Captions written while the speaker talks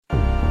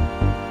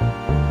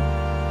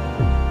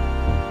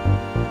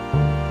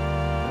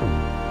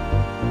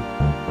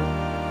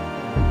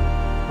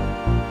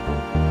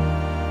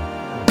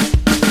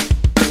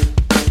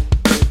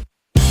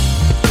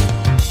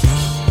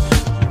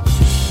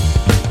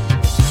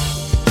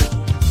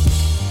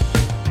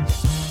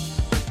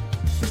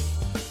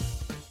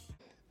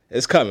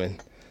It's coming.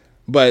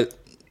 But,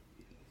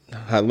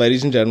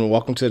 ladies and gentlemen,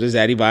 welcome to the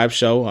Zaddy Vibe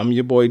Show. I'm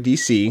your boy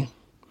DC.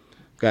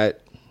 Got,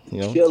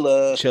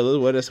 Chilla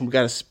with us. And we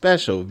got a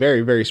special, very,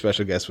 very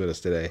special guest with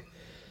us today.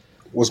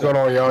 What's going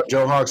on, y'all?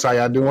 Joe Hawks, how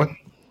y'all doing?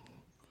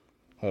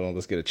 Hold on,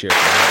 let's get a cheer.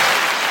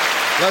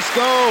 Let's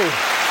go.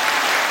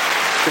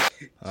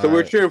 So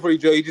we're cheering for you,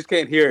 Joe. You just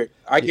can't hear it.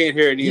 I can't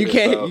hear it either. You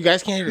can't. So. You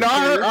guys can't hear it. No,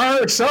 I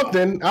heard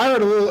something. I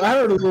heard a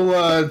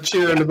little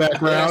cheer in the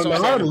background.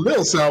 I heard a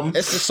little something.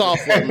 It's the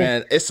software,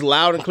 man. It's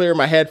loud and clear in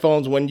my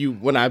headphones.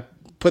 When I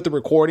put the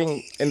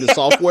recording in the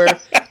software,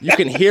 you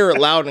can hear it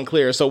loud and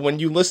clear. So when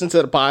you listen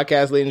to the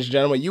podcast, ladies and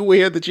gentlemen, you will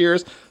hear the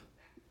cheers.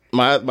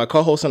 My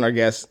co-host and our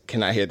guests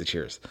cannot hear the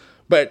cheers.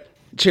 But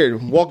cheers.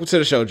 Welcome to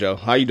the show, Joe.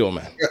 How you doing,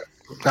 man?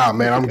 Oh,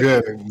 man, I'm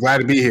good. Glad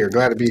to be here.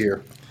 Glad to be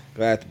here.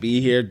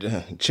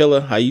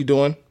 Chilla, how you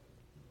doing?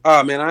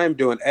 Oh, man, I am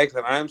doing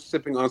excellent. I am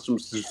sipping on some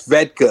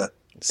Svedka.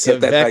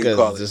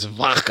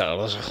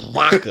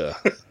 Vodka.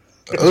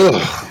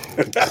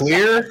 Ugh,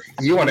 clear?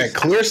 You want that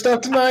clear stuff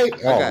tonight?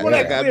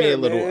 I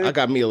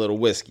got me a little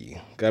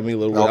whiskey. I'm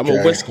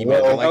a whiskey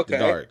man. I like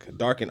the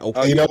dark and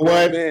open. You know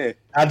what?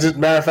 I just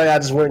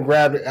went and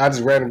grabbed it. I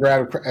just ran and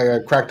grabbed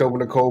cracked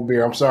open a cold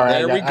beer. I'm sorry.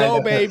 There we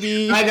go,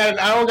 baby. I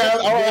don't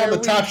have the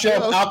top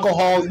shelf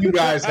alcohol you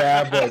guys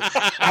have, but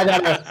I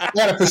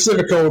got a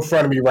Pacifico in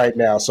front of me right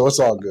now, so it's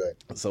all good.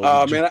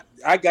 Man,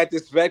 I got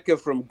this vodka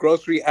from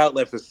Grocery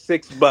Outlet for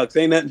 $6.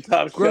 Ain't nothing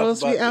top shelf.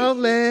 Grocery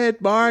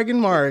Outlet, bargain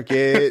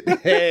market.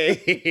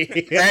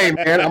 Hey,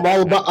 man, I'm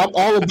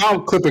all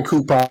about clipping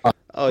coupons.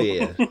 Oh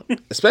yeah,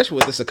 especially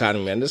with this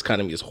economy, man. This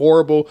economy is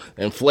horrible.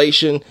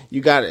 Inflation,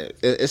 you got it.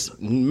 It's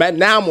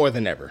now more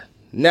than ever.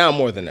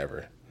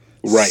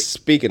 Right.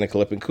 Speaking of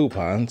clipping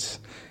coupons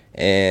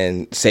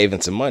and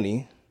saving some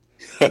money,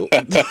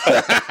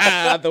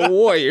 the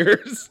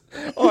Warriors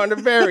are in a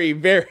very,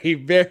 very,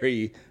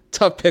 very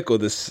tough pickle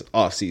this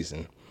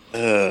offseason.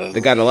 They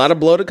got a lot of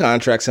bloated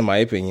contracts, in my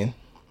opinion.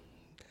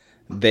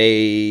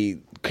 They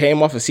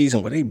came off a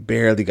season where they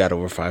barely got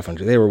over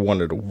 500. They were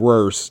one of the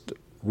worst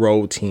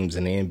road teams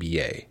in the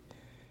NBA.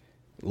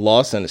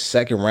 Lost in the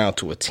second round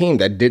to a team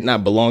that did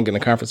not belong in the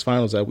conference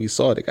finals that we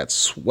saw. They got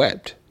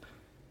swept.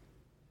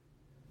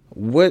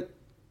 What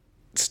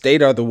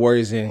state are the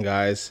Warriors in,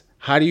 guys?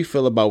 How do you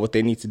feel about what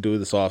they need to do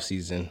this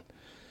offseason?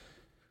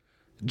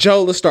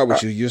 Joe, let's start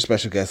with you. You're a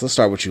special guest. Let's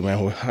start with you,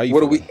 man. How you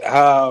feeling?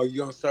 How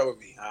you gonna start with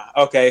me?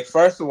 Okay,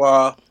 first of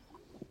all,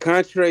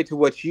 contrary to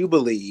what you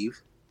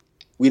believe,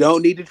 we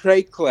don't need to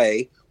trade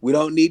Clay. We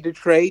don't need to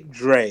trade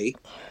Dre.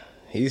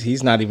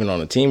 He's not even on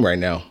the team right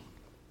now.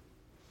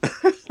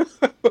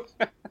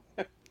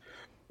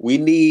 We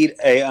need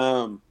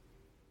I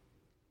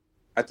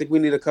think we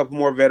need a couple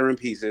more veteran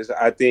pieces.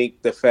 I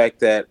think the fact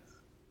that,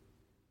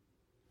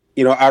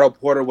 Otto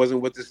Porter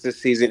wasn't with us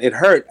this season, it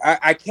hurt.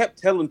 I kept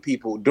telling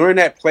people during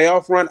that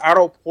playoff run,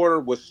 Otto Porter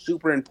was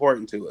super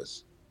important to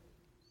us.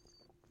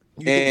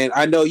 And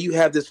I know you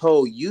have this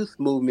whole youth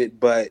movement,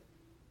 but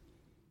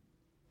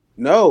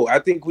no, I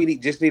think we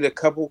just need a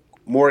couple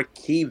more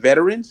key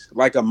veterans,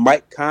 like a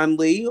Mike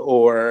Conley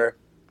or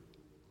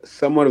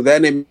someone of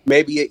that name,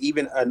 maybe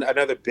even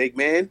another big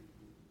man,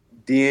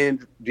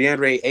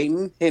 DeAndre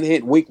Ayton, hint,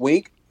 hint, wink,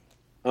 wink.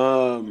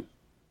 Because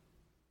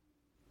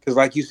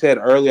like you said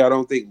earlier, I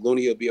don't think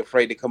Looney will be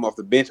afraid to come off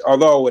the bench,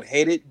 although I would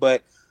hate it,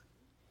 but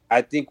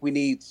I think we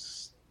need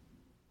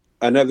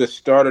another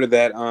starter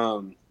that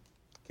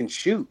can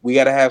shoot. We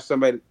got to have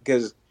somebody,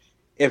 because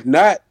if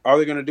not, all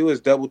they're going to do is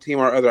double team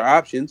our other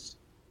options.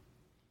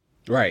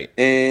 Right.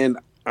 And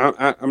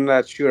I'm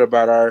not sure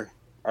about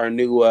our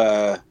new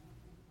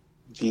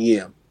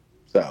GM.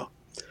 So,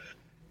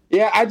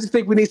 yeah, I just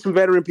think we need some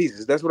veteran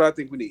pieces. That's what I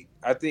think we need.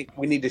 I think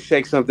we need to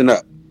shake something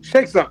up.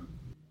 Shake something.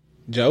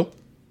 Joe?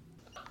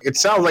 It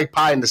sounds like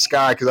pie in the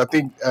sky, because I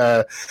think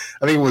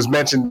it was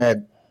mentioned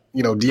that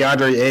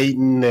DeAndre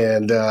Ayton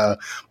and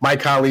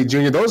Mike Conley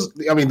Jr.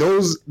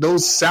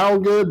 Those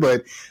sound good,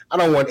 but I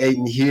don't want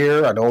Ayton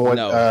here. I don't want.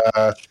 No.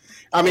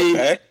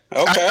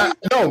 Okay.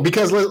 No,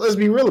 because let's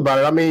be real about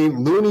it. I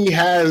mean, Looney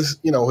has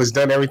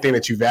done everything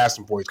that you've asked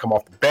him for. He's come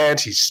off the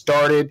bench. He's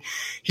started.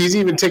 He's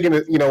even taken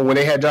it. When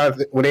they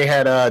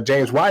had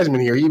James Wiseman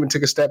here, he even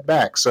took a step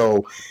back.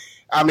 So,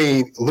 I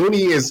mean,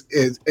 Looney is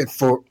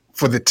for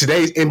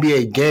today's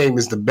NBA game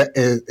is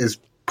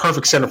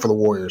perfect center for the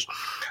Warriors.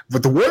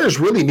 What the Warriors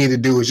really need to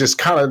do is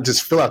just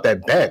fill out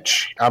that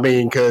bench. I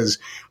mean, because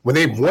when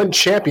they've won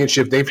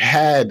championships, they've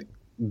had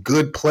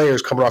good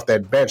players coming off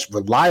that bench,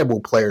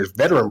 reliable players,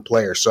 veteran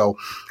players. So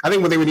I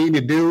think what they would need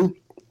to do,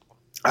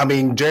 I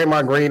mean,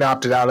 Draymond Green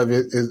opted out of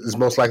it, is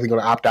most likely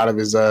going to opt out of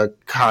his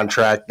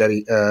contract that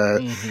he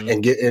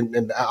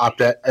and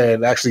opt out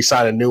and actually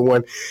sign a new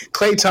one.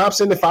 Klay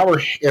Thompson, if I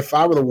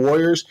were the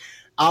Warriors,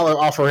 I'll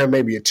offer him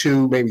maybe a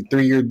 2, maybe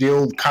 3-year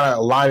deal, kind of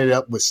line it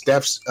up with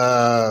Steph's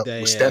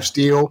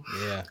deal,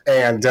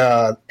 and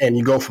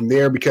you go from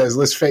there. Because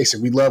let's face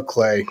it, we love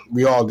Klay,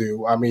 we all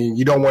do. I mean,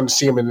 you don't want to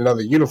see him in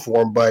another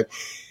uniform, but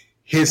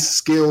his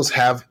skills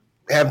have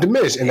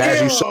diminished, and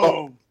as you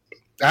saw.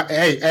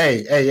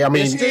 I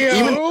mean,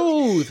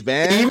 truth,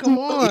 man. Come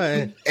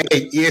on.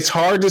 It's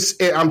hard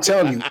to. I'm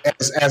telling you,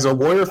 as a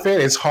Warrior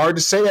fan, it's hard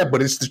to say that,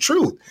 but it's the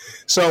truth.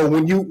 So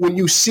when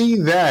you see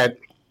that,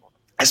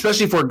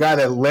 especially for a guy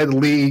that led the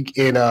league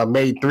in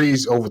made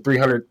threes, over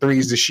 300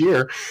 threes this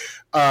year,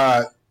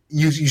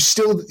 you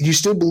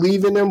still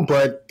believe in him.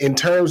 But in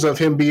terms of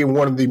him being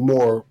one of the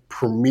more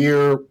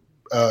premier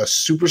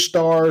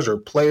superstars or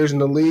players in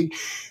the league,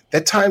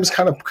 that time is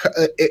kind of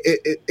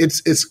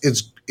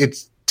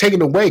it's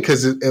taken away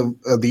because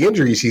of the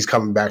injuries he's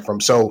coming back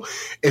from. So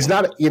it's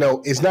not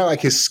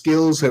like his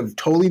skills have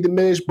totally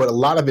diminished, but a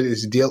lot of it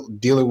is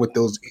dealing with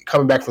those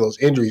coming back from those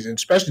injuries, and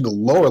especially the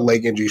lower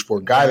leg injuries for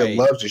a guy that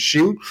loves to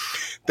shoot.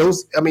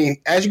 Those, I mean,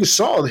 as you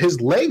saw, his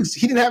legs,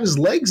 he didn't have his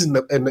legs in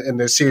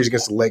the series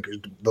against the Lakers,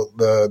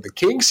 the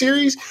King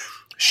series.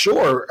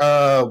 Sure,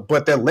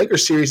 but that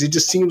Lakers series, it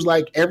just seems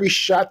like every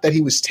shot that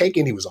he was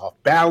taking, he was off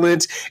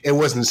balance. It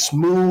wasn't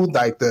smooth,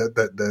 like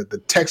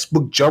the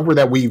textbook jumper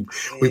that we've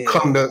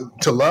come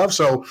to love.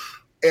 So,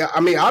 I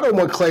mean, I don't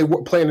want Clay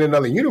playing in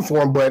another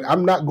uniform, but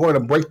I'm not going to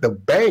break the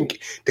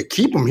bank to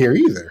keep him here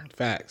either.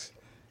 Facts.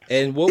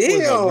 And what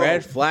was a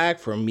red flag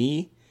for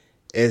me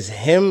is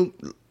him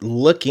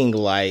looking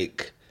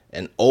like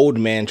an old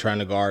man trying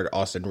to guard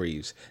Austin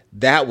Reeves.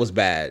 That was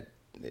bad.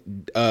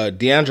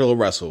 D'Angelo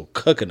Russell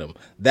cooking him.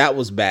 That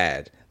was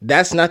bad.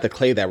 That's not the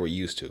Clay that we're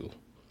used to.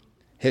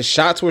 His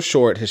shots were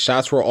short. His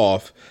shots were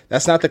off.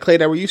 That's not the Clay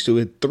that we're used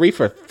to. 3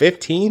 for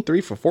 15,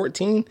 3 for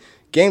 14.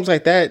 Games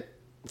like that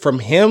from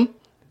him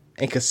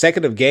in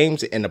consecutive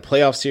games in the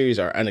playoff series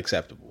are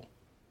unacceptable.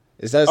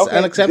 That's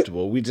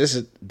unacceptable.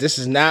 This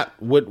is not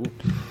what,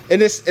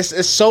 and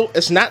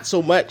it's not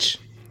so much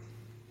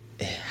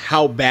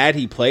how bad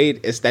he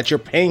played, is that you're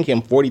paying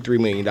him $43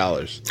 million.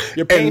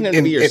 You're paying him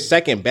to be your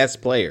second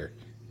best player.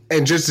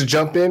 And just to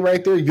jump in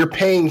right there, you're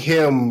paying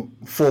him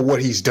for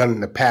what he's done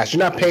in the past. You're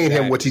not paying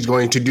him what he's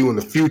going to do in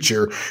the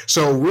future.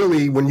 So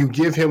really, when you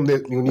give him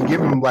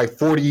like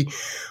 40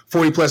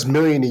 plus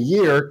million a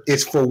year,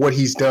 it's for what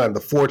he's done.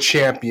 The 4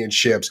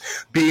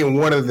 championships, being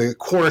one of the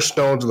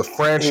cornerstones of the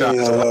franchise.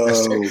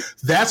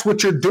 That's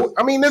what you're doing.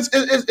 I mean, it's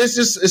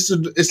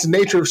the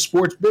nature of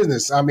sports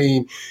business. I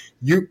mean,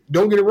 you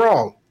don't get it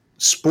wrong.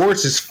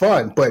 Sports is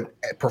fun, but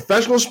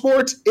professional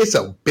sports, it's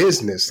a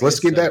business. Let's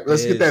get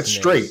that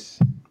straight.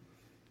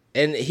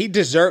 And he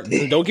deserved,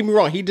 don't get me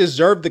wrong, he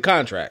deserved the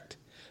contract.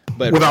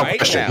 But without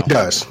question, he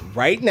does.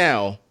 Right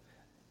now,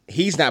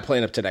 he's not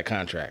playing up to that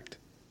contract.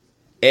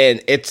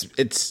 And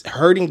it's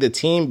hurting the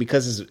team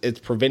because it's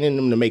preventing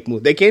them to make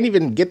moves. They can't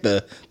even get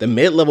the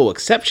mid-level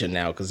exception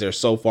now because they're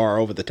so far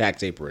over the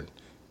tax apron.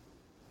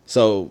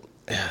 So,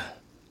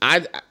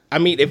 I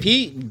mean, if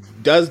he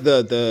does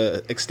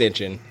the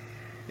extension,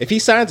 if he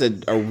signs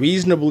a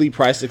reasonably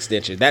priced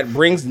extension, that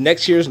brings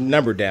next year's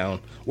number down,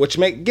 which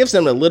gives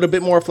them a little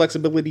bit more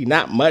flexibility.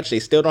 Not much. They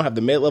still don't have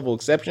the mid-level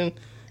exception.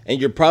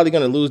 And you're probably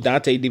going to lose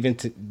Dante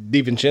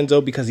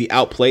DiVincenzo because he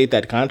outplayed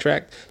that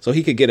contract. So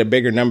he could get a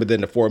bigger number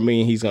than the $4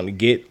 million he's going to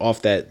get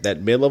off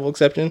that mid-level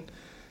exception.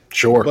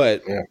 Sure.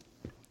 But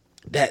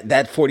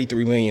that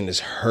 $43 million is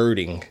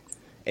hurting.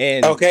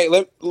 And okay,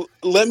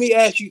 let me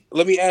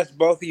ask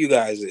both of you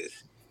guys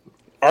this.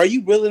 Are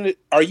you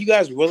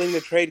guys willing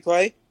to trade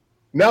Clay?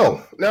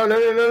 No.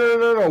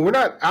 We're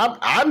not.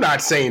 I'm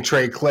not saying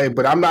trade Clay,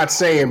 but I'm not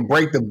saying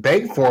break the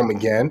bank for him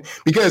again,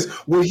 because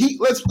when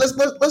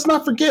let's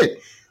not forget,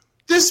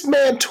 this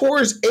man tore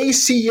his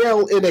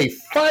ACL in a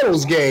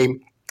finals game.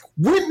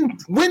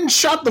 Went and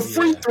shot the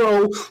free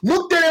throw.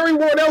 Looked at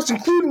everyone else,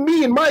 including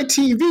me and my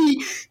TV,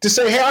 to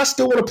say, "Hey, I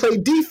still want to play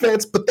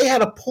defense," but they had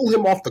to pull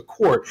him off the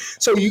court.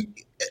 So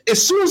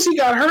as soon as he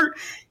got hurt,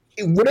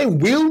 when they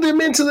wheeled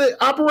him into the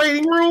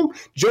operating room,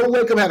 Joe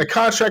Lacob had a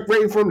contract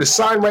waiting for him to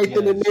sign right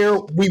then and there.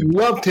 We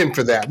loved him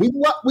for that.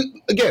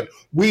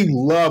 We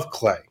love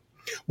Clay.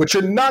 But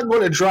you're not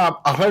going to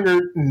drop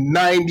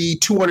 190,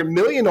 200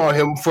 million on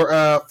him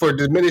for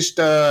diminished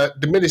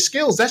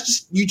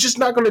skills. You're just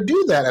not going to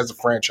do that as a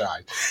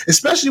franchise,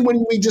 especially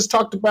when we just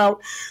talked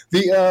about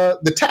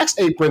the tax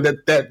apron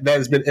that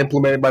has been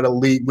implemented by the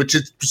league, which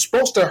is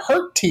supposed to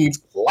hurt teams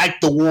like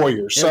the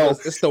Warriors. So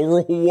it's the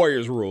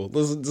Warriors rule.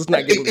 Let's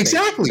not get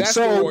exactly. That's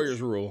the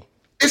Warriors rule.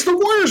 It's the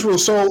Warriors rule.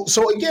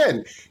 So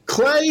again,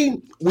 Clay,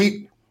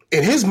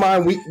 in his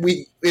mind,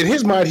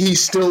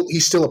 he's still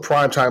a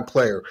primetime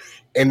player.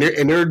 And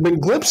there have been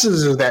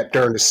glimpses of that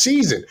during the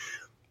season.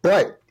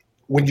 But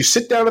when you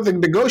sit down at the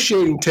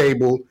negotiating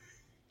table,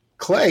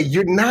 Clay,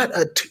 you're not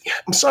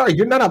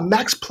a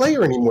max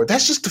player anymore.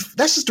 That's just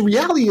the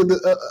reality of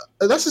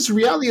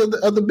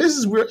the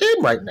business we're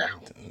in right now.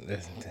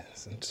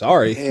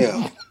 Sorry.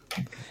 Yeah.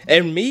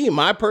 And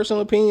my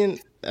personal opinion,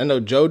 I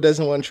know Joe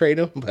doesn't want to trade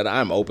him, but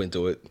I'm open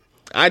to it.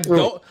 I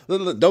don't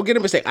get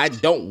him mistake. I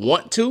don't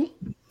want to,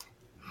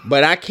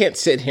 but I can't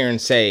sit here and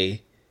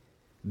say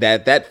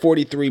that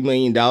 $43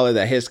 million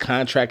that his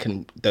contract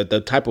can, the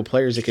type of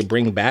players it can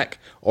bring back,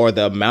 or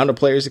the amount of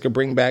players it can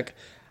bring back,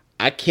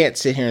 I can't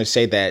sit here and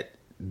say that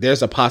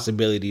there's a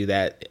possibility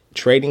that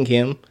trading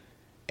him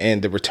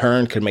and the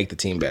return could make the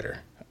team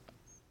better.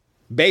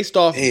 Based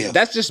off, Damn.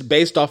 that's just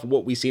based off of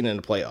what we've seen in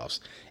the playoffs.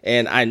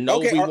 And I know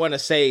we want to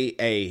say,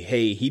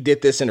 hey, he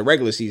did this in the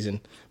regular season,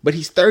 but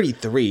he's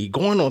 33,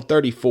 going on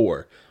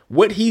 34.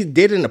 What he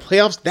did in the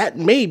playoffs, that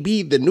may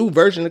be the new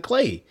version of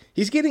Klay.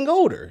 He's getting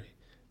older.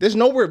 There's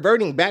no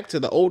reverting back to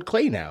the old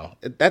Klay now.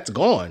 That's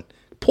gone.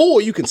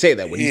 Poole, you can say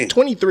that when he's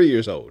 23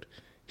 years old.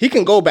 He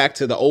can go back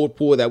to the old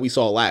Poole that we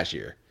saw last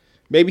year.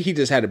 Maybe he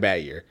just had a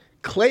bad year.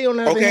 Klay, on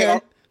the other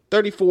hand,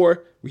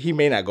 34, he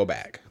may not go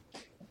back.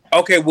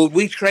 Okay, will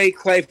we trade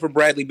Klay for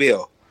Bradley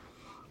Beal?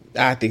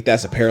 I think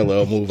that's a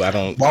parallel move.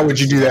 Why would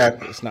you do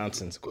that? It's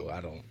nonsensical.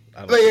 I don't.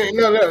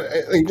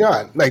 No,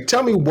 John. Like,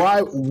 tell me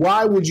why?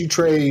 Why would you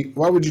trade?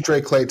 Why would you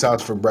trade Klay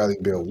Thompson for Bradley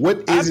Beal?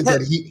 What is it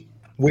that he?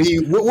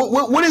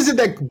 What is it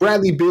that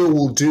Bradley Beal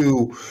will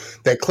do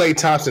that Klay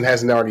Thompson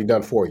hasn't already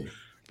done for you?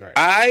 Right.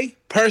 I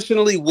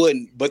personally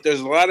wouldn't, but there's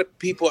a lot of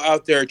people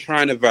out there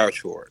trying to vouch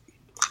for it.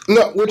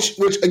 No, which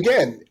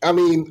again, I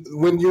mean,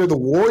 when you're the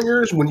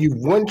Warriors, when you've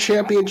won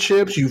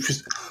championships,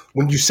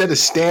 when you set a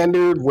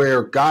standard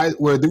where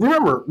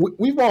remember,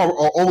 we've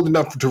all are old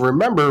enough to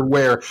remember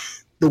where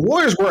the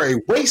Warriors were a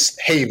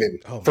waste haven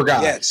for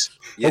guys.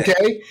 Yes.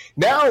 Okay,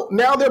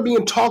 now they're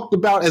being talked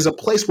about as a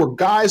place where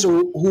guys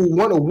who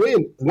want to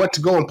win want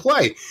to go and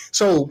play.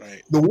 So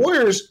the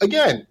Warriors,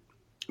 again.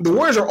 The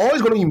Warriors are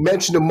always going to be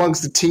mentioned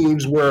amongst the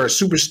teams where a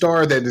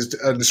superstar that is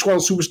a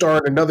disgruntled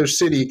superstar in another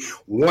city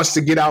wants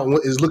to get out and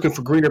is looking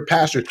for greener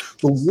pastures.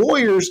 The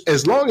Warriors,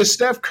 as long as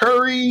Steph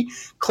Curry,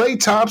 Klay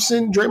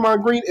Thompson,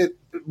 Draymond Green,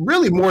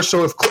 really more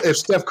so if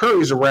Steph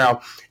Curry is around,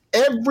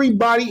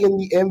 everybody in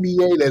the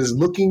NBA that is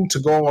looking to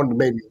go on to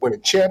maybe win a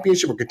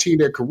championship or continue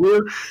their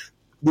career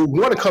will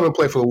want to come and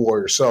play for the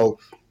Warriors. So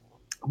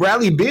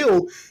Bradley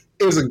Beal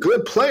is a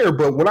good player,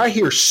 but when I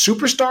hear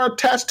superstar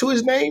attached to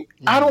his name,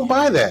 I don't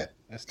buy that.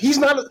 He's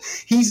not.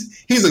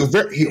 He's a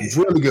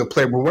really good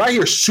player. But when I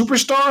hear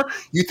superstar,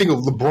 you think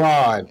of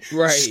LeBron,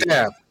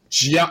 Steph,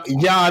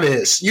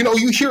 Giannis. You know,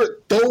 you hear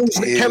those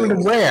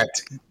Kevin Durant,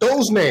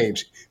 those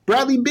names.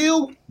 Bradley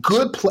Beal,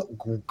 good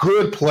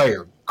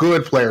player.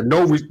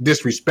 No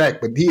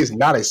disrespect, but he is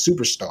not a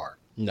superstar.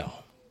 No,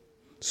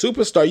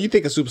 superstar. You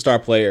think a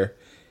superstar player?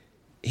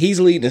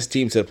 He's leading his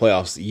team to the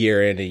playoffs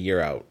year in and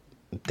year out.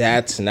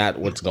 That's not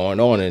what's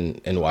going on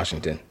in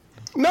Washington.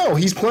 No,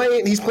 he's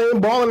playing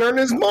ball and earning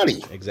his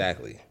money.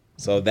 Exactly.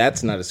 So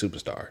that's not a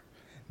superstar.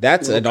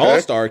 That's an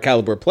all-star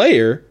caliber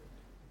player,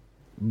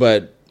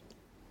 but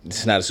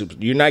it's not a super.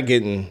 You're not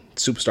getting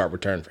superstar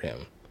return for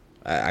him.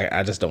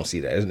 I just don't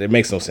see that. It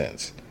makes no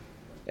sense.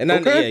 And I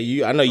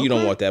know you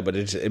don't want that, but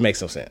it makes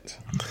no sense.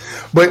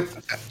 But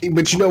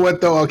you know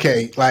what though?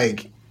 Okay,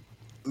 like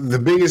the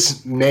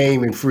biggest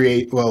name in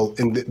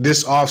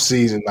this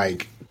offseason,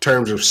 like in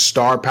terms of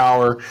star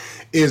power,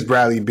 is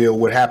Bradley Beal.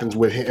 What happens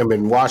with him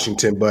in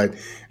Washington? But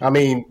I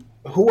mean,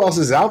 who else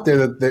is out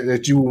there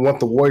that you would want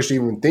the Warriors to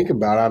even think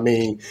about? I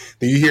mean,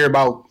 do you hear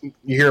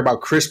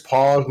about Chris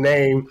Paul's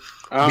name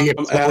being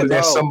thrown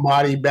at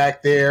somebody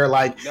back there?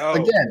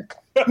 Again,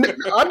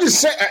 I'm just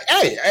saying.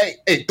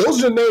 Hey,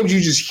 those are the names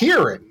you're just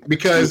hearing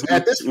because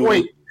at this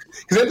point,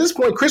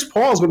 Chris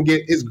Paul is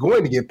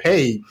going to get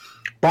paid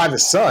by the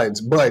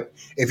Suns. But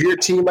if you're a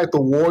team like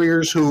the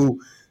Warriors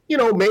who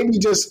maybe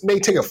just may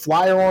take a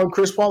flyer on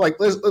Chris Paul. Like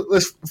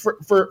let's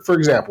for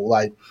example,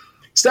 like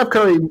Steph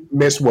Curry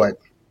missed what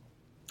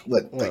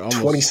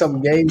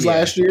 20-something games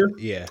last year.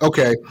 Yeah.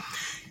 Okay.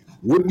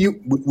 Would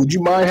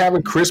you mind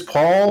having Chris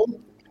Paul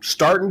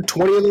starting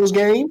 20 of those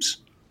games?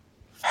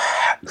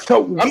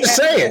 So I'm just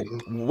saying.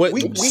 What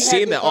we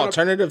seeing the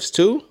alternatives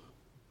too?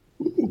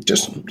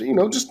 Just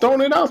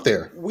throwing it out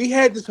there. We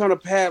had this on a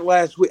pad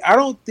last week. I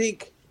don't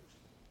think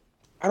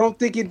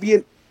it'd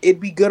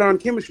be good on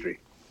chemistry.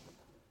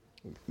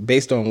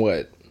 Based on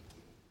what?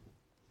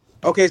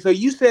 Okay, so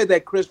you said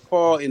that Chris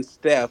Paul and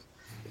Steph,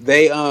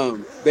 they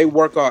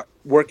work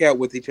out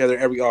with each other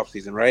every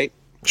offseason, right?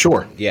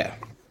 Sure. Yeah.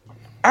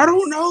 I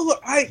don't know.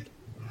 Like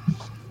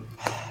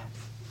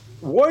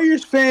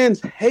Warriors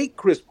fans hate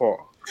Chris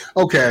Paul.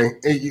 Okay,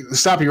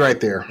 stop you right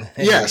there.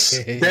 Yes,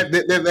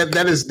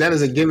 that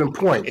is a given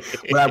point.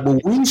 But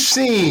we've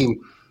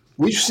seen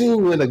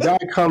when a guy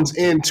comes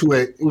into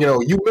it,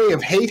 you may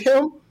have hate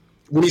him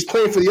when he's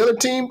playing for the other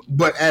team,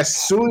 but as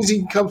soon as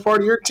he becomes part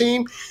of your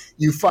team,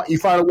 you find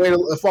a way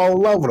to fall in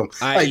love with him.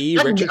 I.e.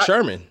 Richard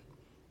Sherman.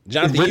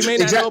 Jonathan, you may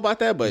not know about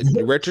that, but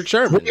Richard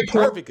Sherman.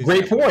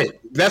 Great point.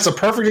 That's a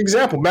perfect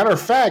example. Matter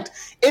of fact,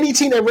 any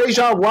team that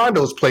Rajon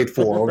Rondo's played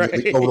for over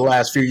the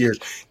last few years,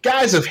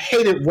 guys have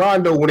hated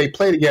Rondo when they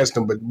played against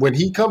him, but when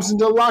he comes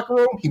into the locker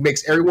room, he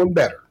makes everyone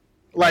better.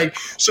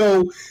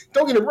 So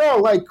don't get it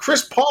wrong. Like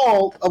Chris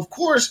Paul, of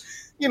course,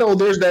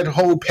 there's that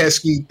whole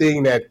pesky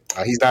thing that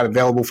he's not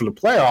available for the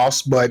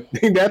playoffs, but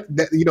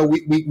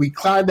we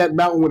climb that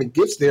mountain when it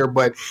gets there.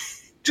 But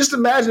just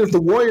imagine if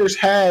the Warriors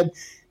had,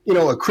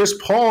 a Chris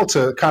Paul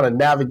to kind of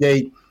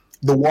navigate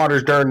the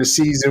waters during the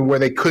season where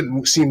they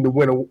couldn't seem to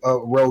win a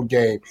road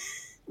game.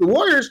 The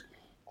Warriors,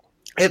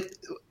 if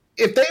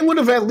they would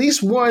have at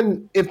least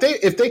won, if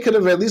they could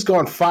have at least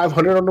gone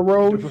 500 on the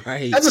road,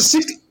 right. that's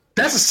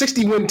That's a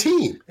 60-win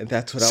team. And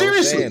that's what I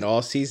was saying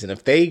all season.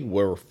 If they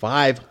were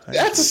 500.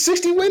 That's a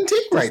 60-win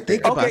team right there.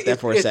 Think about that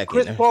for a second.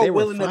 Is Chris Paul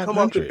willing to come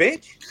off the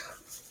bench?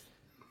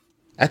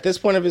 At this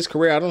point of his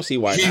career, I don't see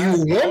why not.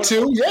 You want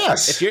to,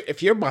 yes.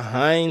 If you're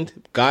behind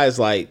guys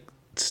like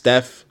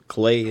Steph,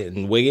 Clay,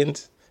 and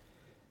Wiggins,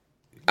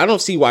 I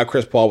don't see why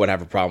Chris Paul would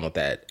have a problem with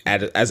that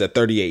as a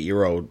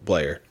 38-year-old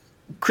player.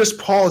 Chris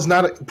Paul is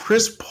not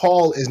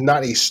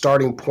a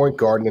starting point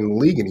guard in the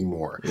league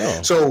anymore.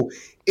 No. So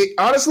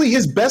honestly,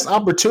 his best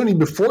opportunity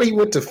before he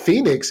went to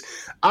Phoenix,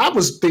 I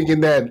was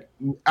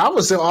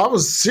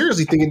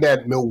seriously thinking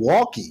that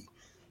Milwaukee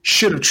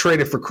should have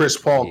traded for Chris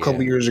Paul a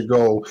couple years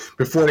ago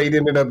before they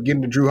ended up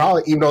getting to Drew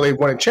Holiday, even though they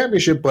won a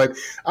championship. But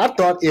I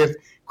thought if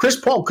Chris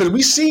Paul, because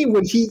we see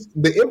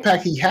the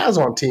impact he has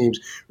on teams.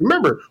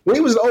 Remember, when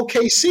he was at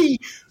OKC,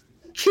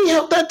 he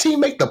helped that team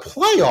make the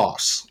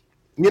playoffs.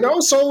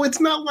 So it's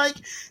not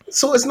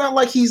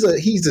like he's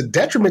a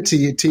detriment to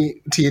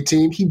your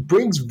team. He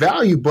brings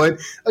value, but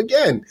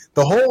again,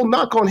 the whole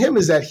knock on him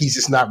is that he's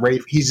just not ready.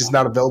 He's just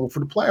not available for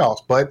the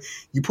playoffs. But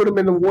you put him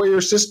in the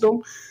Warrior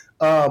system.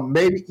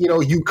 Maybe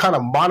you kind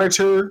of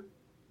monitor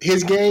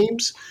his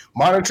games,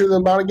 monitor the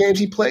amount of games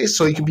he plays,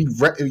 so he can be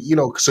fresh for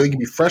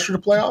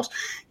the playoffs.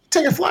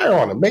 Take a flyer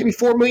on him. Maybe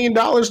 $4 million.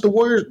 The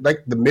Warriors,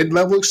 like the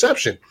mid-level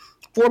exception.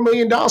 $4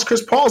 million.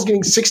 Chris Paul's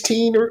getting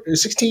 16,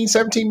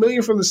 17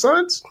 million from the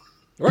Suns.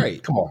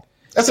 Right. Come on.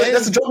 That's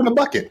a drop in the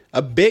bucket.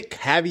 A big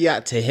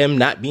caveat to him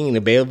not being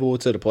available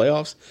to the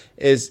playoffs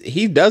is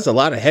he does a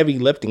lot of heavy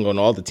lifting on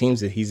all the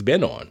teams that he's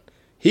been on.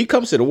 He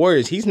comes to the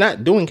Warriors, he's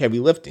not doing heavy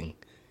lifting.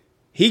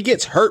 He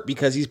gets hurt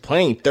because he's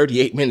playing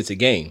 38 minutes a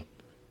game.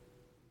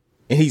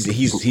 And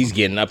he's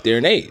getting up there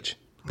in age.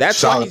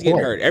 That's why he's getting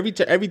hurt.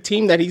 Every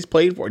team that he's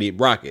played for, the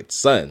Rockets,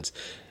 Suns,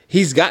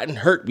 he's gotten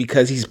hurt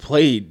because he's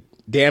played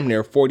damn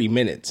near 40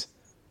 minutes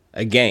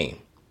a game.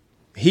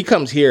 He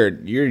comes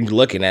here, you're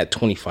looking at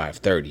 25,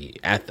 30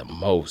 at the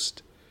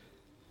most.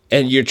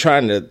 And he's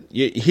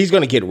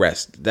going to get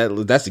rest.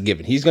 That's a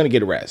given. He's going to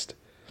get rest.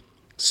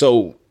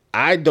 So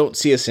I don't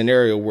see a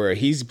scenario where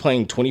he's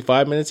playing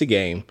 25 minutes a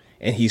game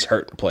and he's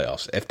hurt in the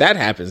playoffs. If that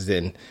happens,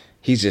 then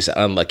he's just an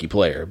unlucky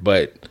player.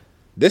 But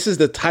this is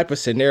the type of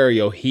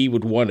scenario he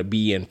would want to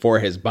be in for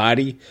his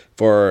body,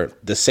 for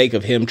the sake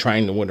of him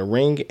trying to win a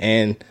ring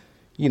and,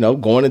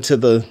 going into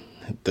the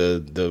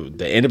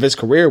end of his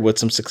career with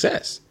some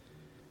success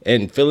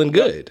and feeling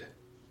good.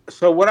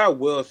 So what I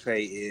will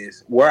say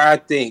is where I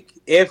think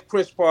if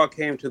Chris Paul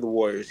came to the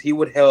Warriors, he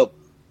would help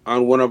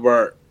on one of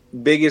our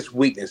biggest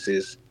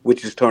weaknesses,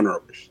 which is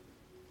turnovers.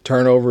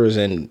 Turnovers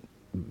and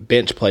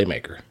bench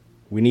playmaker.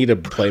 We need a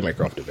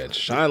playmaker off the bench.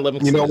 Sean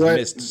Livingston has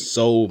missed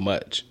so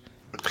much.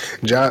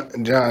 John,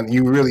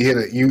 you really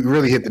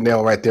hit the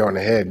nail right there on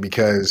the head,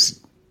 because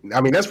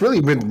that's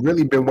really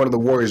been one of the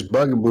Warriors'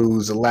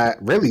 bugaboos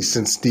really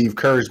since Steve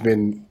Kerr's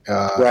been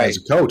as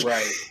a coach.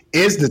 Right.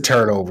 Is the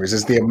turnovers?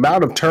 Is the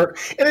amount of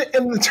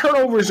and the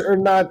turnovers are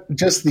not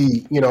just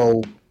the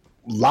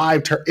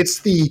live turn.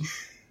 It's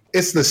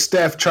the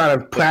Steph trying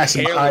to pass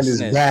it behind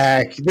his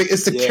back.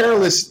 It's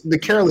the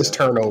careless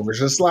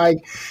turnovers. It's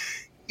like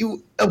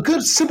a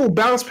good simple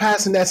bounce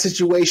pass in that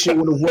situation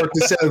would have worked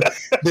instead of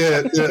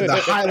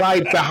the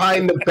highlight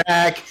behind the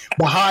back,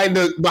 behind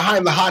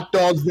the hot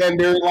dog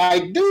vendor.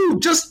 Like,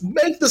 dude, just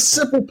make the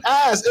simple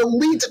pass. It'll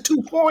lead to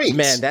 2 points.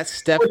 Man, that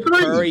Steph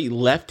Curry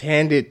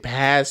left-handed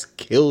pass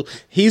kill.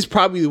 He's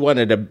probably one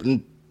of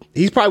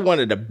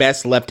the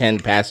best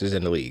left-handed passers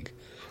in the league.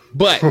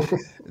 But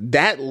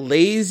that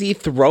lazy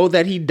throw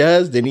that he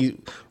does, then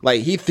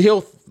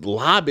he'll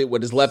lob it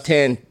with his left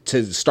hand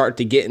to start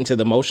to get into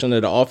the motion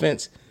of the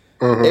offense.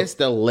 Mm-hmm. It's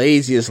the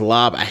laziest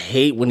lob. I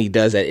hate when he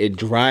does that. It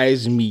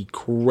drives me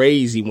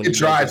crazy when it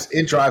drives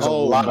a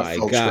lot of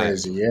folks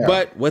crazy. Yeah.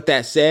 But with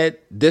that said,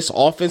 this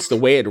offense, the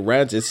way it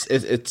runs, it's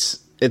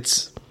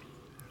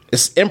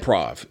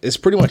improv. It's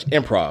pretty much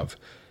improv,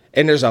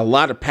 and there's a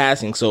lot of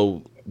passing.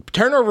 So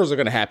turnovers are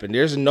going to happen.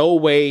 There's no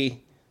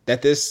way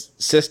that this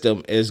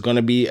system is going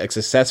to be a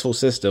successful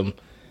system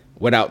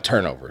without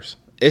turnovers.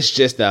 It's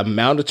just the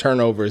amount of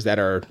turnovers that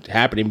are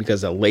happening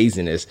because of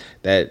laziness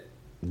that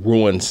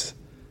ruins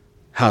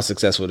how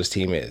successful this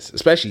team is,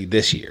 especially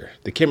this year.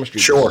 The chemistry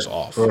was just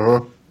off.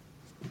 Uh-huh.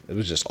 It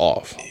was just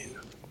off.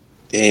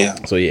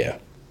 Damn. So, yeah.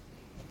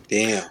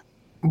 Damn.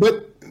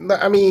 But,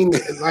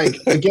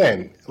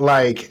 again,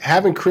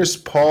 having Chris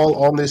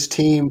Paul on this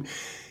team,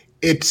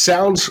 it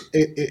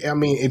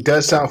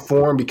does sound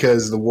foreign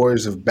because the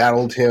Warriors have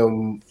battled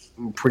him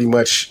pretty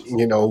much,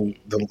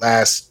 the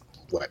last,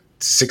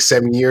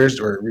 6-7 years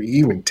or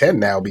even 10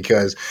 now,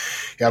 because,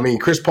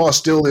 Chris Paul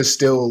is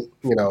still,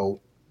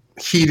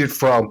 heated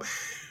from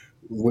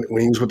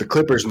when he was with the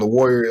Clippers and the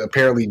Warriors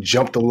apparently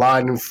jumped the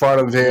line in front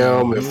of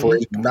him before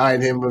he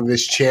denied him of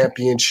his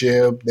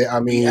championship.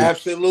 We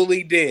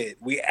absolutely did.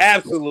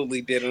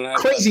 And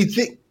crazy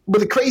thing. But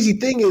the crazy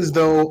thing is,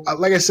 though,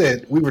 like I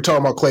said, we were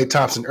talking about Klay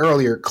Thompson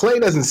earlier. Klay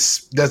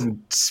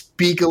doesn't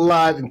speak a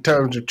lot in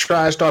terms of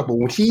trash talk, but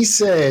when he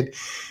said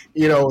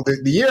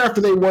the year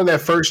after they won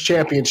that first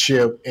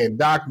championship, and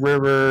Doc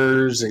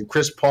Rivers and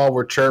Chris Paul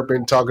were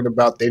chirping, talking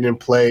about they didn't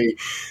play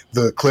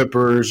the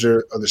Clippers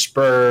or the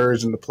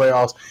Spurs in the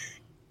playoffs.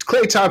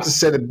 Klay Thompson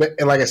said it,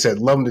 and like I said,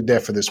 love him to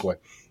death for this one.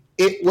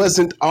 It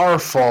wasn't our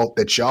fault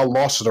that y'all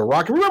lost to the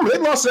Rockets. Remember, they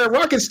lost to that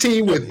Rockets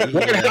team with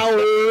Dwight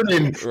Howard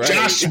and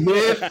Josh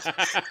Smith.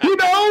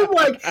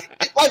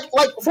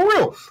 Like for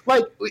real.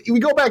 Like, we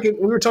go back and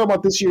we were talking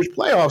about this year's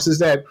playoffs. Is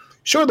that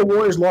sure? The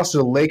Warriors lost to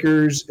the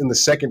Lakers in the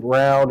second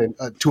round, and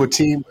to a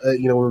team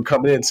we were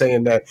coming in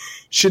saying that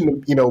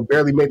shouldn't have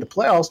barely made the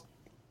playoffs.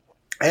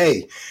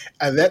 Hey,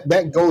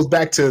 that goes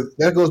back to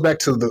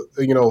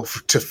the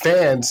to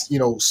fans.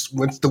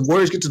 When the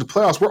Warriors get to the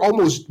playoffs,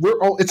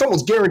 it's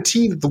almost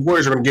guaranteed that the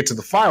Warriors are going to get to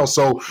the finals.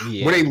 So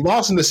when they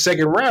lost in the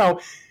second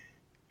round,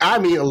 I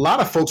mean, a lot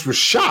of folks were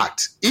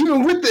shocked,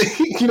 even with the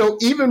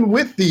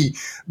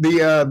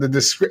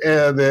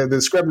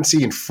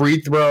discrepancy in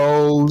free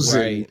throws,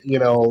 right?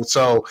 And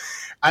so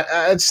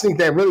I just think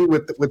that really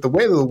with the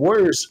way that the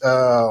Warriors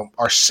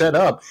are set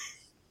up,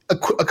 a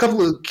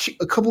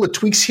couple of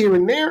tweaks here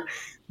and there,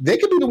 they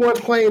could be the ones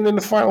playing in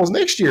the finals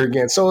next year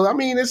again. So, I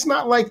mean, it's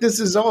not like this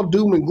is all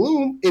doom and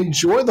gloom.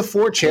 Enjoy the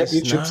 4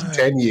 championships in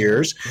 10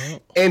 years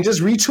and just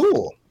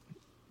retool.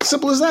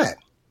 Simple as that.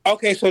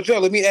 Okay, so Joe,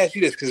 let me ask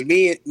you this, because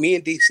me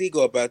and DC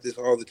go about this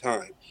all the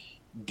time.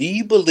 Do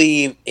you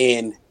believe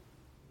in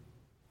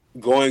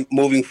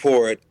moving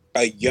forward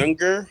a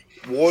younger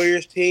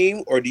Warriors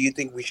team, or do you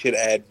think we should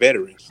add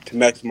veterans to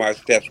maximize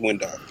Steph's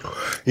window?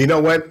 You know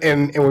what?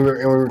 And we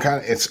were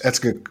kind of that's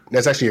good.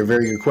 That's actually a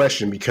very good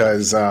question,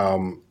 because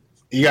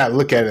you got to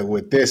look at it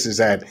with this is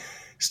that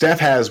Steph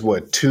has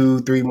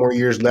 2-3 more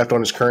years left on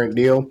his current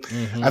deal.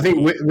 Mm-hmm. I think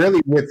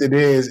really what it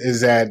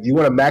is that you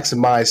want to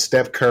maximize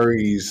Steph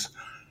Curry's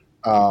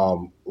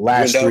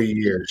last 3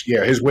 years.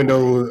 Yeah, his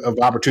window of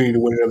opportunity to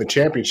win another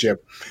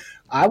championship.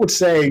 I would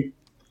say,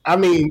 I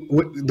mean,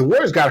 the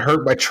Warriors got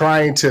hurt by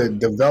trying to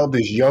develop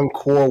this young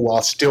core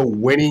while still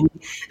winning,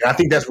 and I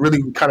think that's really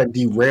kind of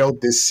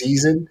derailed this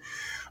season.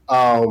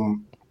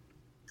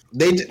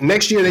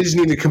 Next year they just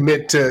need to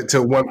commit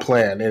to one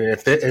plan, and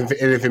if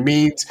it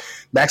means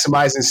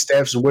maximizing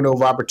Steph's window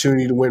of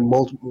opportunity to win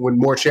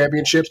more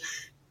championships,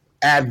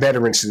 add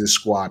veterans to this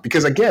squad.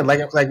 Because again, like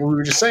we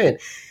were just saying,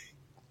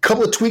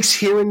 couple of tweaks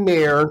here and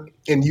there,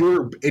 and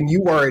you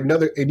are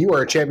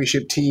a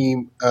championship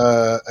team,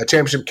 a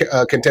championship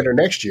contender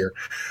next year.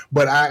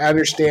 But I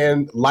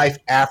understand life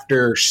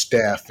after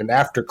Steph and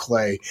after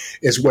Klay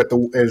is what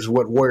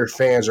Warrior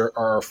fans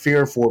are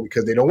fearing for,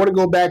 because they don't want to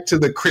go back to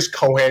the Chris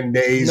Cohen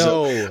days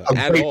of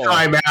great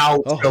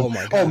timeout.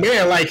 Oh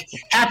man, like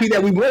happy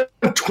that we won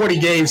 20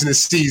 games in the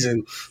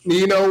season.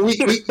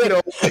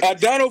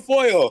 Donald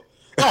Foyle.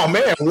 Oh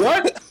man,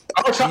 what?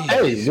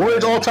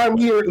 Warriors all-time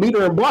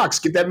leader in blocks.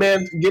 Get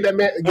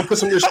put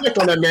some respect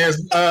on that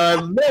man's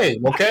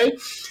name, okay?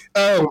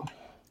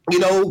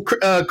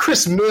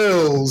 Chris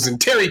Mills and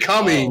Terry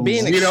Cummings.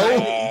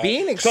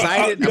 Being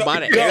excited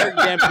about an Eric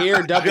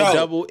Dampier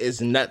double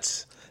is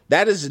nuts.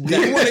 That is nuts.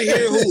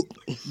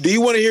 Do you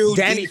want to hear who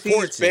Danny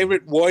DC's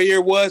favorite Warrior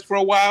was for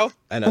a while?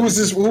 I know. Who was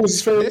his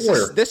favorite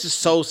Warrior? This is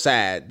so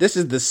sad. This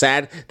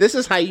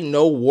is how you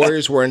know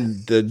Warriors were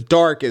in the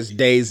darkest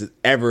days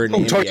ever in the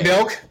NBA. Tony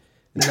Delk?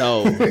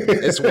 No,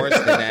 it's worse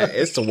than that.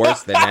 It's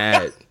worse than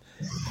that.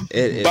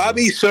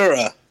 Bobby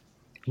Sura.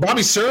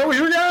 Bobby Sura was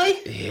your guy?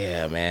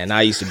 Yeah, man.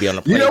 I used to be on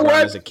the playground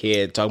as a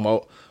kid talking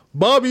about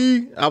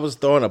Bobby. I was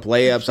throwing up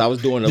layups. I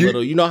was doing a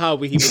little. You know how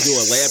he would do a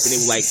layup and he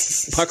would like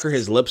pucker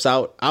his lips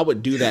out? I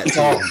would do that too.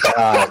 Oh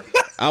God.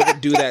 I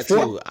would do that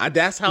too.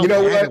 That's how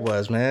bad it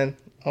was, man.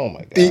 Oh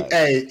my God.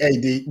 Hey,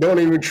 D, don't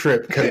even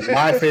trip, because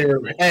my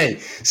favorite. Hey,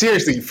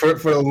 seriously, for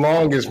the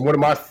longest, one of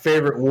my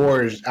favorite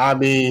Warriors. I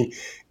mean,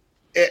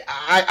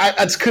 I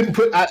just couldn't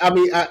put.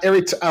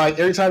 Every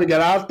time he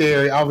got out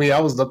there, I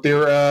was up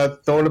there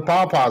throwing the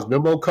pom poms.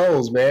 Bimbo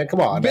Coles, man, come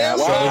on, man.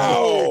 Wow.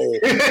 Oh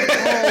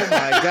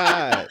my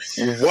God.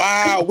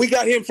 Wow, we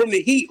got him from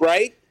the Heat,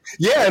 right?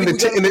 Yeah, in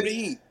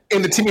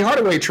the Timmy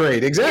Hardaway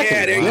trade, exactly.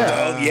 Yeah, there you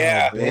go.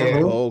 Yeah,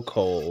 Bimbo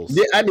Coles.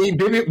 Yeah, I mean,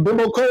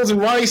 Bimbo Coles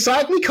and Ronnie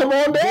Cycli, come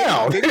on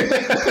down. He played with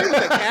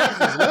the Cavs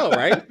as well,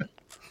 right?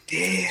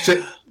 Yeah.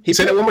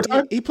 Say that one more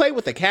time. He played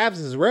with the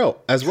Cavs as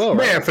well, right?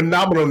 Man,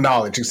 phenomenal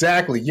knowledge.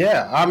 Exactly.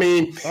 Yeah. I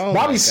mean,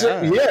 Bobby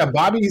Sura,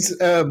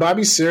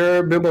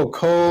 Bimbo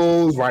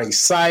Coles, Ronnie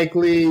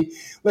Cycli.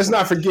 Let's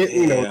not forget,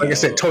 like I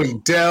said, Tony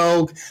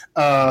Delk.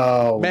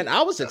 Man,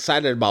 I was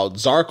excited about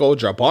Zarko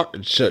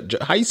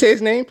Jabarka. How you say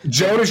his name?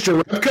 Jonas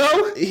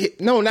Jerebko?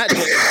 No, not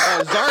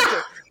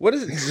Zarko. What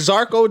is it?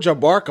 Zarko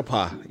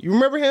Jabarkapa. You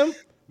remember him?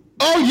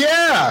 Oh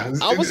yeah.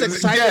 I was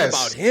excited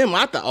about him.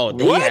 I thought,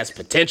 he has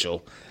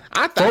potential.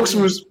 I thought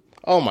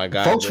oh my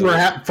God!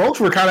 Folks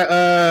were kind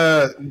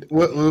of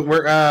what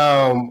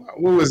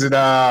was it?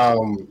 Not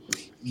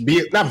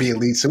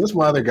Bielitsa. What's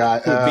my other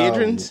guy?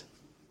 Biedrins?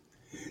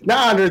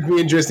 Nah, Andres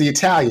Biedrins, the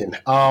Italian.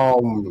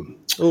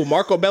 Oh,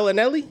 Marco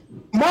Bellinelli?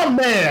 My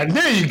man,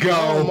 there you go.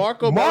 Oh,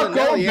 Marco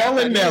Bellinelli.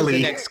 Bellinelli.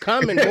 The next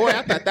coming, boy.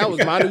 I thought that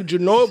was Manu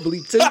Ginobili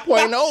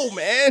 2.0,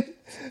 man.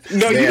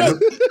 No, Man.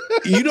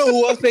 you know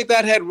who else they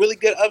thought had really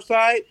good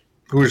upside?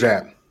 Who's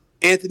that?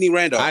 Anthony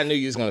Randolph. I knew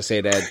you was going to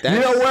say that. You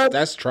know what?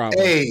 That's trauma.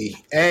 Hey,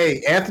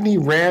 Anthony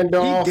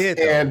Randolph He did,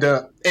 and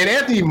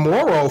Anthony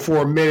Morrow for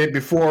a minute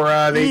before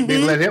they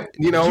let him.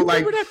 You know, you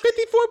like remember that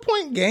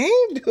 54-point game,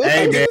 dude?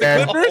 Hey,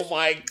 man. Clippers? Oh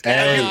my god!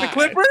 Hey. The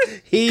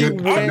Clippers? He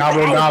Good went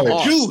phenomenal knowledge.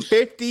 off.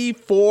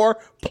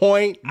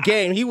 54-point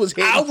game. He was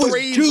hitting I was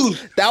threes.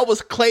 juiced. That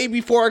was Clay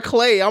before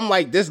Clay. I'm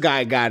like, this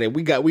guy got it.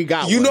 We got. You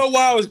one. know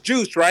why I was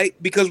juiced, right?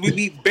 Because we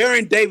beat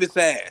Baron Davis'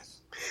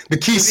 ass. the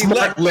Key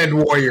Smart led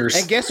Warriors.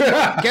 And guess what?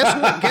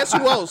 Guess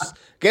who else?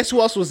 Guess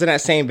who else was in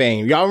that same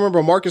vein? Y'all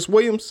remember Marcus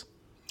Williams?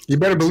 You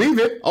better believe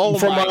it. Oh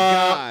my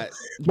god,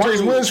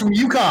 Marcus Williams from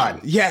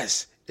UConn.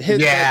 yes.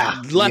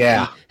 Yeah, lefty.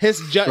 yeah.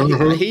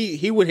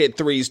 He would hit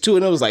threes too,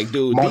 and it was like,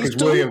 dude, Marcus these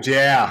two Williams,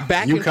 yeah,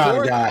 back and UConn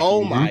forth. guy.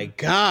 Oh my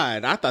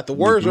god, I thought the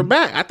Warriors were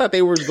back. I thought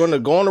they were going to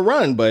go on a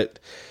run, but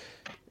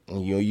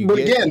you. But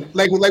get, again,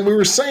 like we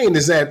were saying,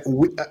 is that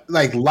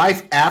like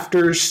life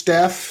after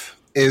Steph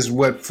is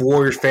what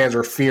Warriors fans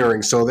are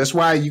fearing. So that's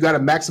why you got to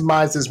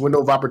maximize this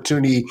window of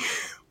opportunity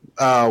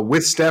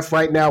with Steph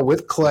right now,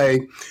 with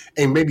Clay,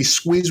 and maybe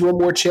squeeze one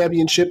more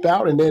championship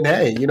out. And then,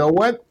 hey, you know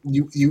what?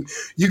 You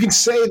can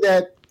say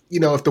that, you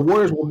know, if the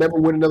Warriors will never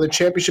win another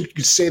championship, you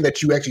can say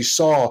that you actually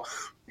saw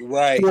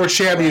 4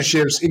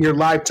 championships in your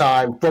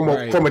lifetime from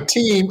a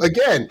team,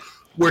 again,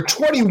 where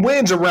 20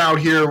 wins around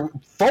here,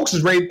 folks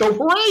is ready to throw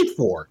parade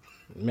for.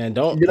 Man,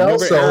 don't you know,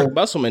 remember so, Eric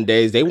Musselman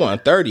days? They won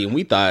 30, and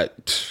we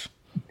thought,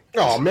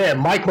 oh man,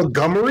 Mike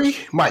Montgomery,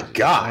 my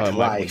God,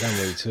 Mike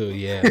Montgomery too,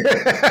 yeah.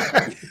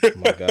 Oh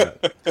my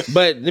God.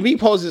 But let me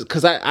pose this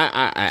because I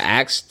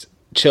asked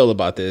Chill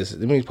about this.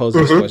 Let me pose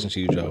this question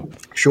to you, Joe.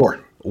 Sure.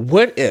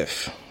 What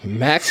if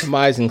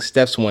maximizing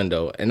Steph's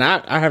window, and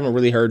I haven't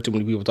really heard too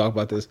many people talk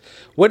about this.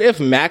 What if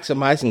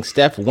maximizing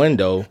Steph's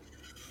window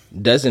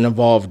doesn't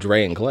involve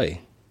Dre and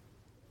Clay?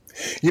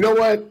 You know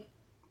what?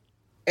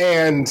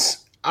 And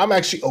I'm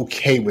actually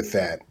okay with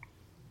that.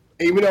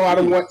 Even though I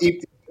don't want,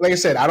 like I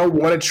said, I don't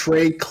want to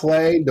trade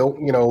Clay. Don't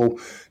want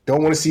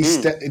to see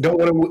don't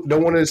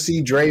want to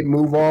see Dre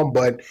move on.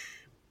 But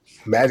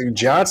Magic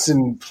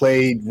Johnson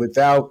played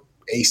without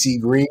AC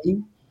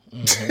Green.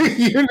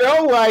 You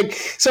know, like,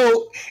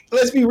 so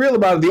let's be real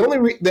about it. The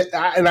only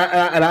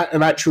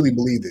I truly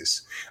believe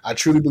this. I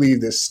truly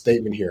believe this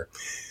statement here.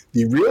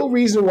 The real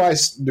reason why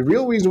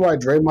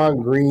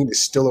Draymond Green is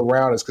still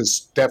around is because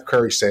Steph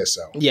Curry says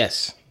so.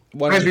 Yes.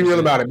 100%. Let's be real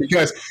about it,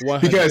 because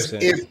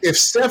 100%. if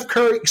Steph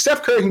Curry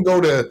can go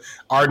to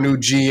our new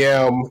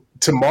GM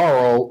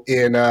tomorrow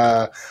in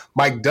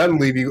Mike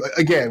Dunleavy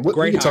again.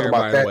 We can talk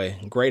about that. Way.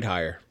 Great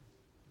hire.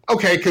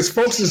 Okay, because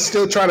folks is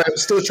still trying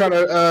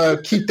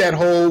to keep that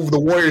whole the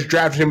Warriors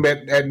drafted him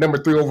at number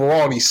 3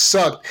 overall, and he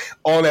sucked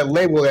on that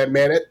label. That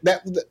man,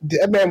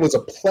 that man was a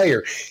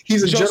player.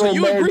 He's a Joe, general so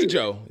you manager. agree,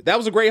 Joe? That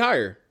was a great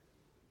hire.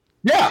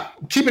 Yeah,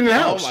 keep it in the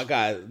house. Oh my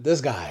God,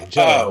 this guy,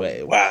 Joe.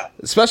 Oh, wow.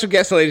 Special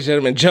guest, ladies and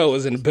gentlemen, Joe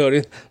is in the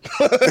building.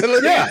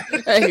 Yeah.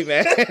 Hey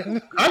man,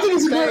 I think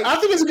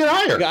it's a good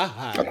hire.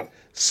 God.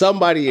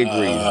 Somebody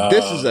agrees.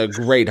 This is a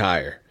great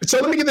hire. So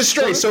let me get this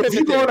straight. So if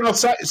you going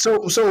outside,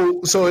 so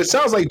it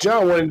sounds like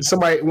John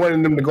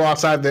wanted them to go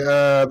outside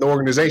the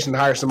organization to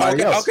hire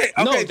somebody else. Okay,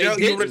 No, Joe,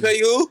 they you want didn't. to tell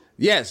you who?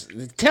 Yes,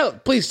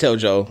 please tell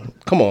Joe.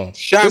 Come on,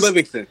 Sean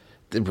Livingston.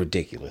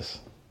 ridiculous,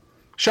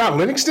 Sean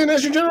Livingston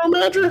as your general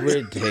manager?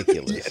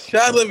 ridiculous.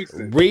 Sean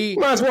Livingston. You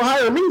might as well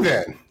hire me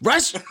then.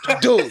 Rush,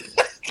 dude.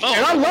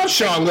 And I love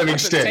Sean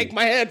Livingston. Take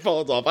my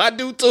headphones off. I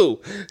do too.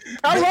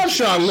 I love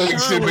Sean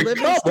Livingston, but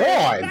come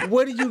on.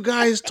 What are you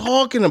guys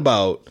talking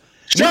about?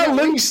 Sean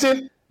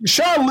Livingston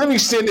should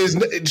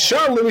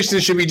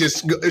be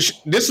just.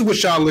 This is what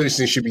Sean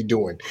Livingston should be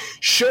doing: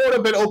 showing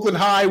up at Oakland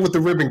High with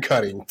the ribbon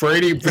cutting for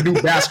new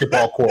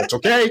basketball courts.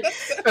 Okay,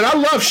 and I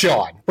love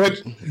Sean,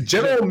 but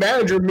general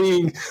manager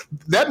means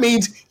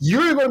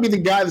you're going to be the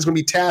guy that's going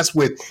to be tasked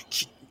with.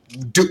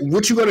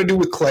 What you going to do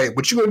with Clay?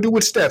 What you going to do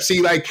with Steph? See,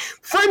 like,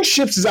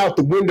 friendships is out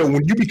the window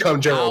when you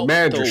become general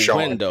manager, Sean.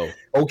 Window.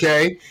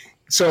 Okay,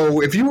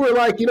 so if you were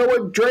like, you know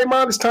what,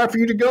 Draymond, it's time for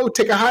you to go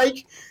take a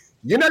hike.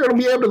 You're not going to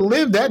be able to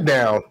live that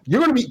down. You're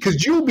going to be,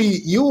 because you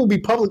will be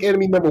public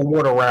enemy number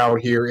 1 around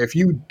here if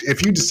you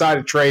decide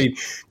to trade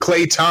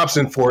Klay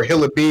Thompson for a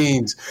hill of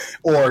beans,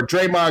 or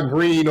Draymond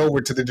Green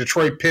over to the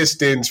Detroit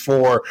Pistons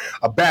for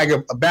a bag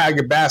of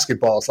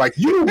basketballs. Like,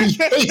 you will be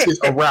hated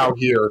around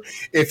here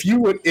if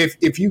you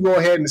go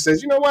ahead and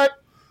says, you know what,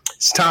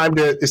 it's time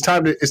to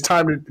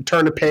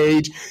turn the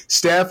page,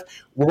 Steph.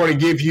 We're going to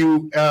give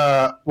you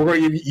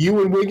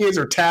and Wiggins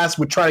are tasked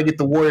with trying to get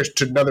the Warriors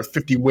to another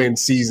 50-win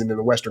season in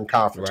the Western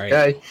Conference. Right.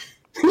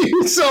 Okay,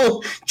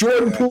 so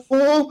Jordan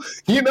Poole,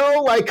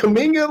 like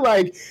Kuminga,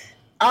 like,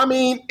 I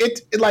mean,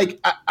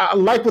 I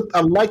like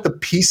the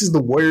pieces the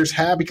Warriors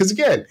have, because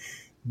again,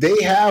 they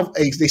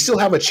still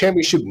have a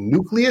championship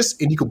nucleus,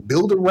 and you can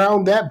build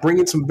around that, bring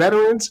in some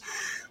veterans.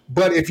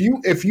 But if you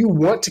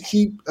want to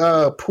keep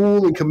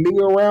Poole and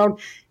Kuminga around,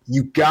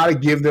 you got to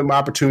give them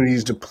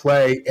opportunities to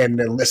play, and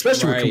then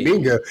especially with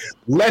Kuminga,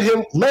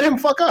 let him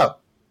fuck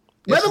up.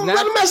 Let him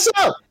mess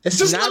up.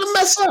 Let him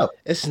mess up.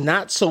 It's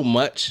not so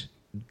much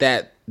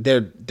that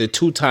they're the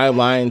two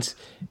timelines,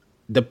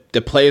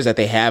 the players that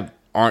they have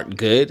aren't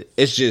good.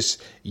 It's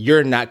just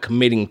you're not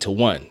committing to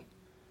one.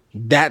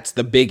 That's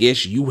the big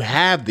issue. You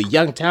have the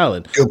young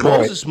talent.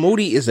 Moses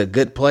Moody is a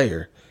good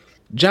player.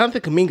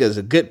 Jonathan Kuminga is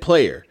a good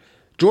player.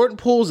 Jordan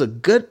Poole's a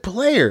good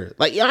player.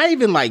 Like, I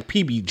even like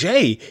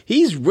PBJ.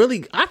 He's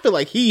really, I feel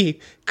like he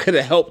could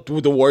have helped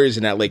with the Warriors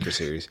in that Lakers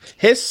series.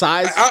 His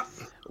size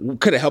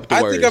could have helped the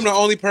Warriors. I think I'm the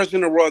only person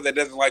in the world that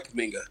doesn't like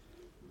Kuminga.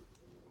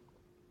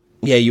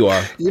 Yeah, you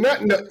are. You're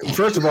not. No,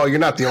 first of all, you're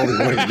not the only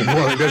one in the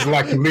world that doesn't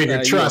like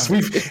Kuminga. Trust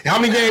me. How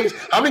many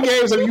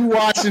games have you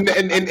watched? And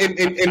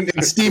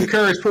Steve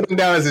Kerr is putting him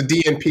down as a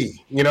DNP.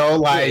 You know,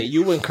 like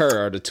you and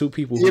Kerr are the two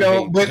people.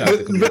 Who but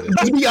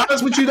to be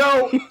honest with you,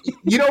 though,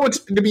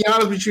 to be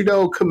honest with you,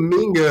 though,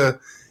 Kuminga,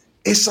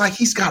 it's like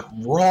he's got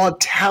raw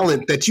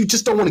talent that you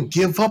just don't want to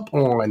give up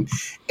on,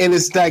 and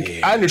it's like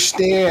I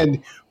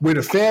understand with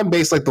a fan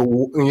base like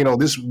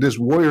this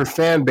Warrior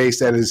fan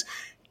base that is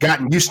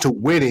gotten used to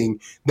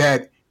winning,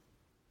 that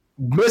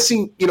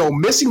missing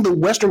the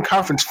Western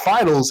Conference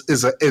Finals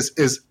is a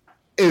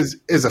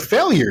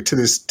failure to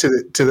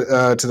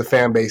the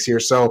fan base here.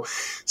 So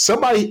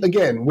somebody,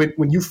 again,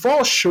 when you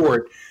fall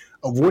short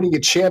of winning a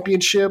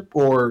championship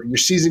or your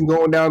season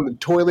going down the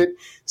toilet,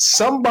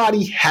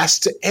 somebody has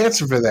to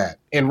answer for that.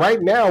 And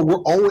right now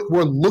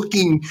we're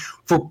looking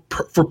for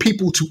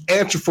people to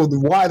answer for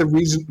why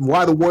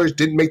the Warriors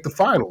didn't make the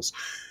finals.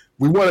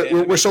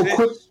 We're so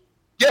quick.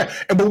 Yeah,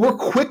 but we're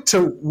quick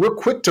to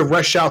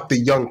rush out the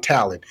young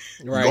talent.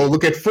 Right. Go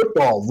look at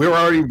football. We're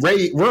already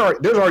ready.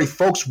 There's already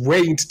folks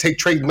waiting to take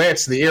Trey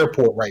Lance to the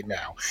airport right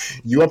now.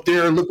 You up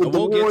there and look with the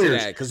Warriors. We'll get to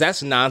that because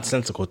that's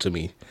nonsensical to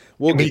me.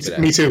 We'll get to that.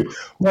 Me too.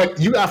 But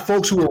you got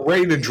folks who are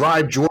ready to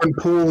drive Jordan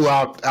Poole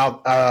out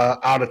of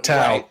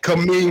town, right.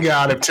 Kuminga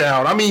out of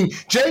town. I mean,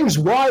 James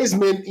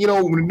Wiseman,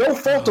 with no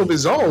fault of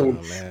his own,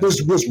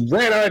 was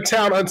ran out of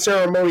town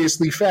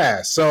unceremoniously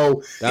fast.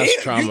 So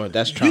that's trauma.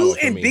 That's trauma. You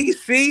and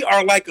DC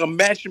are like a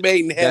match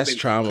made in heaven. That's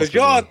trauma because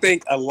y'all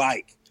think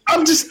alike.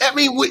 When you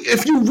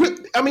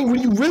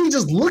really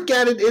just look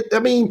at it,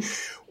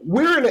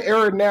 we're in an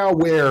era now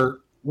where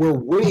we're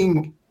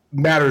winning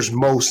matters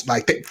most.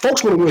 Like,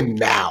 folks want to win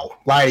now.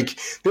 Like,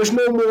 there's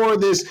no more of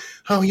this,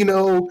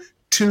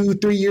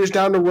 2-3 years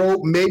down the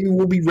road, maybe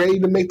we'll be ready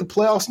to make the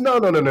playoffs.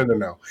 No.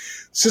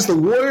 Since the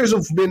Warriors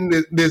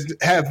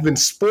have been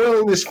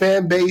spoiling this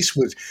fan base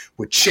with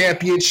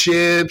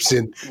championships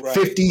and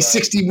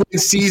 60 win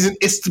season,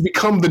 it's to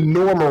become the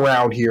norm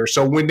around here.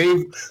 So when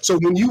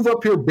you've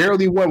up here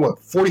barely won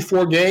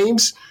 44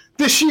 games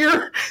this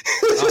year,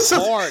 there's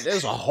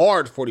a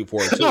hard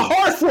 44 too. A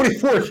hard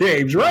 44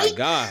 games, right? Oh my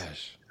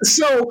gosh.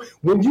 So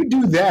when you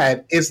do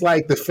that, it's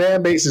like the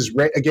fan base is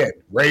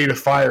ready to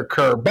fire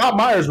Kerr. Bob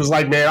Myers was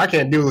like, "Man, I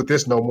can't deal with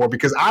this no more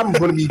because I'm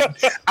going to be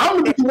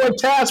one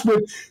tasked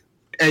with,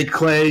 hey,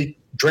 Clay,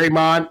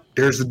 Draymond,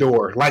 there's the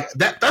door." Like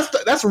that's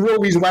the real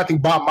reason why I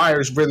think Bob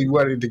Myers really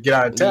wanted to get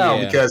out of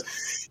town because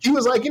he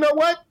was like, you know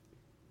what?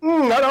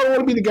 I don't want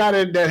to be the guy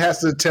that has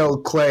to tell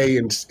Clay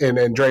and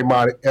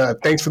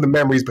Draymond, thanks for the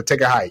memories, but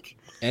take a hike.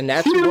 And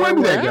that's where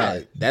we're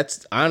at.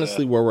 That's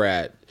honestly where we're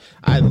at.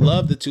 I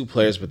love the two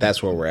players, but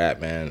that's where we're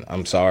at, man.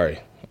 I'm sorry.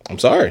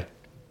 That's where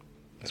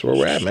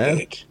we're at,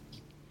 man.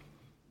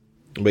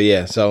 But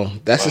yeah, so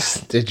that's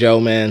just Joe,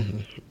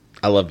 man.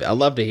 I love it. I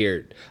love to hear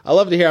it. I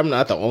love to hear I'm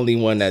not the only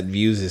one that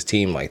views his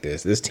team like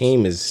this. This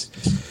team is,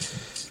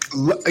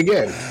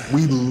 again,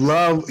 we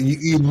love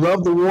you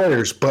love the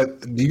Warriors,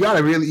 but you have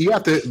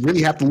to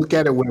really look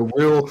at it with a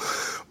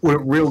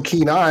real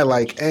keen eye.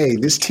 Like, hey,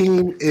 this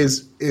team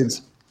is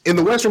in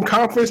the Western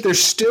Conference.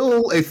 There's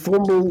still a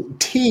formal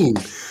team.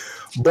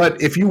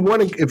 But if you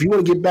want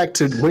to get back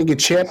to winning a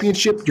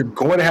championship, you're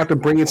going to have to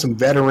bring in some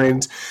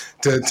veterans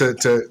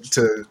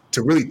to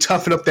really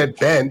toughen up that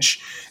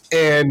bench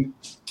and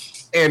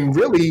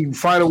really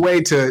find a way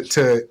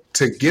to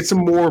get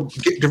some more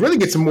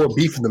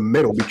beef in the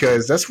middle,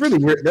 because that's really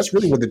what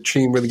the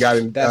team really got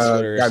in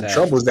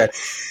trouble, is that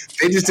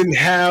they just didn't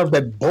have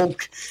that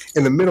bulk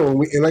in the middle.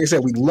 And like I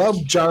said, we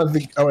love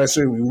Jonathan.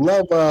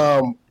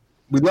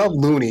 We love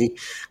Looney,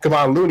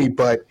 Kevon Looney,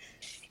 but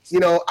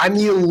I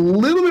need a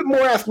little bit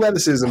more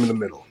athleticism in the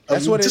middle.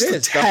 That's what it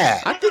is.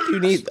 I think you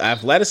need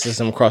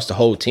athleticism across the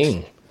whole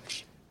team.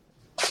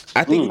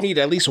 I think you need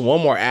at least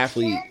one more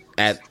athlete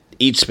at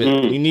each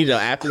spin. You need an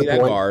athlete at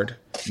guard,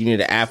 you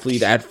need an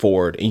athlete at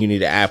forward, and you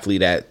need an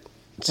athlete at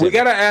center. We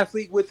got an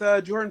athlete with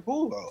Jordan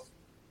Poole, though.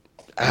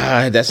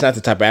 That's not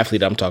the type of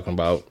athlete I'm talking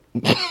about.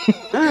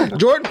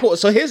 Jordan Poole.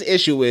 So his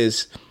issue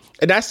is,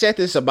 and I said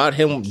this about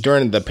him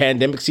during the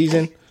pandemic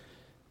season,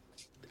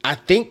 I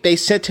think they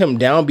sent him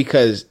down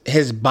because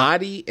his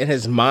body and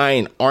his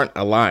mind aren't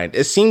aligned.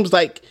 It seems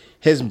like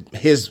his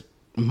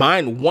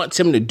mind wants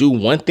him to do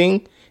one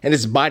thing, and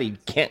his body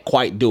can't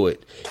quite do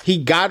it. He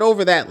got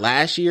over that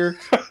last year,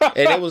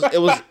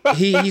 and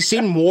he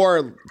seemed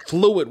more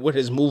fluid with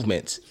his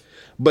movements.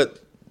 But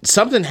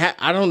something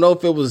I don't know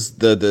if it was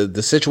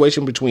the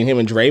situation between him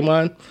and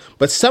Draymond,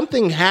 but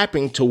something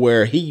happened to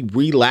where he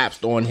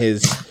relapsed on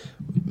his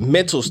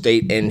mental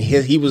state, and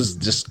he was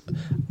just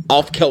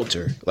off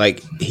kilter.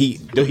 Like he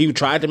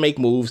tried to make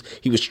moves.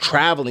 He was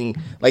traveling.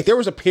 Like there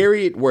was a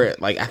period where,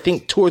 like, I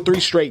think 2 or 3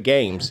 straight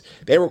games,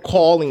 they were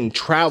calling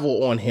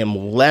travel on him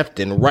left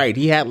and right.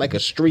 He had like a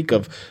streak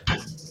of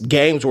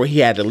games where he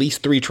had at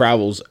least 3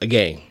 travels a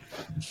game.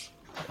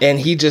 And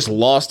he just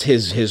lost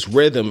his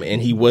rhythm,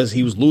 and he was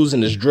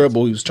losing his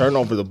dribble. He was turning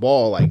over the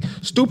ball, like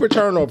stupid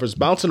turnovers,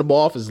 bouncing the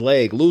ball off his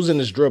leg, losing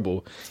his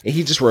dribble. And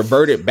he just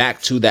reverted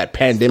back to that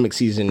pandemic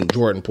season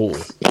Jordan Poole.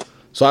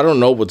 So I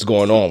don't know what's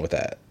going on with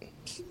that.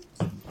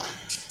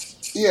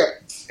 Yeah,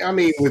 I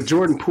mean, with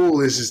Jordan Poole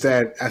is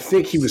that I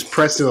think he was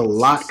pressing a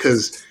lot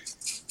because,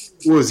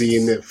 what was he,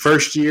 in the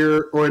first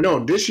year? Or no,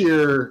 this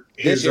year.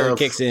 This year it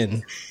kicks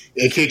in.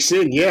 It kicks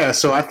in, yeah.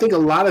 So I think a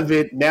lot of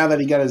it, now that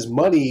he got his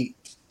money,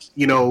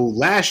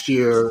 last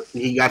year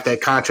he got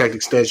that contract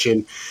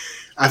extension,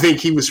 I think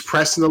he was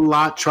pressing a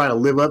lot, trying to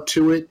live up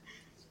to it.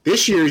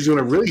 This year he's going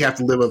to really have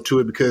to live up to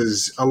it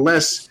because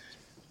unless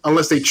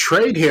they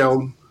trade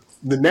him,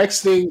 the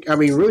next thing, I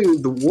mean,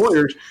 really the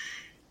Warriors,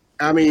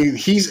 I mean,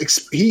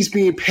 he's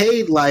being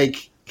paid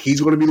like he's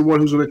going to be the one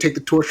who's going to take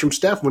the torch from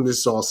Steph when this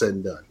is all said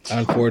and done.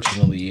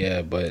 Unfortunately,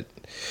 yeah, but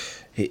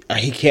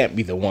he can't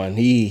be the one.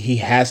 He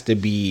has to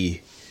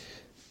be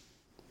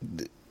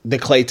the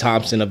Klay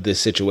Thompson of this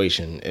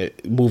situation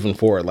moving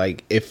forward.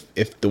 Like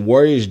if the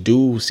Warriors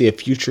do see a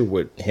future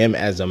with him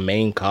as a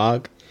main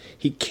cog,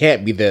 he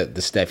can't be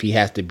the Steph. He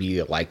has to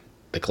be like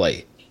the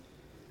Klay.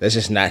 That's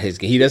just not his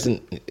game.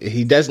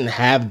 He doesn't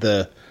have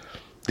the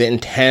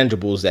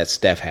intangibles that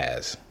Steph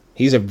has.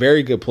 He's a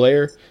very good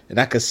player, and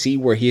I could see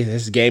where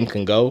his game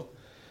can go,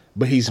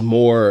 but he's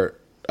more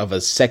of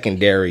a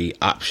secondary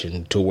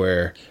option to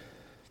where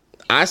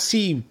I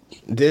see,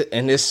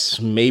 and this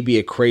may be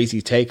a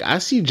crazy take, I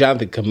see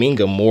Jonathan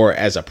Kuminga more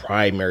as a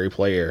primary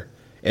player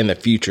in the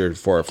future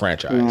for a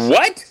franchise.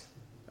 What?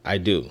 I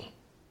do.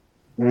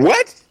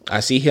 What? I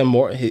see him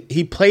more.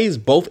 He plays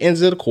both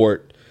ends of the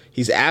court.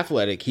 He's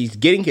athletic. He's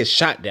getting his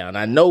shot down.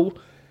 I know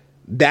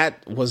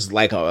that was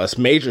like a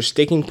major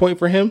sticking point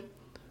for him,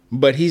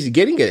 but he's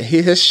getting it.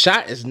 His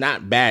shot is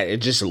not bad. It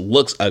just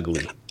looks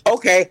ugly.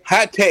 Okay,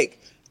 hot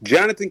take.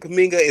 Jonathan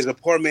Kuminga is a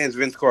poor man's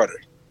Vince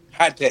Carter.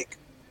 Hot take.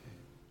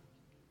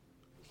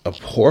 A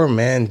poor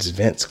man's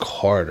Vince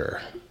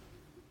Carter.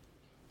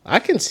 I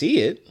can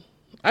see it.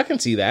 I can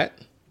see that.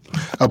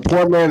 A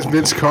poor man's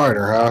Vince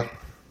Carter, huh?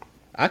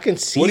 I can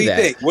see that. What do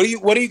you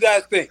think? What do you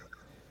guys think?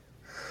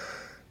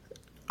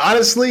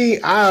 Honestly,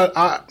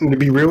 I to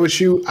be real with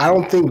you, I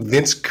don't think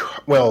Vince.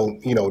 Well,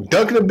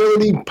 dunking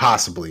ability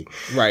possibly,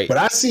 right? But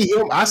I see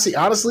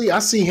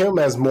him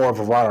as more of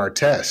a Ron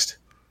Artest,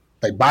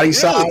 like body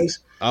size.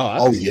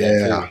 Oh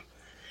yeah.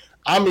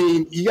 I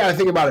mean, you got to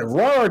think about it.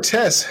 Ron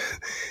Artest.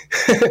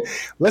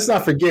 Let's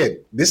not forget,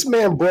 this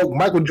man broke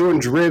Michael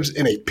Jordan's ribs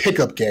in a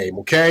pickup game.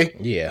 Okay.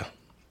 Yeah.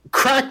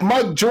 Cracked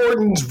Mike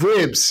Jordan's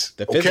ribs.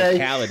 The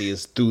physicality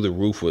is through the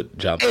roof with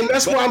Jonathan. And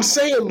that's what I'm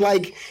saying.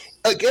 Like,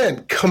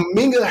 again,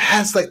 Kuminga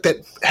has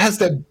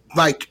that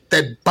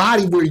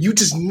body where you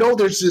just know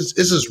there's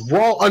this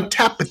raw,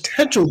 untapped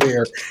potential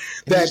there.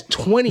 He's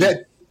 20.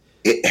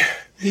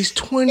 He's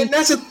 20. And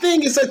that's the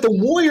thing. It's like the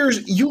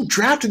Warriors, you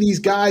drafted these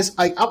guys.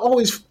 Like I've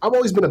always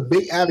been a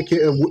big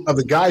advocate of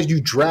the guys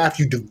you draft,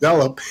 you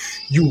develop.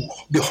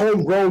 The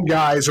homegrown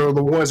guys are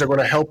the ones that are going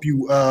to help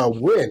you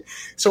win.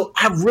 So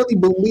I really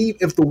believe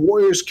if the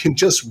Warriors can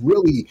just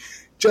really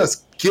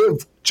just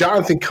give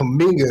Jonathan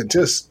Kuminga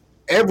just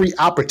every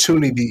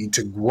opportunity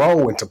to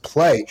grow and to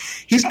play,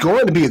 he's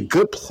going to be a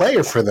good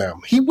player for them.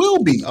 He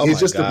will be. Oh, it's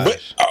just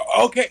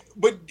okay,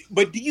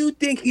 but do you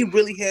think he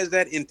really has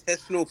that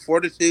intestinal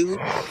fortitude?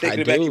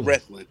 Taking it back to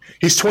wrestling.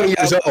 He's 20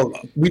 years old.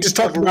 We just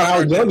talked about how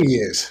young he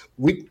is.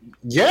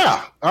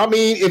 I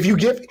mean, if you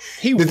give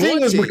he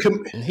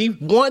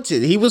wants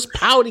it. He was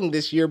pouting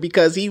this year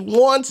because he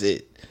wants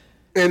it.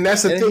 And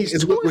that's the thing.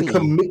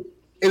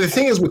 And the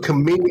thing is with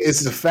Kuminga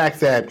is the fact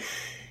that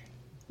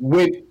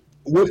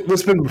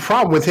what's been the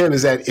problem with him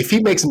is that if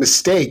he makes a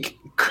mistake,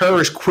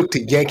 Kerr is quick to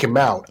yank him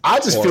out. I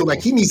just feel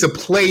like he needs to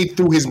play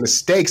through his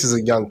mistakes as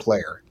a young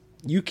player.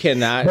 You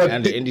cannot,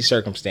 under any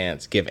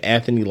circumstance, give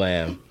Anthony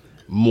Lamb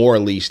more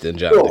leash than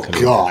Jonathan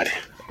Kuminga.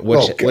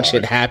 Which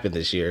had happened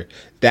this year.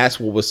 That's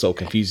what was so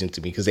confusing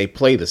to me because they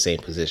play the same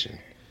position.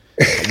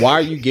 Why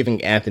are you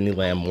giving Anthony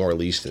Lamb more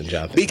leash than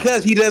Jonathan?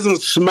 Because he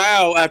doesn't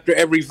smile after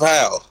every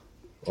foul.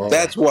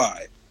 That's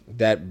why.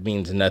 That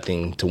means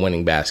nothing to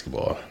winning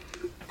basketball.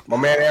 My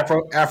man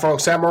Afro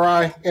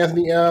Samurai,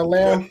 Anthony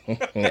Lamb.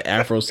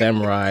 Afro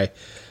Samurai.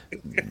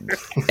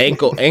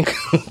 Ankle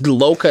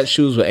low cut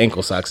shoes with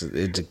ankle socks.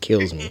 It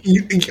kills me.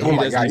 Oh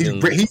my god,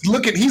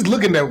 he's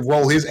looking to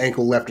roll his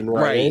ankle left and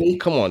right.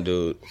 Come on,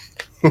 dude.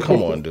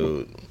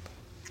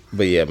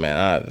 But yeah, man,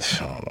 I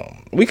don't know.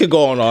 We could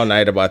go on all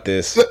night about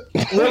this.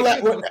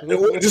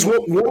 Just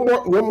one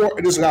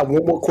more. Just got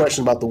one more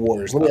question about the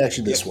Warriors. Let me ask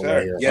you this one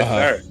right here. Yes,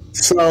 sir.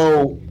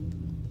 So,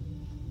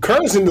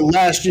 Kerr is in the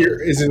last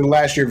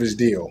year of his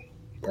deal.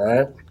 All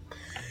right.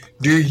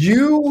 Do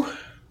you?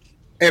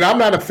 And I'm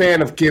not a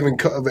fan of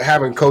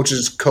having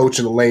coaches coach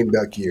in a lame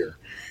duck year.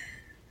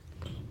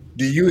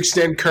 Do you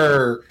extend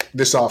Kerr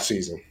this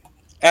offseason?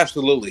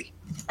 Absolutely.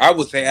 I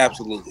would say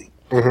absolutely.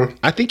 Mm-hmm.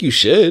 I think you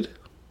should.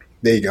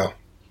 There you go.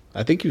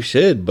 I think you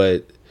should,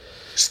 but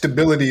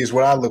stability is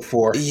what I look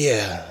for.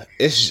 Yeah,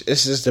 it's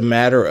just a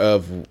matter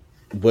of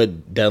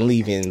what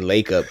Dunleavy and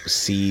Lakeup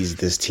sees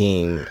this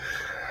team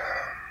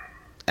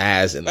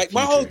as. In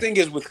my whole thing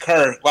is with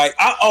Kerr. Like,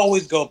 I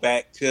always go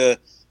back to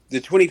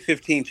the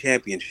 2015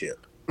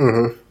 championship.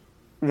 Mm-hmm.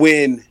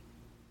 When,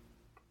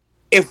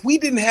 if we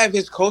didn't have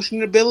his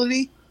coaching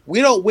ability, we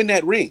don't win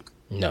that ring.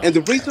 No. And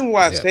the reason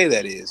why I say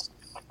that is,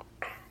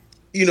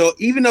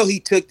 even though he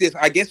took this,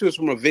 I guess it was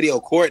from a video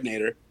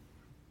coordinator,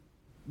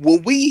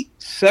 when we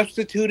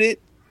substituted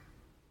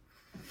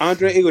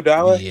Andre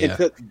Iguodala and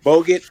took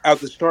Bogut out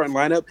the starting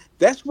lineup,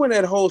 that's when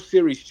that whole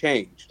series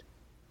changed.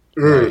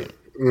 Right.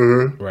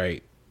 Mm-hmm.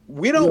 Right.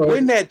 We don't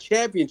win that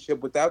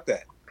championship without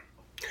that.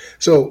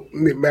 So,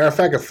 matter of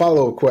fact, a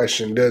follow-up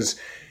question: Does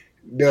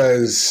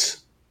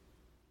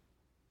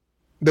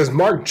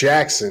Mark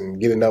Jackson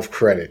get enough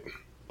credit?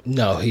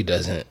 No, he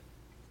doesn't.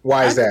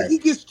 Why is that? He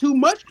gets too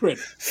much credit.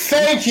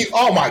 Thank you.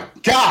 Oh my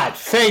God,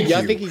 thank you.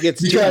 Y'all think he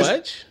gets too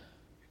much?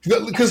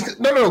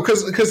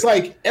 Because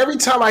like every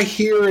time I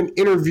hear an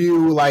interview,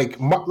 like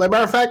matter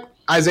of fact,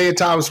 Isaiah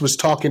Thomas was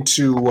talking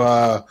to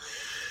I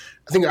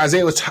think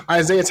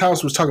Isaiah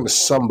Thomas was talking to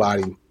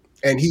somebody,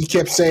 and he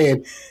kept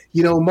saying,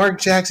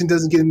 Mark Jackson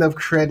doesn't get enough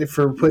credit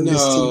for putting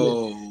this team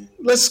in.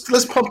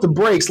 Let's pump the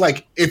brakes.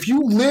 Like, if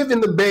you live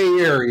in the Bay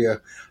Area,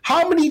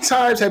 how many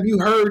times have you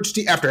heard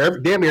after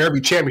damn near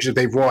every championship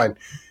they've won,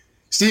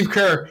 Steve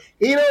Kerr,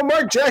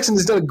 Mark Jackson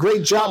has done a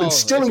great job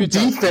instilling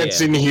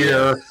defense in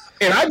here,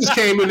 and I just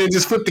came in and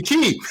just flipped the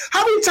key.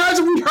 How many times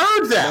have we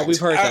heard that? Yeah, we've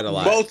heard that a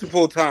lot.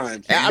 Multiple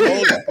times.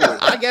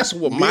 I guess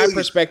what my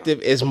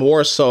perspective is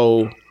more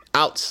so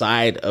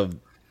outside of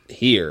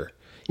here.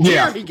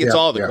 Here he gets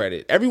all the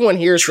credit. Everyone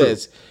here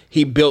says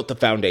he built the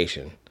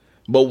foundation.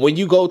 But when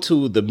you go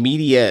to the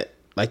media,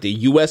 like the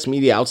U.S.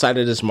 media outside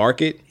of this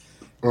market,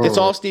 it's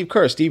all Steve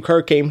Kerr. Steve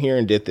Kerr came here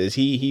and did this.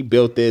 He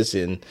built this,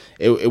 and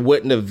it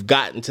wouldn't have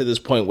gotten to this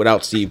point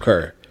without Steve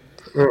Kerr.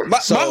 My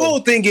whole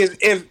thing is,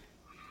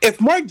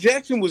 if Mark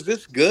Jackson was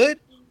this good,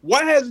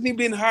 why hasn't he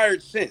been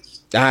hired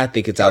since? I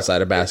think it's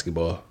outside of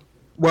basketball.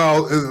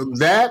 Well,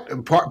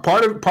 that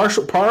part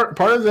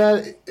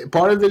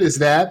of it is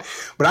that,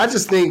 but I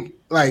just think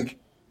like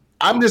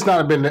I've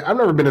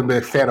never been a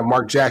big fan of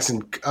Mark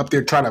Jackson up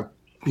there trying to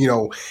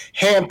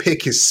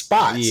handpick his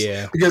spots.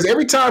 Yeah, because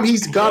every time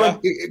he's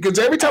gone, because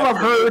every time I've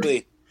heard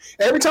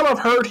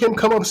him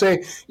come up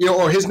saying,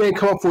 or his name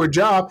come up for a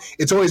job,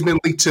 it's always been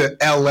linked to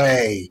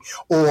L.A.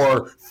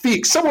 or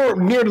Phoenix, somewhere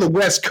near the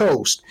West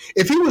Coast.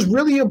 If he was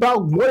really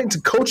about wanting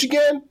to coach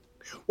again,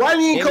 why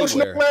didn't he coach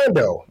in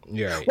Orlando?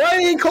 Yeah. Right. Why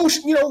didn't he coach,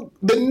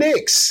 the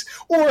Knicks?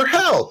 Or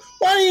hell,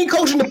 why didn't he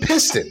coach in the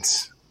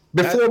Pistons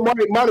before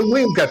Monty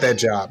Williams got that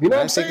job? You know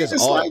what I'm saying?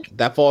 It's like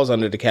that falls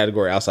under the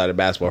category outside of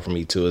basketball for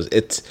me too.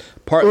 It's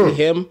partly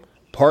him,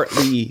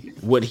 partly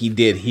what he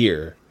did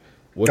here,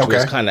 which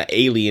was kind of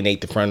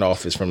alienate the front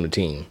office from the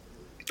team.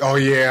 Oh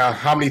yeah,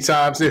 how many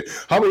times?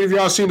 How many of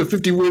y'all seen the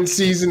 50-win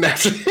season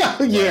after?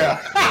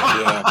 Yeah.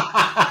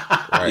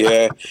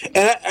 Yeah.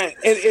 And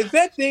is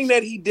that thing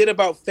that he did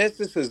about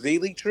Festus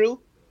Ezeli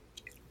true?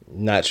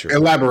 Not sure.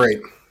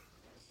 Elaborate.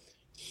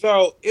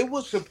 So it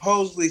was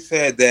supposedly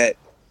said that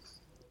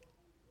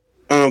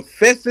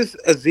Festus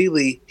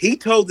Ezeli, he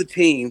told the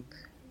team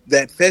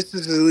that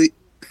Festus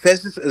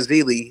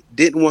Ezeli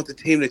didn't want the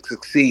team to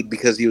succeed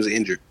because he was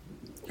injured.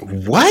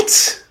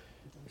 What?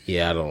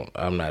 Yeah,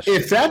 I'm not sure.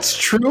 If that's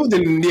true,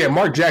 then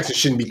Mark Jackson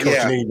shouldn't be coaching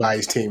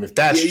anybody's team. If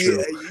that's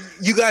true,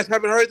 you guys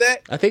haven't heard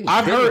that? I think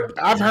I've heard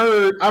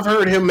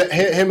him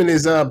and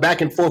his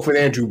back and forth with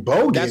Andrew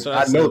Bogut. That's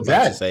what I know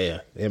that.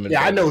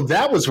 I know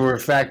that was for a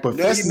fact. But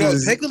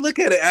take a look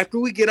at it after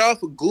we get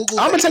off of Google.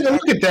 I'm gonna take a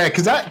look at that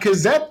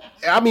because that.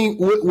 I mean,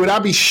 would I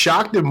be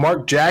shocked if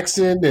Mark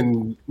Jackson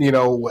and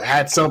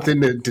had something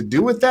to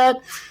do with that?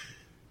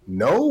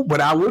 No,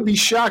 but I would be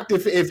shocked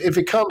if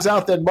it comes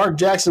out that Mark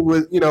Jackson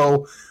was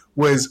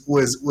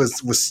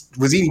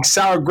eating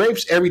sour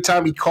grapes every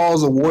time he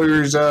calls a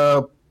Warriors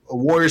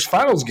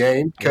finals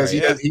game because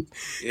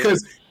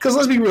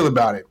let's be real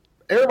about it.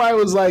 Everybody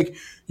was like,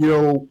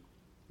 does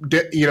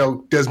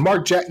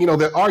Mark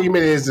the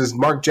argument is, does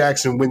Mark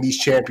Jackson win these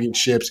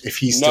championships if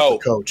he's still the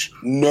coach?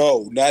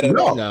 No, not at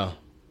all.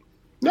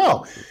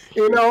 No.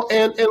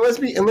 And let's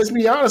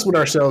be honest with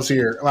ourselves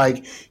here.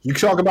 Like, you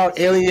talk about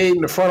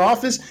alienating the front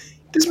office.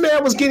 This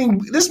man was getting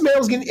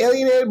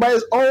alienated by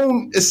his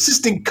own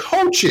assistant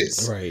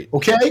coaches. Right.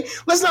 Okay.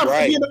 Let's not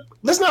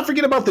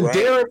forget about the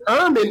Darren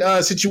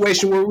Erman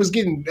situation where it was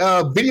getting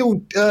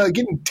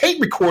getting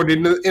tape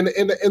recorded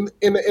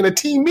in a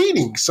team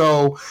meeting.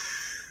 So,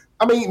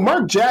 I mean,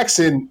 Mark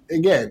Jackson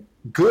again,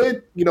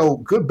 good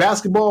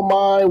basketball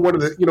mind, one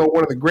of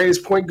the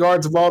greatest point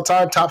guards of all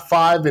time, top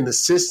 5 in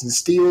assists and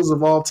steals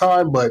of all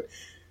time. But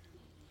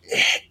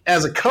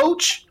as a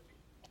coach,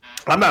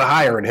 I'm not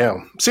hiring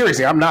him.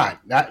 Seriously, I'm not.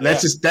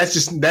 That's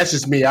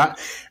just me.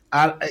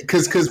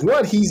 Because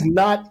one, he's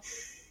not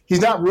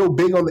real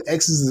big on the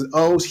X's and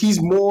O's.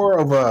 He's more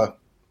of a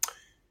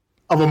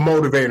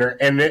motivator,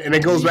 and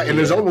it goes back. And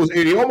it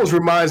almost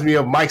reminds me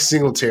of Mike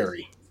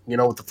Singletary.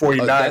 With the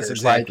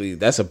 49ers.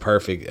 That's a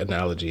perfect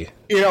analogy.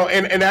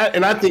 And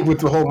I think with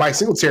the whole Mike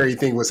Singletary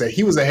thing was that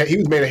he was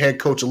made a head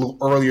coach a little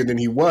earlier than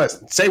he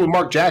was. Same with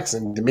Mark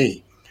Jackson to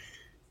me.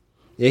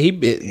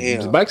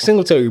 Yeah, Mike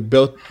Singletary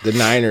built the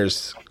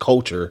Niners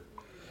culture,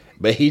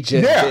 but he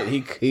just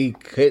he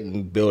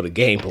couldn't build a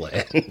game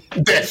plan.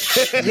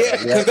 Because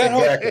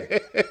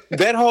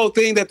that whole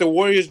thing that the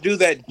Warriors do,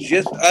 that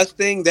just us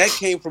thing, that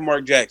came from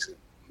Mark Jackson.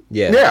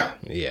 Yeah.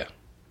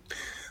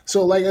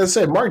 So, like I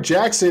said, Mark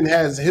Jackson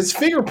has his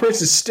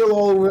fingerprints is still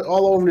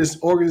all over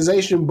this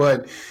organization,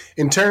 but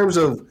in terms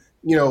of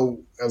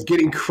of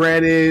getting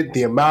credit,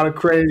 the amount of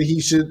credit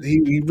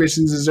he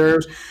richly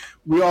deserves,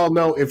 we all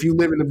know if you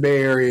live in the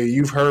Bay Area,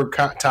 you've heard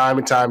time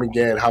and time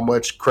again how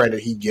much credit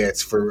he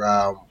gets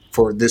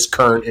for this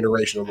current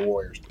iteration of the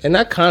Warriors. And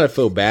I kind of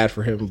feel bad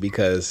for him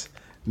because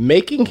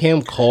making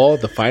him call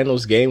the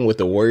finals game with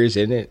the Warriors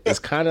in it is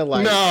kind of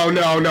like no.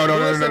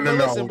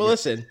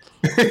 Listen,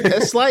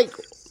 it's like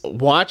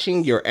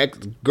watching your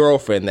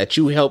ex-girlfriend that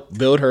you helped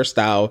build her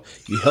style,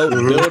 you helped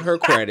build her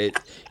credit,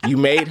 you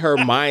made her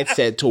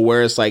mindset to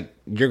where it's like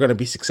you're going to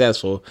be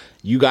successful.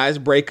 You guys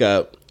break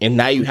up, and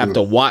now you have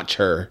to watch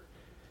her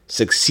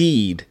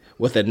succeed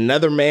with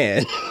another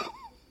man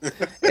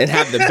and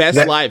have the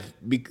best life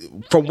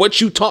from what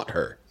you taught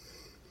her.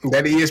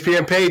 That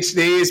ESPN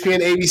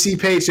ABC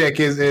paycheck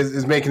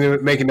is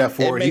making that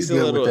for it. He's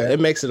good with that. It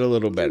makes it a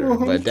little better,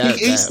 but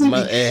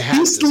it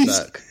has to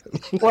suck.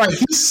 Right,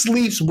 he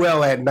sleeps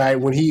well at night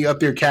when he up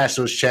there cash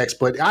those checks.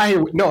 But I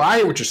hear what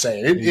you're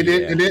saying.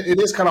 It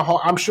is kind of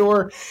hard. I'm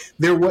sure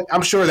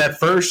that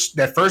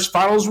first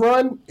finals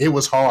run, it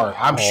was hard.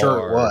 I'm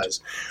sure it was.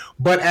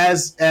 But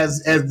as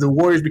the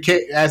Warriors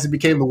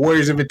became the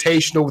Warriors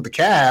Invitational with the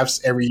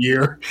Cavs every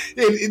year,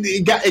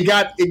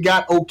 it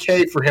got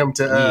okay for him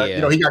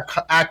to he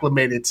got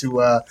acclimated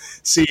to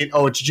seeing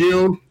it's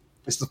June.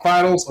 It's the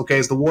finals. Okay,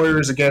 it's the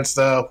Warriors against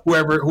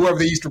whoever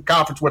the Eastern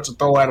Conference wants to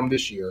throw at them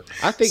this year.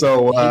 I think he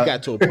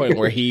got to a point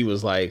where he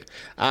was like,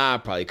 I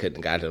probably couldn't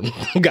got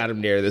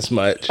him near this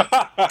much.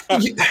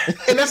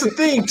 And that's the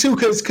thing too,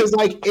 because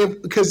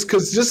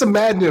just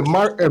imagine if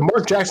Mark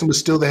Jackson was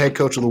still the head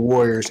coach of the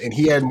Warriors and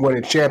he hadn't won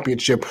a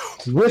championship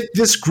with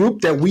this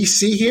group that we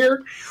see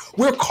here,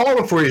 we're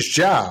calling for his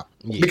job.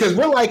 Yeah. Because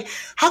we're like,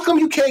 how come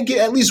you can't get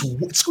at least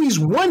squeeze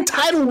one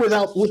title with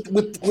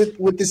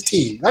this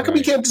team? How come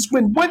you can't just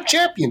win one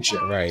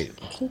championship? Right.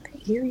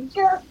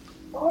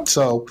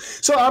 So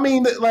I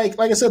mean, like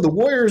I said, the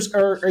Warriors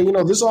are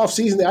this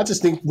offseason, I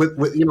just think with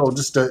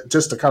just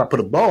to kind of put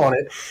a bow on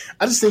it,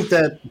 I just think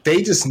that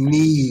they just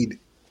need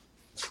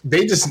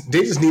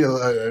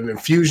an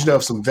infusion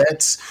of some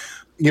vets.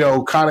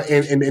 Kind of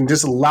and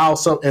just allow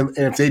some, and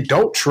if they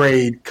don't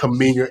trade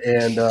Kuminga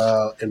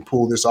and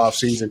Poole this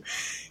offseason,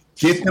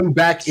 get them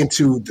back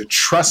into the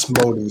trust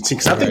mode of the team.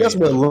 Because I think that's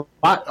what a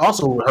lot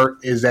also hurt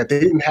is that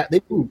it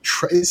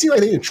seemed like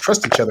they didn't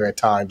trust each other at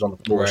times on the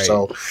floor. Right.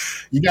 So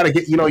you got to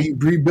get, you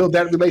rebuild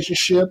that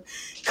relationship,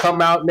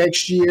 come out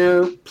next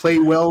year, play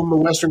well in the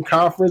Western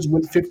Conference,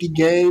 win 50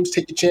 games,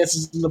 take your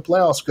chances in the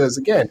playoffs. Because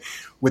again,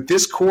 with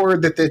this core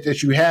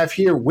that you have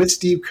here with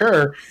Steve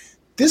Kerr,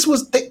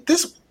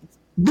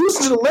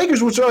 losing to the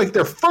Lakers, which are like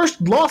their first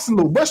loss in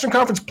the Western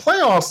Conference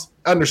playoffs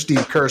under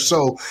Steve Kerr.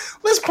 So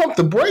let's pump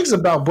the brakes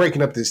about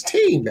breaking up this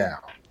team now.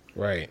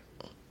 Right.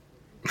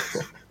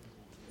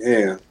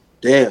 Yeah.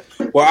 Damn.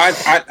 Well,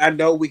 I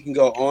know we can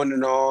go on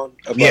and on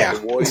about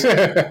the Warriors.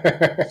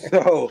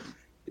 So,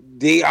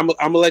 D, I'm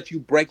going to let you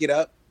break it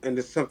up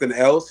into something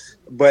else.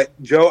 But,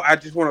 Joe, I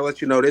just want to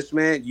let you know this,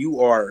 man. You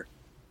are,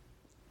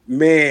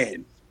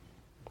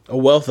 a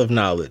wealth of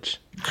knowledge.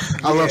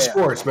 I love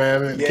sports,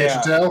 man. Can't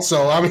you tell?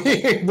 So like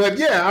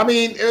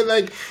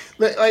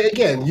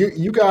again,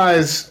 you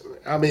guys.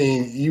 I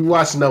mean, you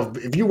watch enough.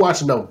 If you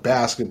watch enough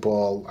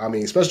basketball, I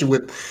mean, especially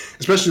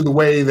the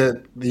way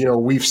that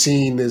we've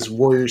seen this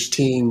Warriors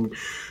team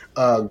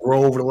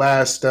grow over the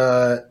last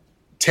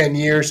 10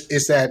 years,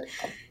 is that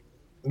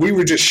we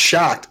were just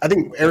shocked. I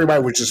think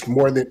everybody was just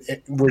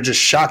we're just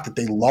shocked that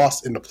they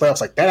lost in the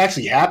playoffs. Like that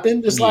actually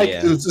happened. It's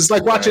like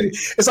watching.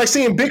 It's like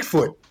seeing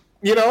Bigfoot.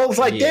 It's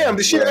like, damn,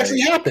 this shit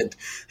actually happened.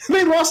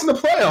 They lost in the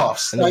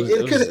playoffs. Like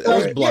it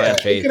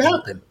could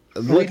happen.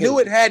 We knew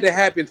it had to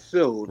happen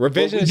soon.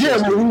 Revisionist. Yeah,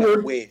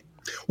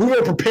 We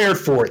weren't prepared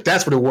for it.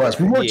 That's what it was.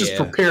 We weren't just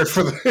prepared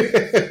for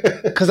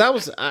the. Because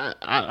I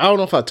don't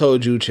know if I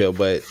told you, Chill,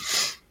 but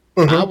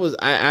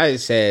I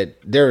said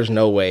there is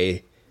no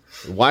way.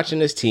 Watching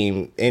this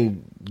team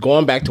and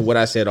going back to what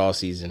I said all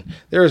season,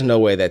 there is no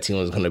way that team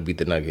was going to beat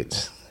the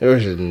Nuggets. There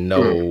was just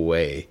no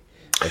way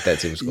that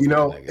team was going to beat the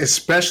Nuggets.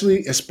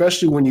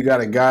 Especially when you got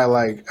a guy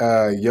like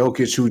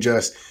Jokic who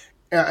just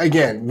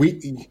again,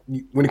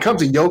 when it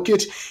comes to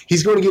Jokic,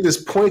 he's going to get his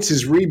points,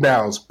 his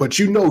rebounds, but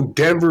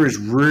Denver is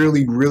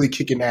really, really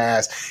kicking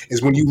ass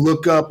is when you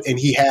look up and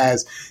he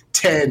has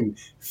 10,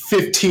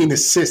 15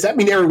 assists. That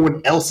means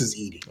everyone else is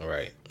eating. All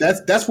right.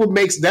 That's what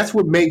makes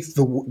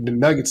the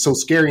Nuggets so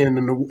scary.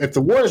 And if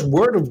the Warriors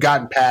were to have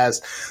gotten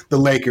past the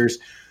Lakers,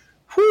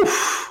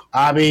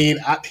 I mean,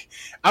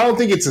 I don't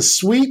think it's a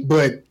sweep,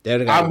 but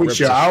I'm with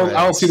you. I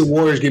don't see the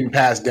Warriors getting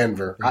past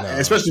Denver,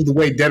 especially the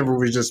way Denver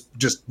was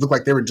just looked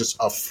like they were just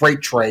a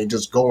freight train,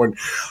 just going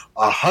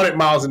 100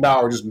 miles an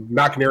hour, just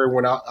knocking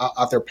everyone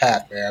out their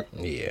path, man.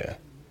 Yeah.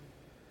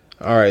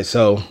 All right.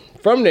 So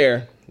from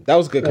there, that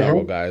was a good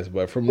combo, guys.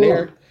 But from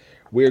there,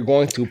 we're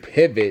going to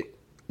pivot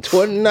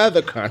to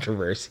another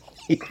controversy.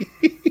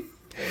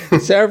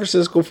 San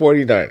Francisco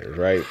 49ers,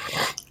 right?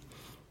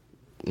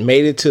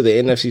 Made it to the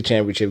NFC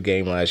Championship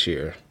game last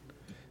year.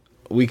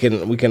 We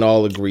can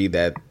all agree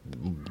that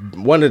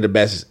one of the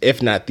best,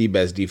 if not the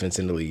best, defense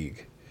in the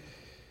league.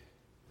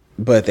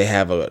 But they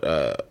have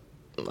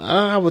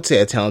I would say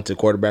a talented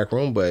quarterback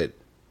room, but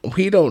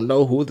we don't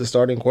know who the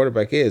starting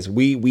quarterback is.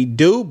 We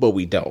do, but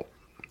we don't.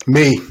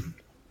 Me.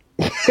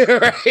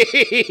 Right?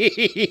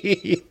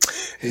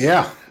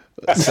 Yeah.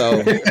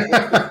 So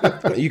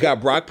you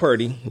got Brock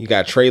Purdy, you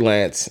got Trey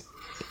Lance,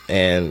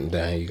 and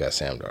you got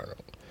Sam Darnold.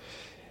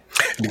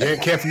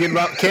 Can't forget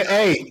about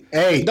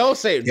hey. Don't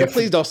say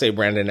please don't say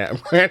Brandon Allen.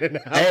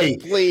 Hey,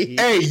 please.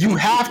 Hey, you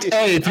have to.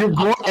 Hey, if you're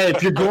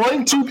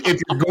going to be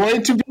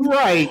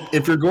right,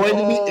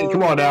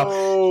 come on now.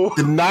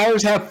 The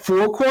Niners have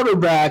 4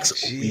 quarterbacks.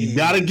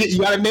 Jeez. You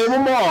gotta name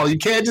them all. You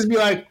can't just be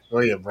like, oh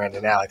yeah,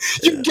 Brandon Allen.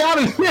 You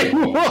gotta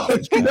name them all.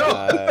 You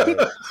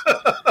know?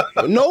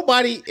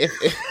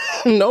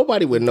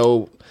 Nobody would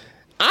know.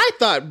 I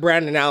thought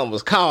Brandon Allen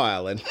was Kyle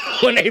Allen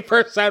when they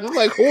first signed him. I'm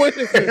like, who is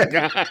this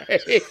guy?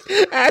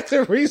 I had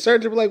to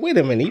research and be like, wait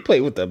a minute, he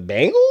played with the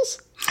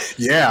Bengals?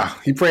 Yeah,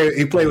 he played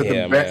with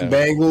the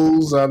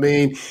Bengals. I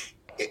mean,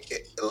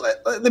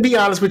 to be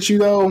honest with you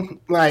though,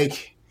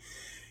 like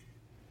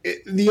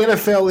the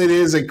NFL,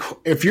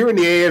 if you're in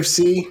the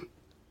AFC,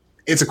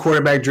 it's a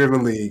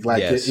quarterback-driven league.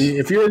 Like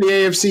if you're in the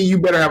AFC, you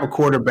better have a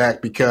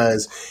quarterback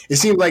because it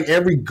seems like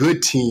every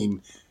good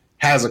team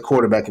has a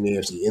quarterback in the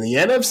AFC. In the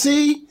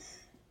NFC,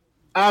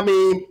 I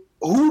mean,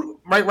 who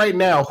right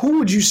now? Who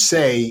would you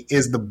say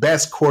is the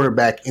best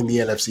quarterback in the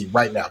NFC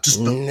right now?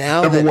 Just the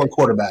number one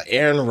quarterback.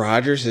 Aaron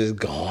Rodgers is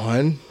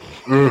gone.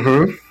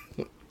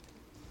 Mm-hmm.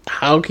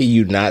 How can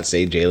you not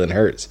say Jalen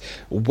Hurts?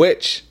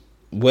 Which,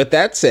 with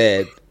that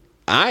said,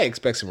 I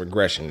expect some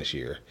regression this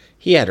year.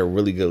 He had a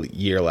really good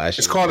year last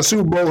year. It's called a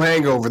Super Bowl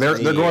hangover. They're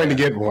going to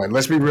get one.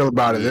 Let's be real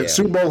about it. Yeah.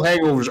 Super Bowl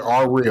hangovers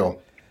are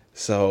real.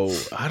 So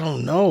I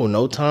don't know.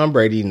 No Tom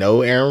Brady.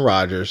 No Aaron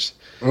Rodgers.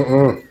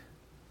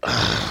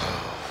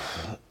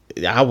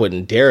 I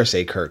wouldn't dare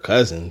say Kirk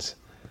Cousins.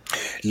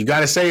 You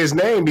got to say his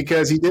name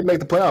because he did make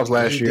the playoffs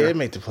last year. He did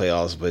make the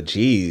playoffs, but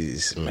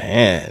geez,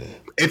 man.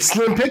 It's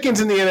slim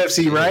pickings in the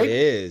NFC, right? It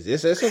is.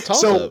 It's a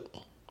toss-up.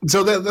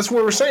 So that's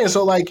what we're saying.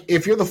 So, like,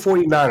 if you're the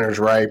 49ers,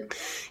 right,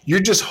 you're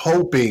just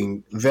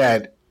hoping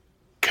that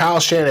Kyle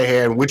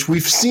Shanahan, which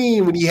we've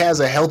seen when he has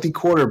a healthy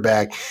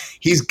quarterback,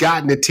 he's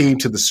gotten the team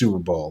to the Super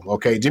Bowl.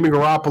 Okay, Jimmy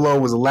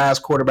Garoppolo was the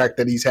last quarterback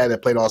that he's had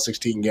that played all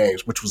 16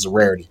 games, which was a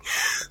rarity.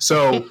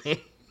 So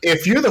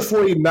if you're the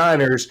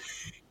 49ers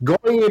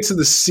going into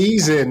the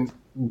season,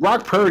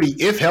 Brock Purdy,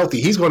 if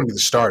healthy, he's going to be the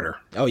starter.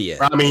 Oh yeah.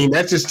 I mean,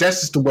 that's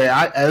just the way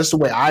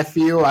I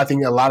feel. I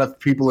think a lot of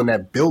people in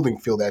that building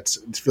feel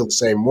the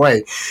same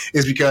way.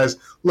 Is because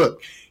look,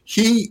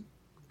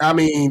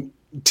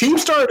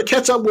 teams started to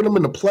catch up with him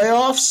in the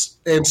playoffs,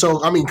 and so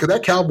because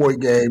that Cowboy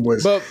game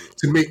was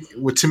to me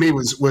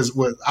was it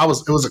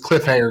was a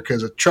cliffhanger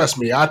because trust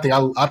me, I think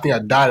I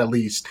died at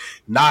least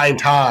 9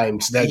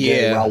 times that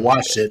game when I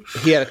watched it.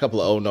 He had a couple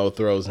of oh-no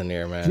throws in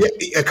there, man. Yeah,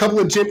 he had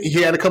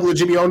a couple of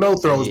Jimmy oh-no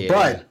throws,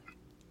 but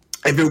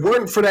if it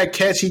weren't for that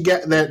catch, he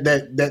got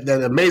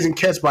that amazing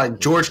catch by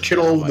George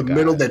Kittle over the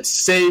middle that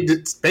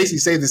basically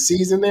saved the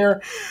season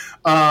there.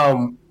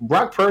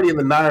 Brock Purdy and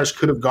the Niners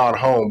could have gone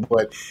home,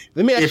 but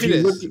let me ask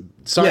you this.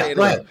 Sorry,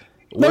 go ahead.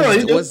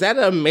 Was that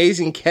an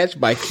amazing catch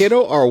by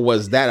Kittle, or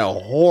was that a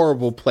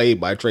horrible play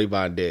by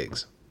Trayvon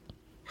Diggs?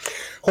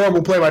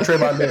 Horrible play by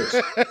Trayvon Diggs.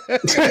 If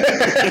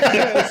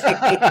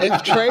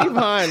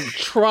Trayvon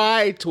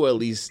tried to at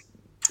least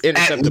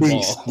intercept the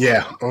ball.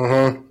 Yeah.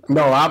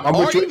 No, I'm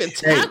or even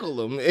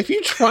tackle him. If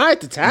you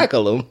tried to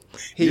tackle him.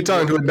 You're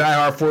talking to a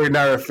diehard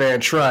 49er fan,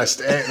 trust.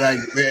 Like,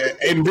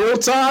 in real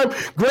time,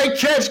 great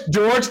catch,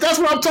 George. That's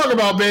what I'm talking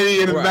about,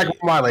 baby. In the back of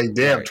my mind, like,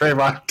 damn,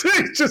 Trayvon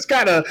just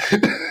got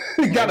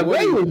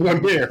away with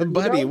one here.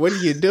 Buddy, what are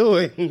you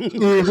doing?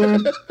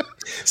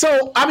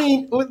 So, I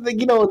mean,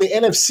 you know, the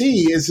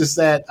NFC is just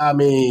that, I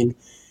mean,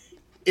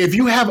 if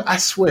you have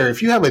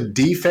a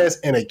defense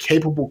and a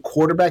capable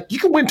quarterback, you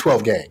can win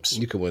 12 games.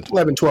 You can win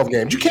 11, 12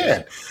 games. You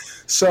can.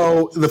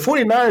 So the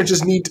 49ers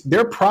just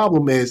their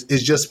problem is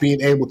just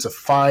being able to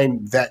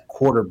find that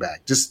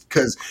quarterback. Just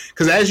because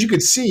as you can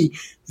see,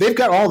 they've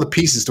got all the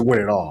pieces to win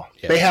it all.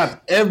 Yes. They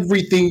have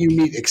everything you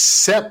need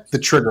except the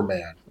trigger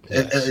man.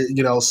 Yes.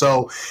 You know,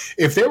 so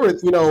if they were,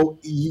 you know,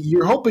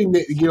 you're hoping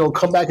that, you know,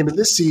 come back into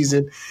this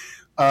season,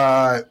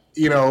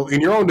 you know,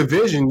 in your own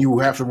division, you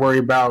have to worry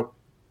about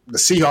the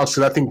Seahawks,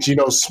 because I think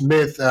Geno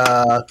Smith,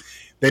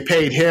 they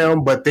paid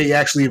him, but they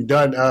actually have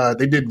done.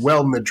 They did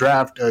well in the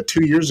draft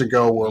 2 years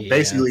ago, where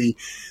basically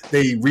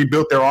they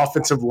rebuilt their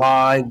offensive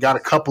line, got a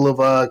couple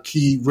of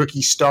key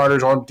rookie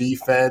starters on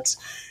defense,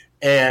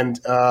 and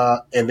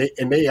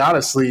they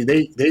honestly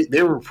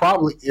they were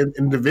probably in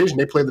the division.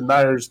 They played the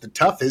Niners the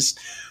toughest.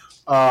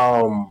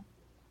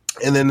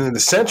 And then in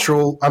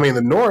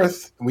the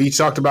North, we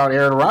talked about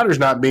Aaron Rodgers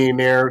not being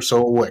there.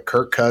 So what?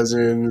 Kirk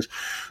Cousins.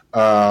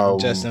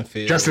 Justin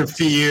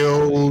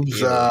Fields,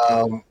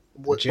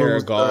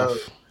 Jared Goff.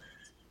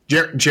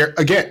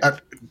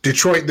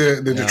 Detroit,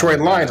 the Detroit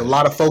Lions. A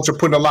lot of folks are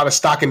putting a lot of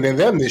stock into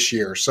them this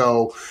year.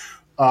 So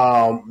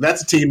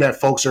that's a team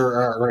that folks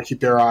are going to keep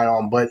their eye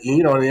on. But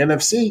you know, in the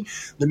NFC,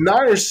 the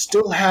Niners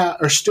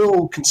are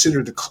still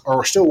considered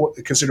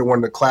one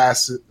of the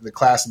class of the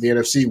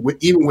NFC,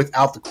 even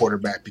without the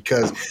quarterback,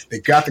 because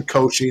they've got the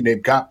coaching,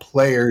 they've got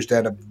players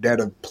that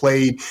have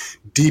played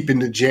deep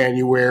into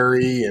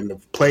January and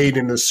have played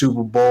in the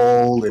Super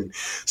Bowl, and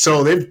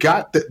so they've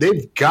got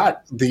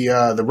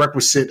the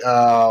requisite.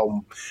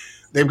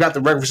 They've got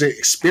the requisite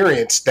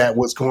experience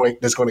that's going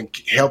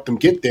to help them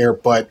get there.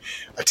 But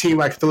a team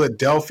like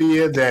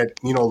Philadelphia, that,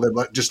 you know, they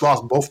just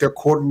lost both their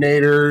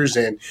coordinators,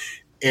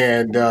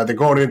 and they're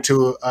going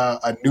into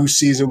a new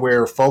season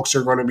where folks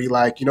are going to be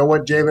like, you know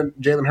what,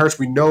 Jalen Hurts,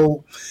 we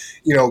know,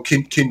 you know,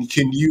 can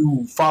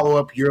you follow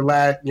up your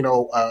an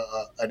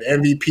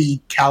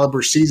MVP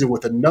caliber season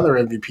with another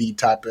MVP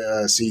type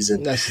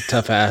season? That's a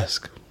tough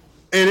ask.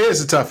 It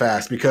is a tough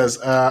ask because,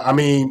 I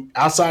mean,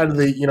 outside of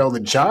the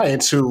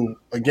Giants, who,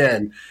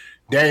 again,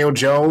 Daniel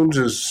Jones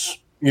is,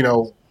 you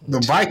know,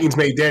 the Vikings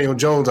made Daniel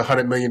Jones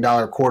 $100 million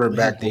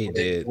quarterback. They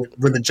did.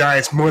 When the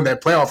Giants won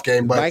that playoff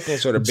game. But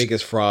Vikings are the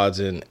biggest frauds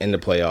in the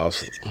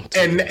playoffs.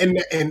 And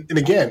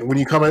again, when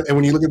you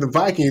look at the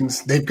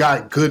Vikings, they've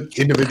got good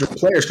individual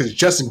players, because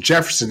Justin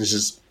Jefferson is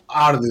just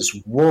out of this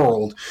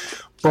world.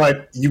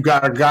 But you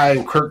got a guy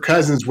in Kirk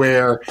Cousins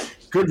where –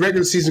 good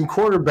regular season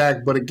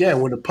quarterback, but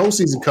again, when the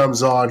postseason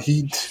comes on,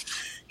 he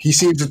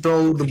seems to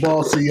throw the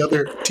ball to the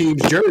other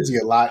team's jersey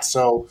a lot.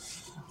 So,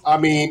 I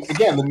mean,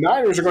 again, the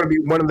Niners are going to be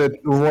one of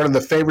the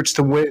favorites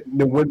to win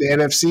the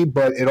NFC,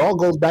 but it all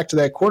goes back to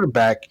that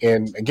quarterback.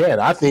 And again,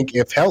 I think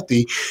if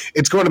healthy,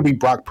 it's going to be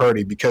Brock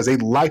Purdy, because they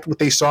liked what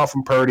they saw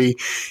from Purdy.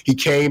 He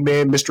came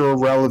in, Mr.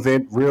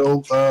 Irrelevant,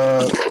 real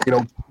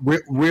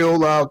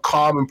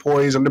calm and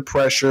poised under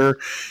pressure.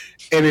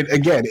 And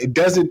it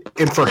doesn't.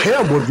 And for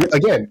him,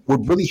 what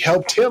really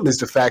helped him is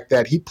the fact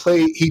that he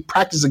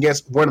practiced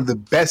against one of the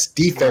best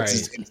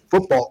defenses in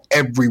football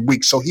every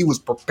week. So he was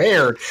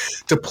prepared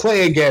to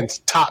play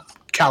against top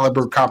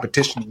caliber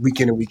competition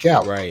week in and week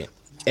out. Right.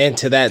 And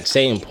to that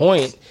same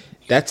point,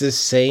 that's the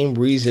same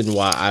reason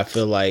why I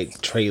feel like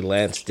Trey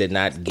Lance did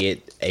not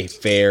get a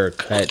fair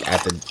cut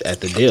at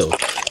the deal,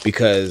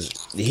 because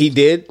he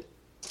did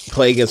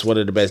play against one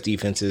of the best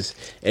defenses,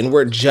 and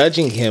we're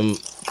judging him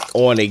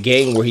on a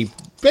game where he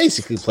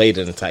basically played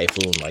in a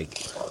typhoon. Like,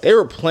 they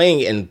were playing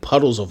in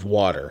puddles of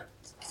water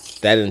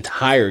that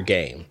entire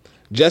game.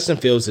 Justin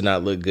Fields did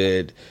not look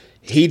good.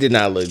 He did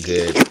not look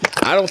good.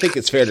 I don't think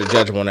it's fair to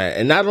judge him on that.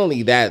 And not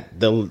only that,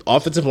 the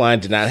offensive line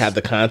did not have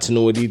the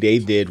continuity they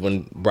did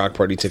when Brock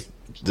Purdy took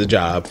the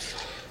job.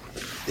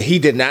 He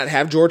did not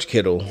have George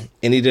Kittle,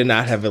 and he did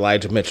not have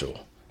Elijah Mitchell.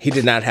 He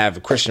did not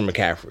have Christian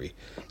McCaffrey.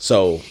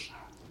 So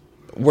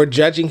we're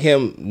judging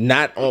him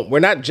we're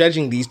not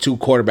judging these two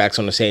quarterbacks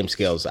on the same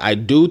scales. I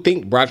do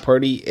think Brock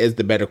Purdy is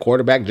the better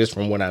quarterback just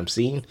from what I'm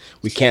seeing.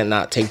 We can't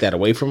not take that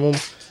away from him,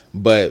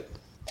 but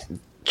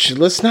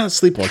let's not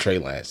sleep on Trey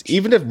Lance.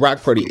 Even if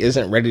Brock Purdy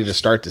isn't ready to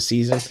start the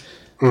season,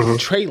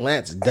 Trey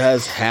Lance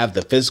does have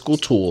the physical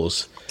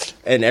tools,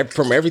 and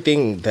from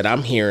everything that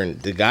I'm hearing,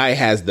 the guy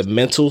has the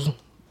mental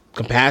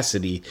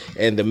capacity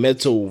and the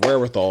mental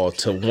wherewithal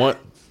to want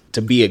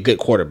to be a good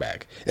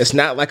quarterback. It's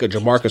not like a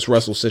Jamarcus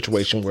Russell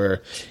situation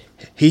where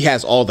he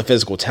has all the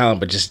physical talent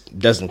but just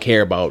doesn't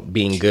care about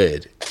being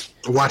good.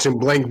 Watching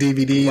blank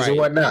DVDs and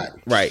whatnot.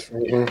 Right.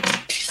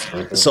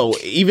 So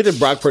even if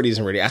Brock Purdy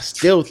isn't ready, I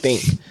still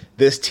think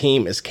this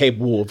team is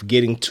capable of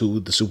getting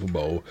to the Super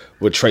Bowl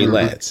with Trey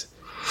Lance.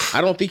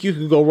 I don't think you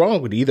could go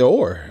wrong with either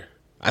or.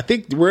 I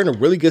think we're in a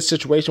really good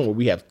situation where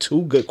we have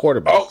two good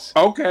quarterbacks.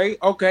 Oh,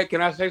 okay.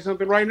 Can I say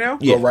something right now?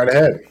 Yeah. Go right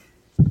ahead.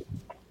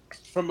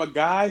 From a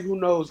guy who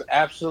knows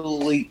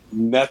absolutely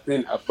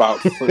nothing about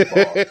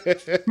football,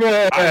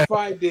 I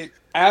find it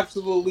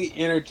absolutely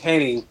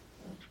entertaining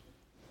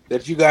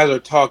that you guys are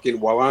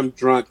talking while I'm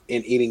drunk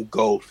and eating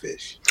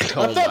goldfish. I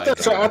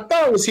thought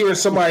I was hearing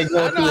somebody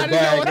going through a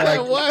bag. I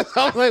didn't know what that was.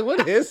 I was like,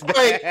 what is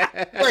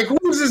that? Like who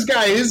is this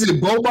guy? Is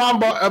it Boban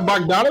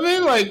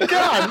Bogdanovic? Like,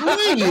 God,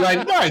 really?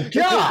 Like, my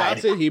God.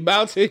 He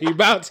bounced it.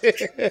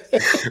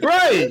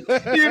 Right.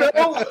 You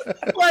know,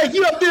 like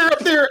you up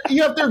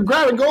there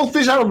grabbing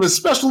goldfish out of a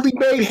specially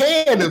made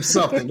hand of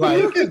something.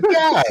 Like, good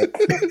God.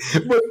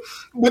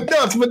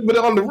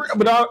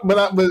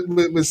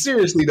 But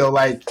seriously though,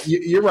 like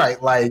you're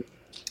right. Like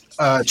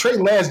Trey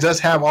Lance does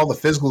have all the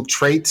physical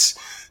traits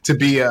to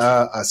be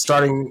a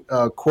starting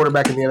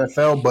quarterback in the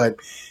NFL, but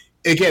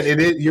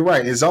again, you're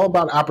right. It's all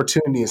about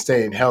opportunity and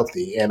staying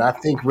healthy. And I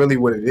think really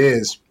what it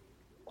is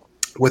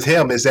with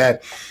him is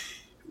that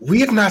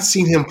we have not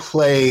seen him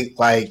play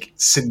like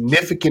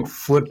significant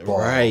football,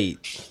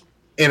 right,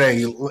 in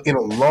a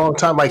long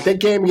time. Like that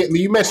game,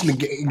 you mentioned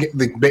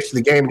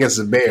the game against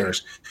the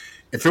Bears.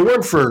 If it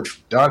weren't for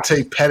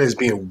Dante Pettis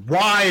being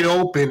wide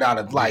open out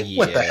of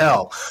what the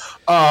hell?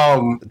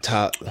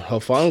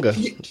 Hofanga.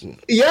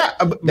 Yeah,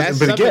 that's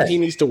something again, he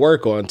needs to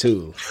work on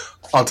too.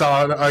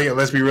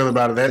 Let's be real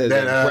about it.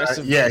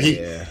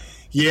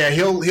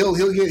 He'll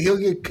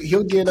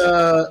get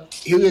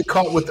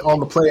caught on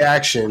the play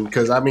action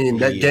because I mean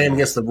that game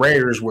against the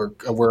Raiders where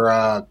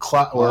Darren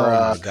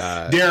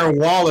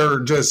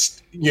Waller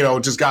just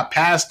got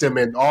past him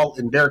and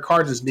Derek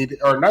Carr just needed,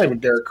 or not even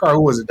Derek Carr,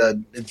 who was it?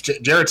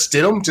 Jarrett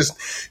Stidham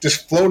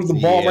just floated the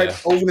ball right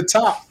over the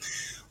top.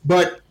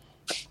 But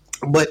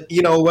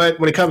you know what?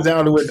 When it comes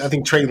down to it, I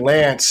think Trey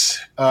Lance.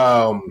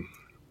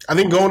 I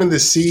think going into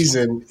this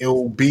season, it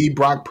will be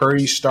Brock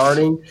Purdy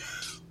starting.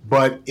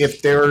 But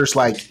if there's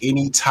like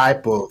any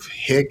type of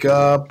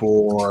hiccup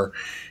or,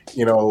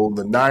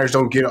 the Niners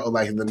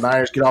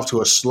get off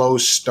to a slow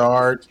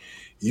start,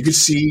 you could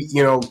see,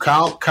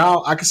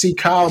 Kyle. I could see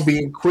Kyle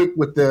being quick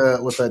with the.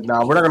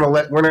 Now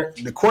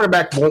the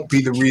quarterback won't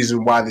be the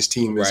reason why this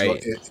team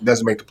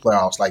doesn't make the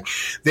playoffs. Like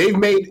they've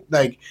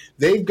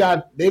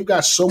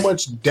got so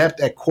much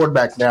depth at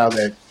quarterback now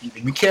that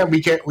they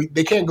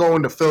can't go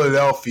into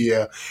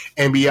Philadelphia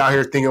and be out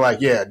here thinking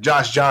like, yeah,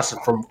 Josh Johnson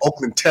from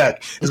Oakland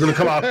Tech is going to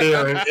come out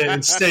there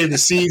and stay the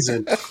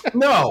season.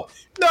 No.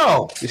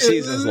 The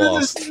season's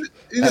lost.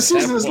 The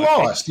season is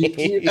lost at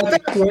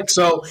that point.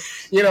 So,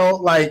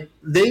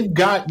 they've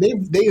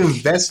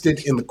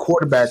invested in the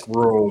quarterback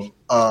room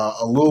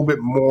a little bit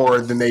more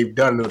than they've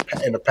done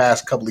in the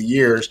past couple of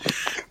years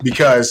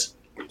because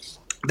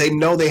they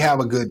know they have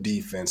a good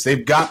defense.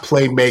 They've got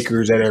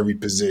playmakers at every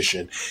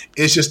position.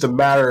 It's just a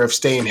matter of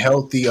staying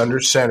healthy under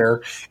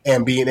center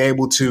and being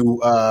able to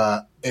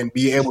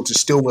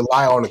still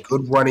rely on a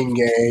good running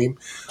game.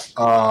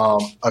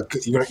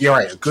 You're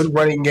right, a good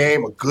running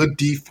game, a good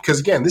defense. Because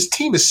again, this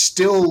team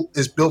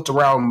is built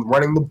around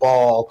running the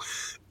ball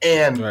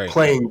and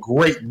playing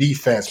great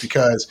defense.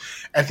 Because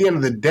at the end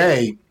of the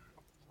day,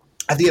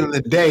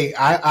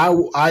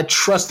 I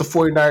trust the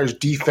 49ers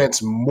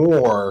defense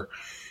more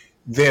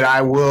than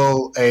I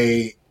would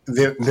a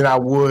Sam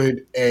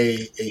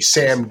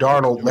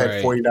Darnold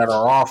led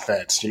 49er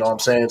offense. You know what I'm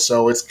saying?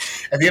 So it's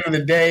at the end of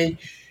the day,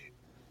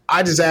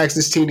 I just asked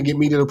this team to get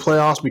me to the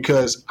playoffs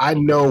because I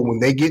know when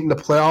they get in the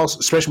playoffs,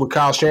 especially with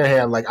Kyle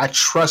Shanahan, like I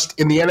trust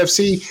in the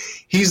NFC,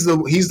 he's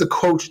the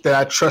coach that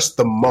I trust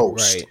the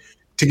most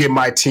to get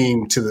my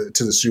team to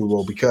the Super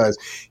Bowl. Because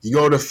you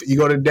go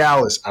to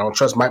Dallas, I don't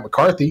trust Mike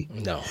McCarthy.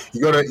 No.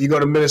 You go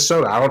to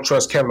Minnesota, I don't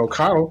trust Kevin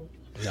O'Connell.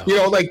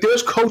 No.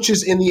 There's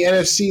coaches in the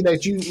NFC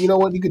that you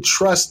could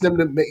trust them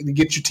to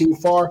get your team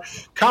far.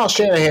 Kyle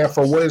Shanahan,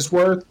 for what it's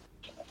worth,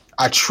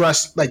 I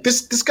trust. Like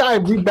this guy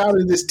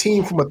rebounded this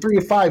team from a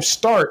 3-5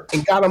 start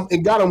and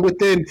got him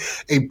within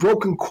a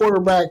broken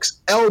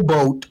quarterback's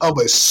elbow of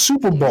a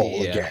Super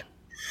Bowl again.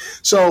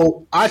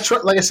 So I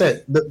trust. Like I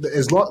said,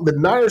 the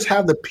Niners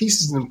have the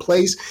pieces in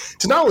place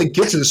to not only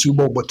get to the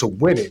Super Bowl but to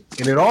win it.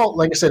 And it all,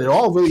 like I said, it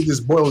all really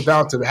just boils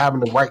down to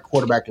having the right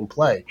quarterback in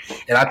play.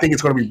 And I think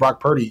it's going to be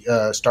Brock Purdy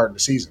starting the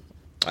season.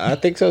 I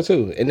think so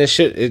too, and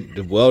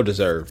it well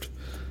deserved.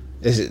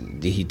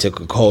 He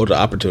took a cold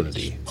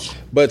opportunity.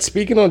 But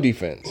speaking on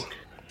defense,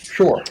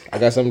 sure, I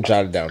got something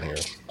jotted down here.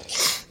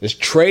 Is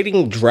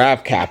trading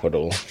draft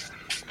capital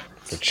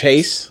for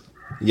Chase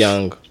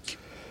Young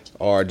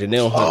or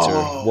Danielle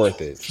Hunter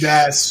worth it?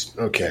 That's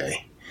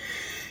okay.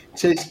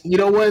 Chase, you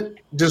know what?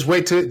 Just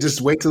wait till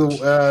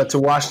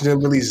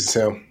Washington releases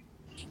him.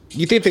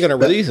 You think they're gonna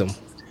release him?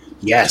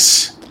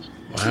 Yes.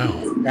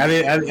 Wow. I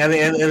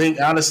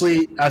think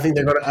honestly, I think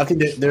they're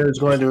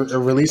going to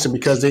release him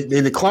because they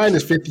declined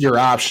his 5th-year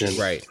option.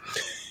 Right.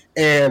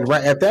 And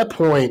at that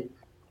point,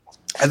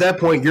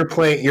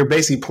 you're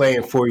basically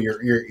playing for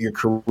your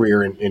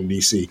career in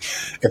DC.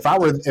 If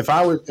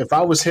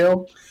I was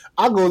him,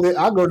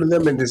 I'll go to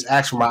them and just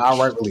ask for my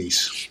outright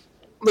release.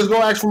 Let's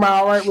go ask for my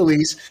outright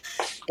release.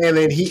 And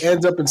then he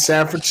ends up in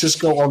San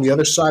Francisco on the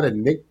other side of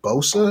Nick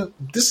Bosa.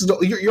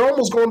 You're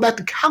almost going back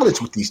to college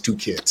with these two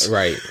kids.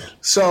 Right.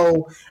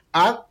 So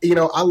I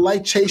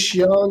like Chase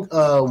Young,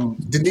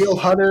 Danielle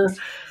Hunter.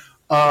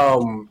 I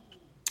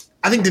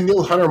think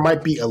Danielle Hunter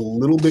might be a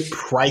little bit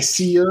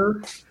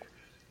pricier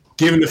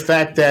given the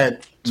fact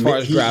that as far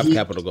as draft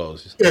capital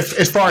goes,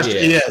 as far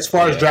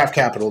as draft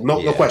capital,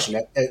 no question.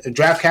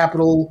 Draft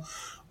capital,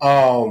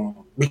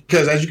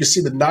 because as you can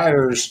see, the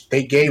Niners,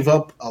 they gave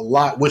up a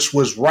lot, which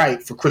was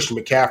right for Christian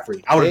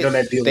McCaffrey. I would have done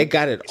that deal. They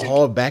got it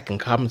all back in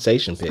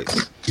compensation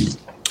picks.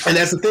 And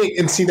that's the thing.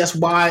 And see, that's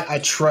why I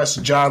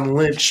trust John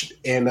Lynch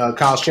and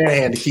Kyle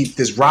Shanahan to keep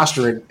this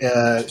roster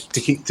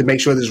to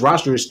make sure this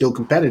roster is still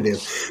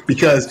competitive.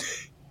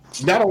 Because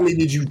not only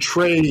did you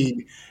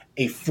trade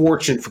a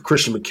fortune for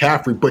Christian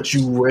McCaffrey, but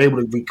you were able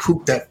to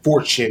recoup that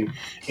fortune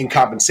in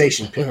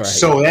compensation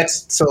picks. Right.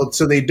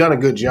 So they've done a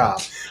good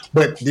job.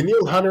 But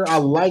Danielle Hunter, I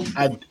like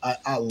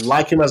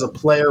him as a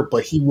player,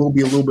 but he will be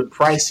a little bit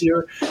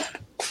pricier.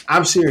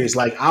 I'm serious.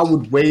 Like, I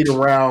would wait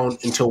around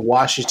until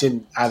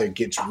Washington either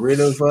gets rid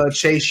of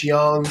Chase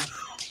Young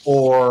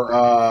or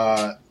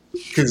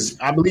because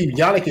I believe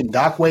Yannick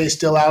Ngakoue is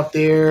still out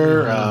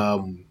there.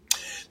 Mm-hmm.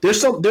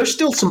 There's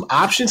still some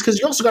options because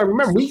you also got to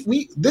remember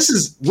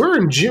we're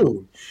in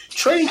June.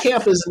 Training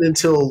camp isn't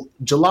until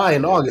July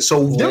and August,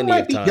 so there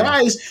might be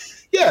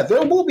guys. Yeah,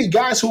 there will be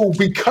guys who will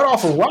be cut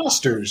off of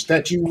rosters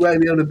that you might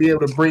be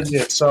able to bring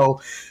in. So,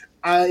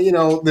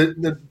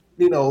 the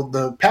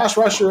pass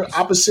rusher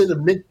opposite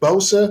of Nick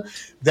Bosa,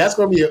 that's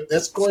going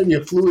to be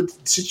a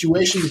fluid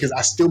situation because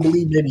I still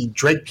believe maybe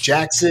Drake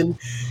Jackson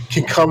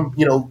can come,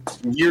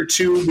 year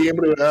two, be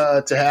able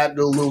to add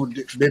a little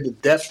bit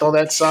of depth on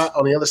that side,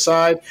 on the other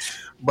side.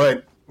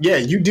 But yeah,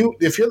 you do.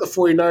 If you're the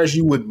 49ers,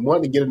 you would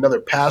want to get another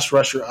pass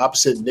rusher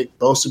opposite Nick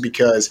Bosa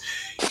because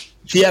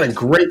he had a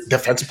great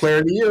defensive player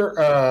of the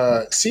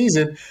year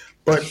season.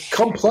 But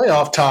come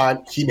playoff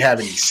time, he didn't have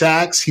any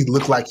sacks. He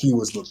looked like he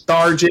was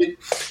lethargic.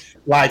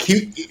 Like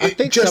I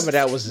think some of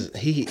that was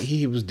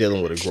he was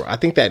dealing with a groin. I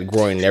think that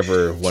groin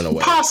never went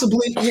away.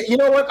 Possibly, you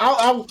know what?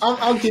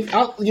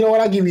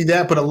 I'll give you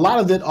that. But a lot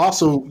of it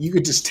also, you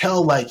could just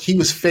tell like he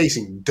was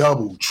facing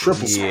double,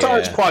 triple,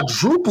 sometimes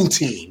quadruple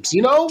teams.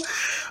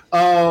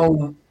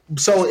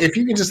 So if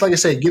you can just, like I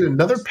say, get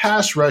another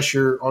pass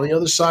rusher on the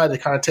other side to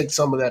kind of take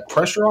some of that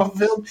pressure off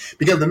of him,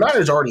 because the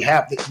Niners already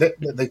have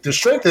the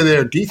strength of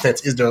their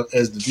defense is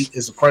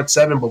the front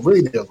seven, but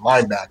really their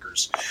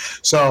linebackers.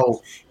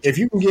 So if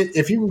you can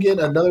get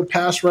another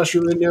pass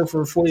rusher in there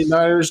for the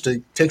 49ers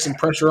to take some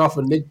pressure off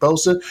of Nick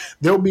Bosa,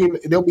 they'll be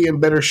in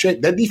better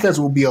shape. That defense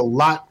will be a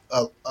lot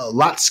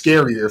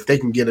scarier if they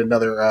can get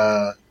another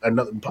guy on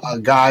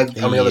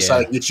the other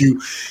side and get you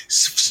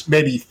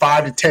maybe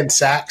 5 to 10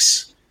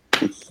 sacks.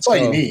 That's all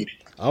you need.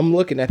 I'm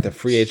looking at the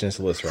free agents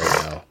list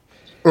right now.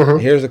 Mm-hmm.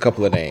 Here's a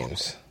couple of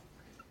names.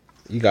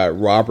 You got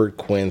Robert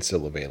Quinn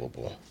still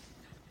available.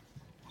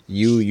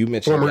 You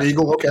mentioned former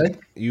Eagle, okay.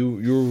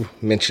 You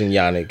mentioned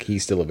Yannick,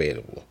 he's still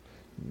available.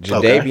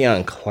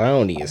 Jadeveon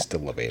Clowney is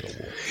still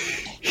available.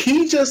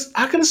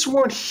 I could have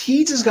sworn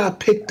he just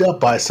got picked up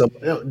by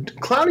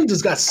Clowney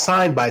just got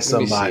signed by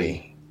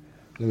somebody.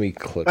 Let me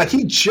click. Like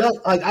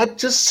I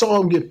just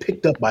saw him get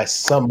picked up by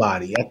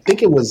somebody. I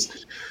think it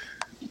was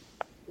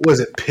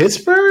it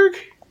Pittsburgh?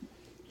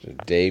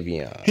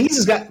 Davion. He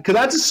just got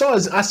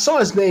because I saw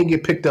his name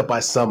get picked up by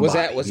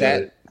somebody. Was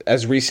that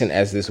as recent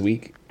as this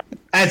week?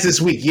 As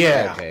this week,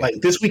 yeah. Okay. Like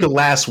this week or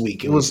last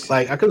week. It was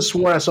like I could have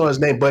sworn I saw his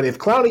name, but if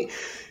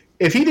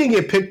he didn't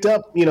get picked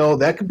up,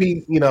 that could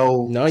be,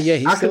 No, yeah,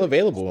 he's still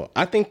available.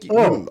 I think.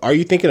 Are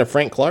you thinking of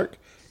Frank Clark?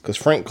 Because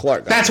Frank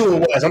Clark. That's who it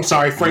was. I'm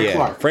sorry, Frank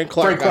Clark. Frank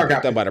Clark got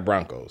picked up by the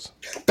Broncos.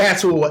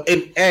 That's who it was.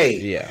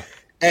 And,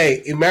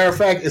 as a matter of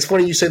fact, it's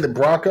funny you say the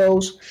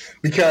Broncos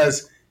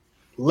because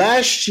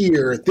last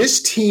year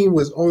this team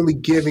was only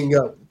giving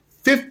up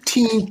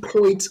 15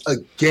 points a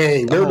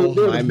game. They were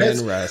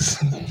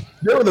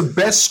the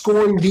best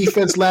scoring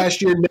defense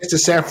last year next to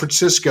San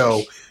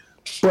Francisco,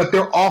 but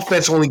their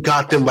offense only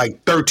got them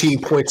like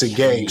 13 points a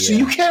game. Yeah. So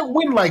you can't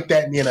win like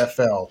that in the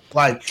NFL.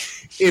 Like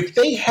if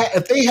they had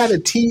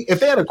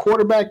a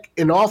quarterback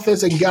in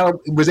offense and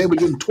was able to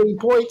get them 20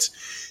 points.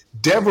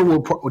 Denver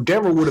would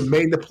have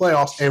made the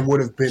playoffs and would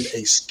have been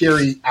a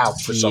scary out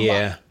for somebody.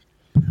 Yeah,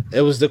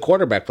 it was the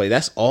quarterback play.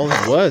 That's all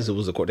it was. It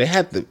was they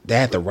had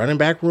the running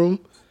back room.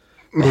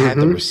 They had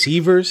the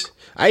receivers.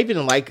 I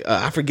even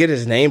I forget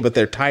his name, but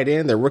their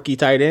rookie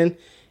tight end,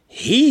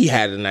 he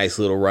had a nice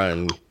little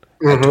run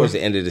towards the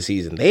end of the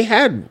season. They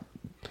had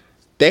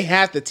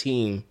the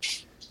team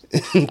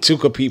to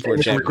compete for a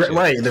championship.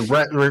 Right, the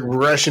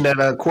regression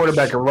at a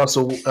quarterback of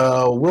Russell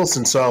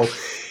Wilson. So.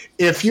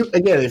 If you're the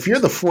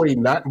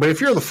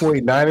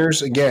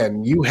 49ers,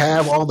 again, you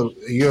have all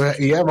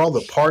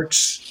the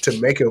parts to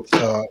make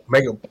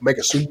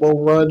a Super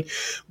Bowl run,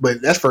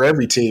 but that's for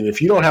every team.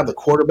 If you don't have the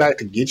quarterback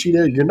to get you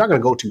there, you're not going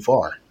to go too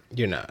far.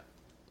 You're not.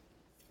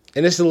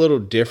 And it's a little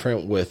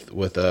different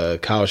with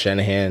Kyle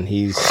Shanahan.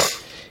 He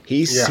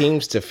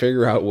seems to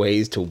figure out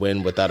ways to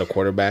win without a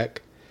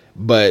quarterback.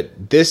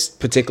 But this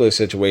particular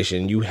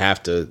situation, you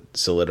have to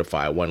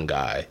solidify one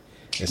guy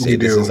and say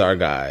this is our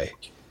guy.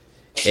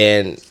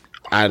 And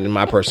in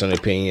my personal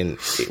opinion,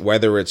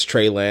 whether it's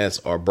Trey Lance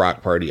or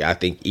Brock Purdy, I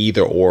think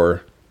either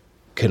or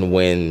can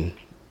win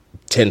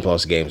 10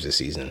 plus games this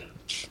season.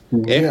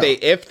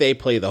 If they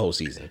play the whole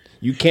season.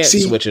 You can't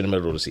switch in the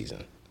middle of the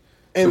season.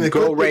 And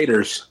go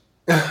Raiders.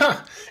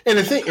 And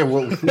the thing, and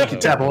we can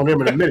tap on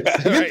them in a minute.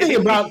 The good thing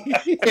about and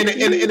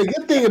the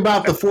good thing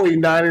about the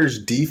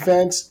 49ers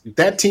defense,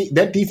 that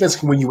defense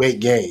can win you 8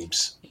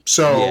 games.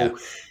 So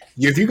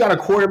if you got a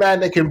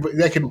quarterback that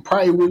can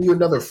probably win you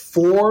another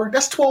 4,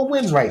 that's 12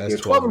 wins right there.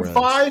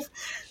 12-5.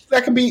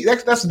 That can be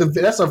that's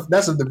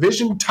a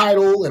division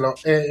title in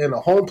a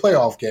home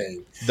playoff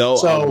game. Though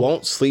I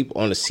won't sleep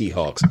on the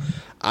Seahawks.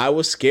 I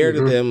was scared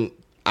of them.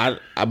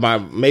 My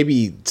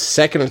maybe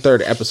second or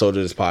third episode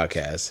of this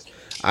podcast,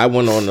 I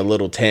went on a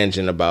little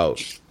tangent about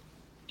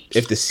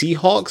if the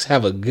Seahawks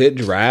have a good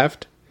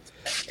draft,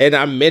 and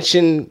I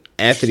mentioned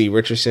Anthony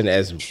Richardson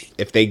as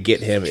if they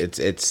get him,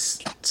 it's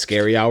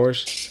scary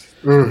hours.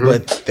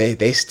 But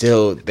they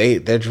still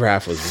their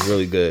draft was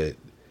really good.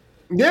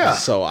 Yeah.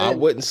 So I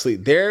wouldn't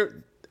sleep. There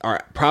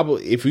are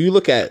probably, if you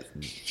look at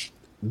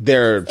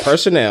their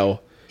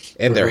personnel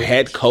and their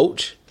head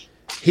coach,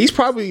 he's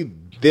probably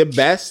the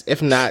best,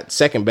 if not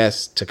second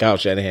best, to Kyle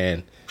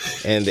Shanahan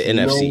and the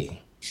NFC.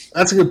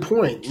 That's a good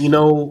point.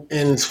 And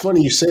it's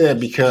funny you say that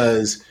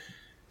because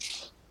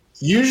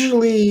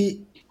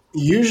usually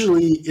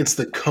it's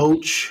the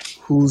coach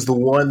who's the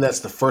one that's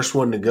the first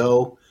one to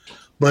go.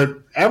 But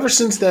ever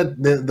since the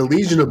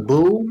Legion of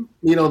Boom,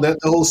 that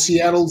the whole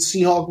Seattle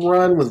Seahawk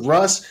run with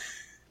Russ,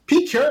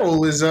 Pete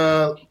Carroll has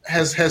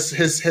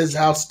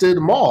outstood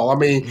them all. I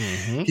mean,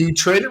 he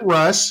traded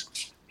Russ.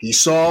 He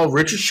saw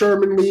Richard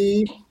Sherman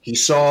leave. He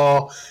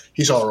saw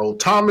Earl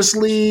Thomas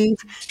leave.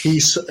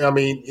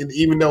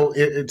 Even though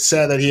it's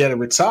sad that he had to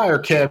retire,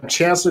 Cam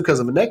Chancellor because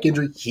of a neck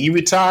injury, he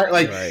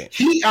retired.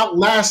 He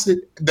outlasted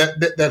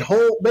that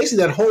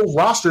whole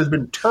roster has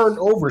been turned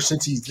over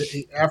since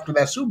after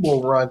that Super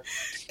Bowl run.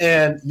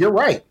 And you're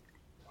right.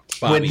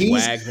 Bobby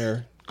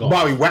Wagner,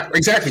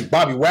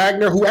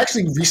 who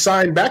actually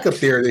re-signed back up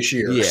there this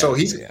year. Yeah, so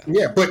he's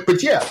but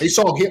they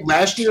saw him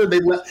last year.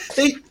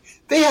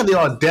 They had the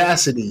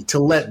audacity to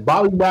let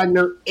Bobby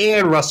Wagner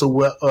and Russell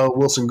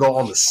Wilson go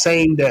on the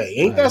same day.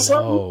 Ain't that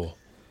something?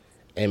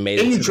 And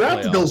you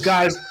drafted those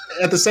guys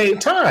at the same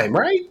time,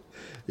 right?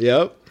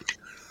 Yep.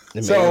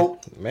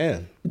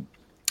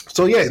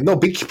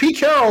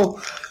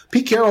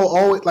 Pete Carroll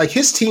always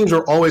his teams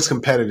are always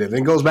competitive.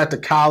 It goes back to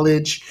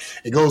college.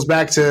 It goes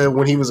back to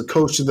when he was a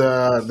coach of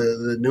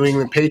the New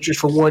England Patriots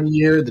for 1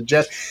 year. The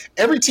Jets.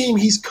 Every team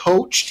he's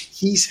coached,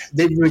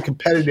 they've been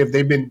competitive.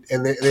 They've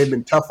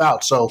been tough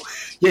out. So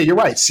you're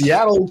right.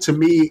 Seattle to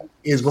me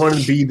is going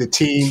to be the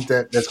team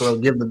that's going to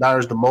give the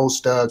Niners the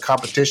most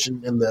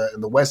competition in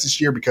the West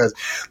this year because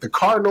the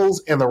Cardinals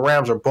and the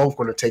Rams are both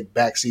going to take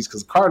back seats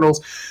because the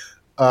Cardinals.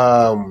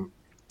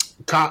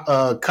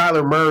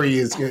 Kyler Murray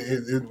is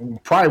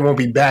probably won't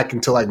be back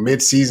until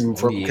mid-season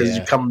because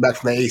he's coming back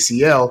from the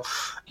ACL,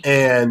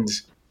 and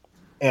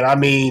I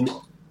mean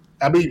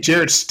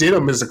Jarrett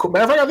Stidham is the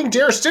matter of fact. I think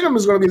Jarrett Stidham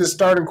is going to be the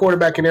starting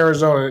quarterback in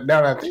Arizona.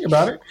 Now that I think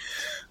about it,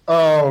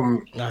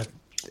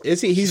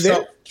 is he? He's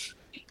there.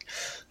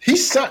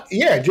 He's I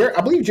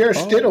believe Jarrett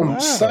Stidham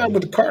signed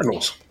with the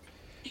Cardinals.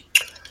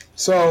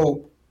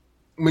 So.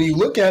 When you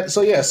look at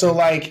the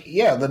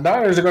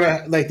Niners are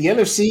gonna the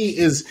NFC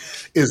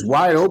is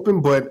wide open,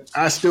 but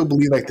I still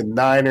believe the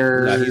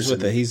Niners. No,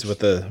 he's with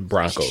the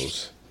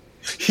Broncos.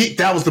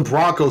 That was the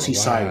Broncos he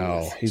signed with.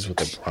 Wow, he's with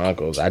the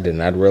Broncos. I did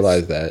not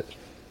realize that.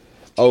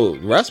 Oh,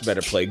 Russ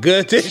better play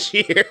good this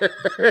year.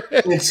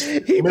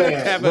 He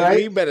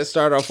better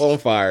start off on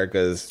fire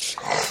because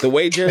the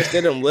way Jarrett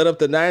Stidham lit up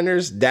the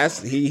Niners,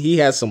 he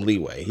has some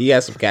leeway. He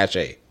has some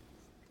cachet.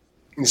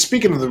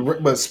 Speaking of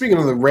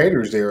the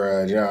Raiders,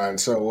 there, John.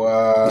 So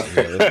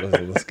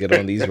let's get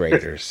on these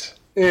Raiders.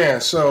 Yeah.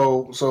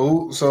 So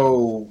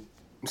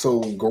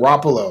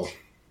Garoppolo.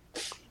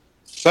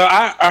 So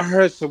I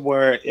heard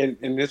somewhere,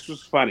 and this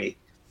was funny.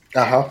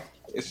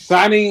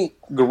 Signing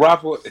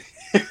Garoppolo,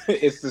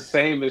 it's the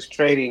same as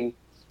trading.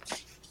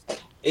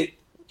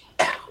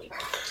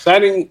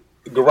 Signing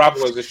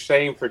Garoppolo is the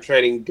same for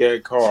trading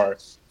Derek Carr.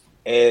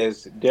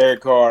 As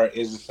Derek Carr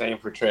is the same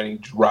for trading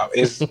Garoppolo.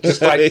 It's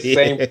just the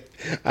same.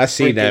 I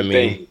see that meme.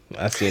 Thing.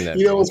 I seen that.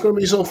 What's going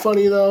to be so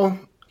funny though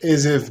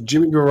is if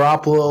Jimmy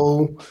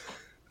Garoppolo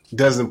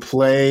doesn't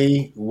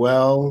play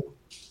well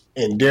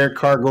and Derek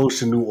Carr goes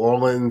to New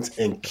Orleans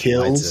and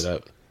kills. Lights it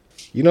up.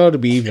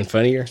 It'd be even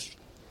funnier.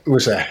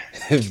 What's that?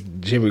 If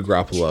Jimmy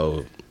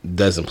Garoppolo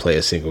doesn't play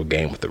a single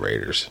game with the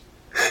Raiders.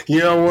 You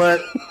know what?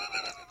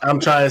 I'm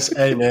trying to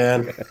say, hey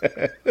man,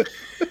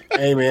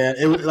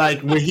 it was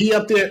when he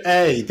up there.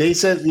 Hey, they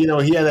said he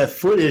had that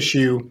foot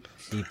issue.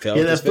 He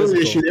had that foot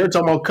issue. They were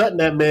talking about cutting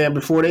that man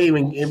before he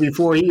even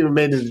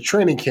made it to the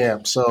training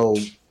camp. So,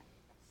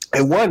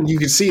 and one you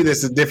can see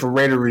this is a different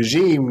Raider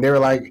regime. They were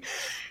like,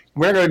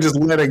 we're gonna just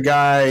let a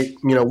guy.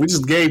 We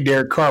just gave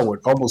Derek Carr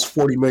almost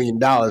 $40 million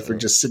for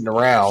just sitting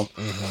around.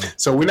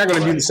 So we're not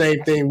gonna do the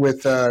same thing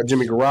with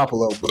Jimmy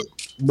Garoppolo.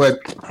 But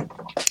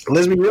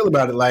let's be real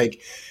about it.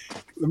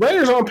 The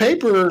Raiders on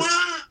paper,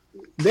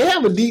 they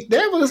have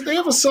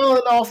a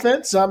solid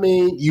offense. I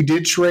mean, you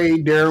did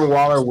trade Darren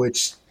Waller,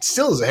 which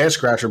still is a head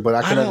scratcher, but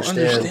I can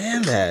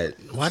understand that.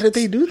 Why did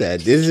they do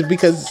that? Is it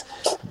because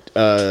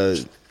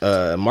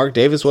Mark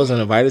Davis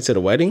wasn't invited to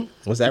the wedding?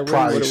 Was that really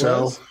probably what it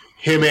was?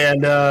 Him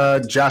and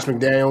Josh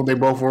McDaniel, they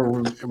both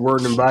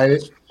weren't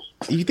invited.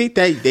 You think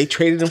they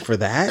traded him for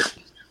that?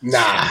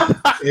 Nah,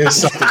 it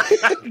was something.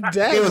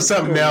 It was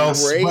something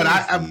else.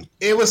 But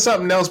it was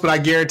something else. But I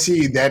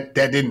guarantee you that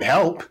didn't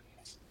help.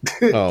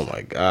 Oh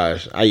my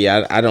gosh! I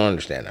don't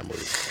understand that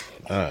movie.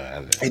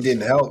 It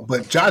didn't help.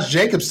 But Josh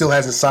Jacobs still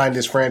hasn't signed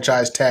his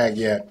franchise tag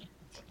yet.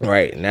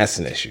 Right, and that's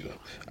an issue.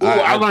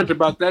 I learned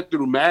about that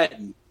through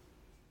Madden.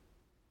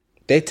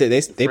 They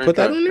put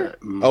that on there?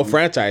 Mm-hmm. Oh,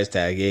 franchise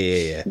tag.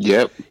 Yeah.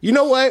 Yep. You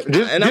know what?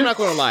 And I'm not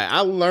going to lie.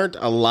 I learned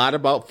a lot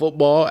about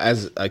football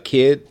as a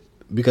kid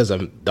because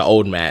of the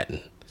old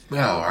Madden. Oh,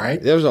 all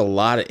right. There's a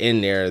lot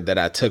in there that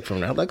I took from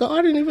that. I'm like, oh,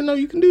 I didn't even know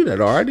you can do that.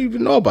 Or I didn't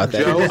even know about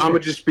that. Joe, I'm going to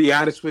just be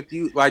honest with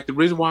you. Like, the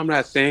reason why I'm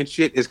not saying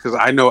shit is because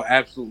I know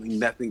absolutely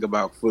nothing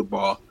about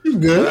football. You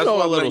good. You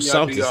know a little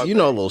something. You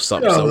know a little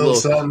something. A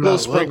little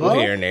sprinkle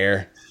here and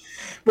there.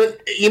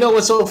 But you know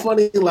what's so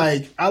funny?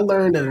 Like, I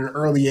learned at an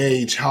early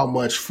age how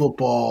much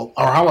football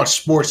or how much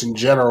sports in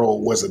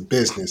general was a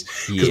business.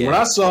 Because when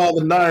I saw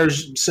the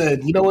Niners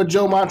said, you know what,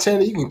 Joe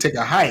Montana, you can take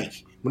a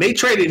hike. When they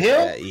traded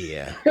him,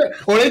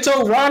 or they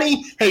told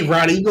Ronnie, hey,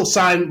 Ronnie, you go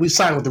sign. We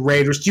signed with the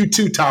Raiders. You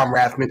too, Tom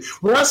Rathman.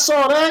 When I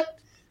saw that,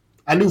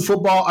 I knew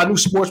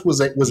sports was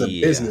a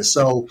business.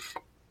 So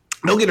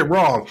don't get it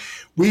wrong.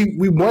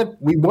 We want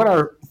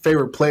our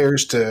favorite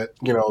players to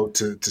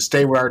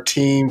stay with our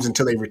teams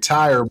until they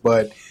retire,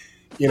 but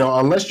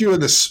unless you're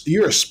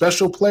a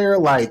special player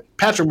like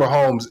Patrick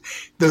Mahomes,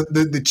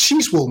 the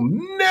Chiefs will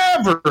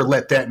never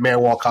let that man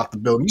walk off the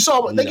building. You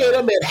saw they gave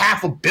that man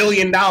 $500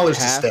 million to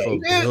stay.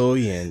 $500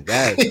 million.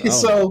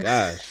 That's my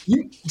gosh.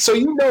 So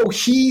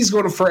he's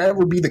going to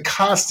forever be the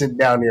constant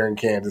down there in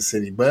Kansas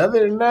City. But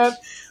other than that,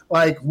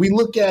 like we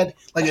look at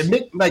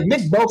Nick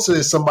Bosa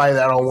is somebody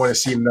that I don't want to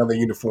see in another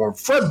uniform.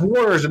 Fred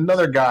Warner is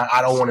another guy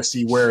I don't want to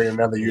see wearing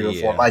another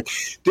uniform. Like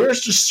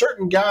there's just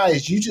certain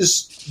guys you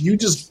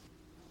just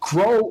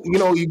grow,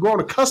 you're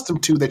growing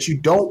accustomed to that you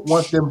don't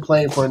want them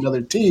playing for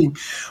another team.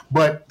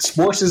 But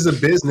sports is a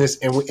business,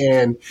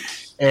 and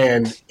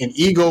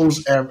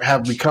egos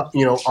have become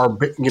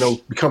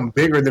become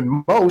bigger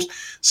than most.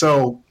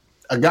 So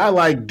a guy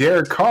like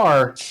Derek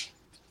Carr,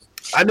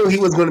 I knew he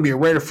was going to be a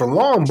Raider for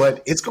long,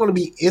 but it's going to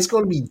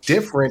be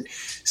different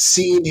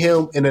seeing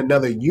him in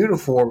another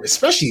uniform,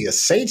 especially a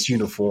Saints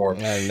uniform.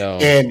 I know,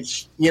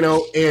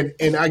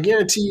 and I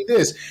guarantee you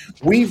this: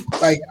 we've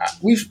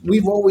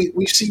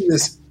seen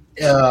this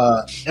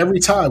every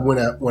time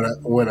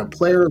when a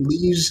player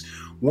leaves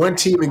one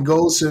team and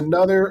goes to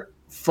another.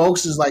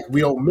 Folks is like, we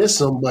don't miss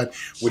him, but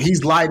when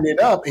he's lighting it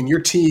up and your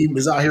team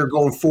is out here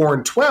going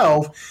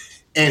 4-12.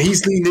 And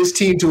he's leading his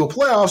team to a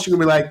playoffs, you're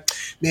gonna be like,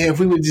 man, if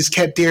we would have just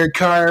kept Derek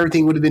Carr,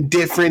 everything would have been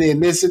different.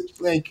 And this is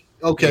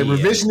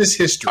revisionist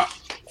history.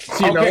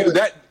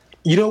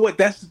 You know what?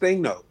 That's the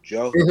thing, though,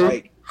 Joe. Mm-hmm.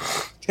 Like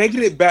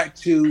taking it back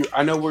to,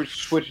 I know we're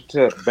switching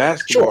to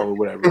basketball or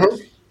whatever,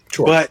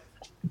 Sure. But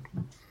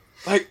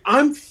like,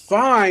 I'm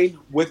fine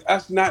with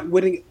us not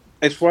winning,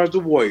 as far as the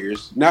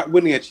Warriors, not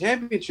winning a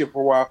championship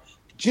for a while,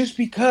 just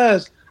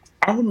because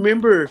I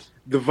remember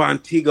the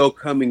Vonteego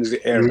Cummings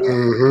era.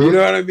 Mm-hmm. You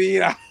know what I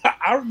mean?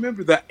 I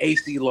remember the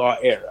AC Law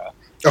era.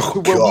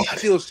 Where we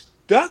still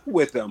stuck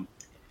with them.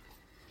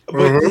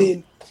 But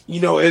then,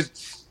 as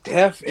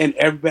Steph and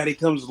everybody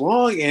comes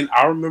along, and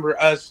I remember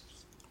us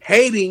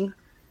hating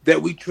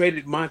that we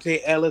traded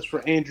Monte Ellis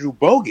for Andrew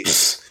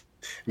Bogut.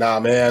 Nah,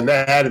 man,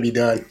 that had to be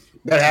done.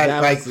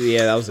 That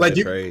was a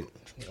good trade.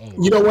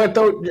 You know what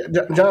though,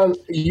 John?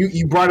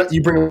 You bring up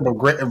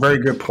a very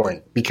good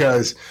point,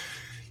 because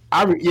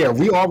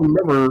we all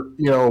remember,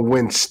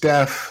 when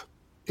Steph,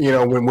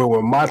 when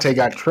Monte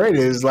got traded,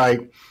 it's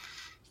like,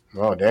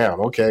 oh damn,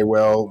 okay,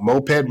 well,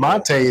 Moped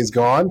Monte is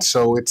gone,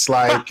 so it's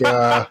like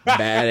bad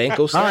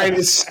ankle. All right,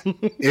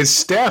 it's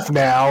Steph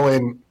now,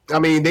 and I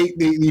mean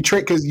you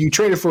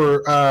traded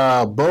for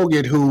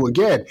Bogut, who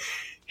again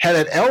had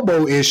an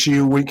elbow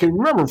issue. We can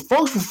remember,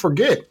 folks will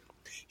forget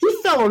he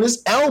fell on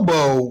his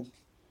elbow.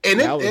 And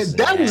that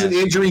was an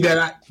injury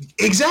that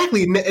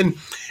exactly, and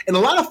a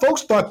lot of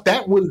folks thought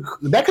that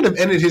could have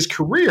ended his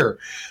career.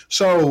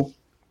 So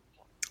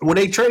when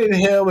they traded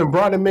him and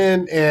brought him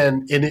in,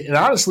 and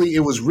honestly, it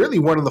was really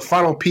one of the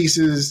final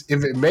pieces.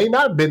 If it may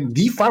not have been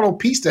the final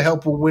piece to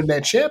help him win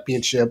that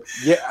championship.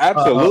 Yeah,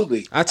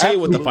 absolutely. I'll tell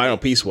you what the final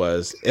piece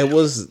was. It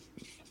was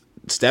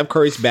Steph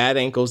Curry's bad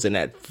ankles and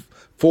that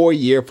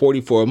 4-year,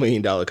 $44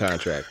 million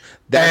contract.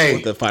 That's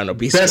what the final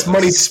piece was.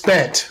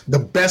 The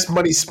best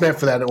money spent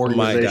for that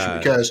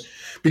organization.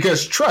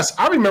 Because trust,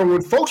 I remember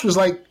when folks was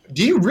like,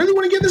 do you really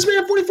want to give this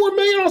man $44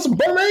 million on some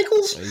bum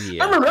ankles?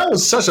 Yeah. I remember that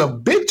was such a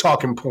big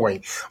talking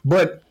point.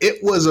 But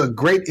it was a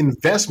great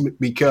investment,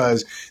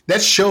 because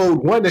that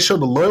showed the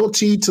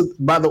loyalty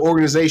by the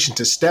organization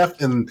to Steph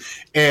and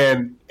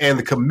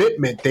the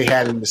commitment they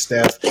had into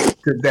Steph,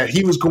 that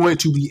he was going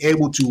to be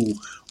able to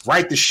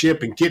right the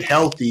ship and get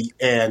healthy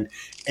and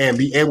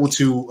be able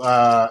to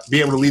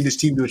lead this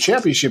team to a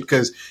championship.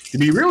 Because to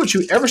be real with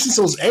you, ever since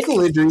those ankle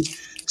injuries,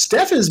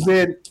 Steph has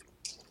been,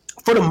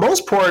 for the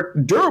most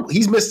part, durable.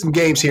 He's missed some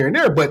games here and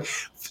there, but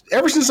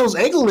ever since those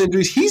ankle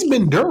injuries, he's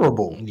been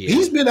durable. Yeah.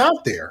 He's been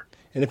out there.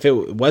 And if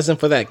it wasn't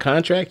for that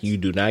contract, you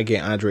do not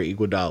get Andre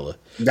Iguodala.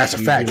 That's a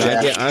fact. You do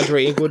not get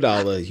Andre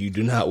Iguodala. You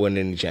do not win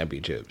any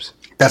championships.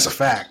 That's a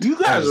fact. You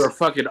guys are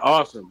fucking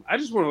awesome. I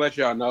just want to let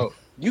y'all know.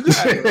 You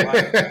guys are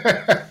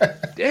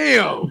like,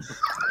 damn.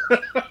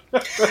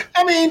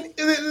 I mean,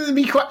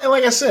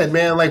 like I said,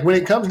 man. Like when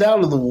it comes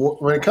down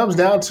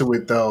to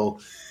it, though,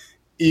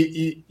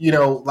 you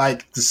know,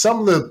 like some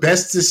of the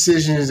best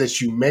decisions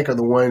that you make are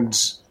the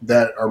ones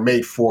that are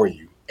made for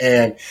you,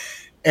 and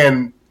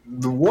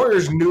the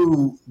Warriors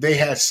knew they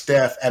had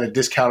Steph at a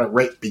discounted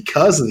rate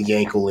because of the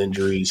ankle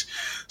injuries.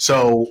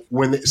 So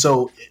if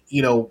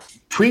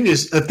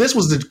this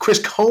was the Chris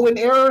Cohen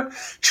era,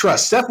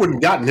 trust Steph wouldn't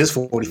have gotten his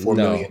 $44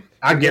 million.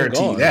 I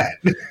guarantee you that.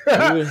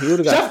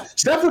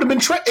 Steph would have been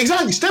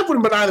exactly. Steph would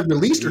have been either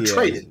released or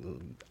traded.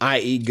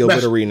 I.e.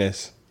 Gilbert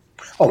Arenas.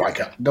 Oh my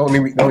God! Don't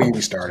even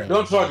be started.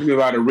 Don't talk to me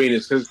about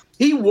Arenas because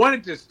he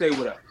wanted to stay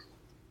with us.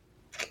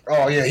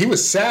 Oh yeah, he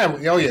was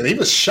sad. Oh yeah, he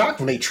was shocked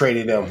when they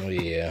traded him. Oh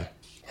yeah.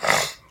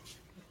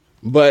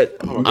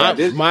 But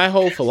my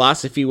whole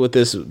philosophy with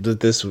this,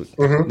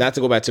 not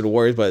to go back to the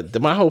Warriors, but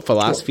my whole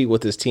philosophy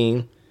with this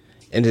team,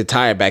 and to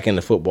tie it back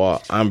into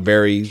football, I'm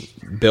very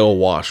Bill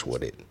Walsh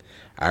with it.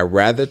 I'd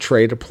rather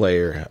trade a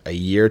player a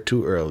year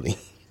too early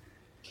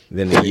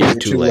than a year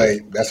too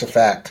late. That's a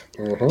fact.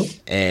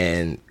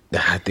 And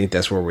I think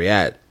that's where we're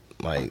at.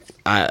 Like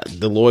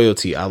the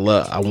loyalty, I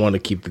want to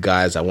keep the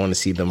guys. I want to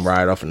see them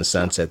ride off in the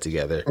sunset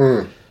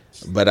together.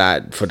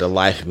 But for the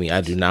life of me,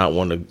 I do not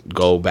want to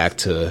go back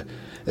to.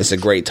 It's a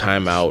great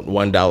timeout,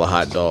 $1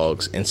 hot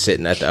dogs, and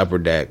sitting at the upper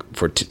deck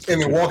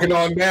and then walking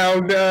on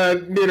down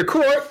near the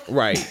court.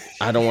 Right.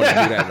 I don't want to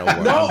do that no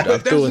more. No,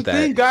 but that's the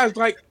thing, guys.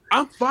 Like,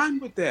 I'm fine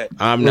with that.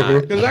 I'm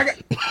not, because I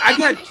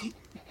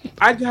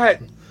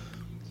got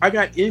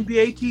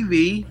NBA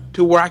TV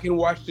to where I can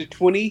watch the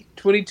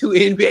 2022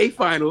 NBA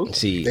Finals.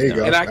 See, there you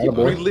go. And I can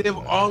relive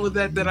all of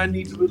that I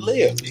need to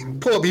relive.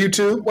 Pull up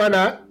YouTube. Why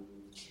not?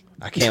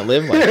 I can't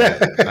live like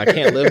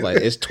that.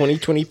 It's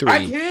 2023.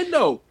 I can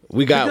though.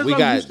 We got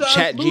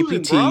Chat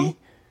GPT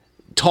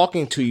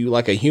talking to you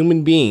like a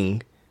human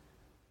being.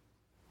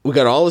 We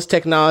got all this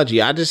technology.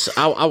 I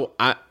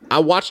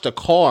watched a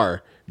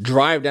car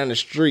drive down the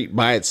street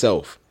by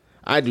itself.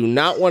 I do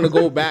not want to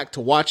go back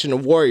to watching the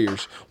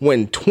Warriors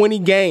win 20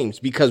 games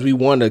because we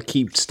want to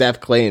keep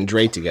Steph, Clay, and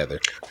Dre together.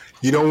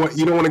 You don't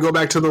want to go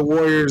back to the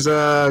Warriors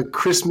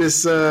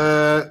Christmas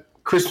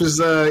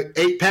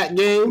 8-pack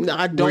game? No,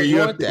 I don't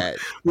want that.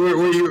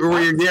 Where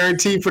you're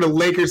guaranteed for the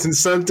Lakers and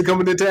Suns to come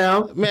into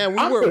town? Man,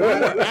 we were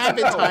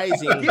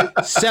advertising,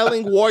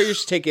 selling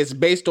Warriors tickets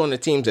based on the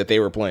teams that they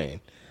were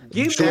playing.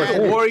 Give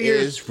the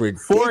Warriors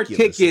 4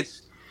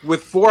 tickets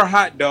with 4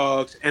 hot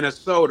dogs and a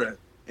soda,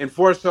 and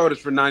 4 sodas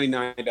for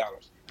 $99.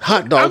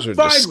 Hot dogs are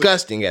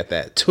disgusting at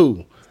that,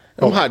 too.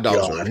 Them hot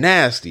dogs were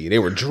nasty. They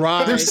were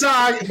dry. Them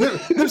sog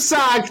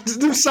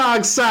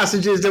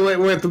sausages that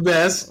went the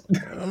best.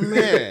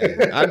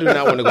 Man, I do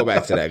not want to go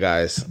back to that,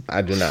 guys.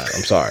 I do not.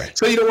 I'm sorry.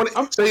 So you don't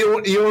want.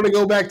 You want to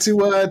go back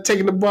to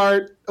taking the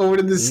BART over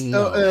to this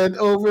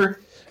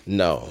over.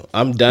 No,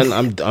 I'm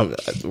done.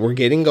 We're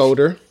getting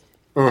older.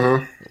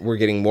 We're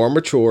getting more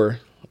mature.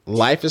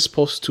 Life is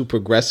supposed to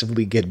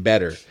progressively get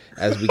better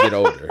as we get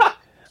older.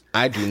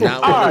 I do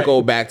not want to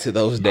go back to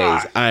those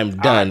days. I'm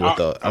done with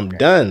those. I'm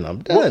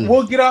done.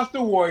 We'll get off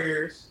the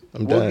Warriors.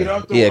 I'm done.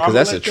 Because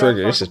that's a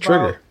trigger. It's a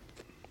trigger.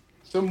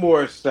 Some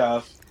more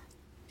stuff.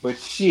 But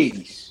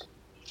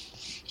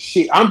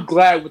I'm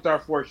glad with our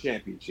 4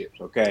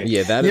 championships, okay?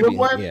 Yeah, that'd be,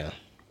 what? Yeah.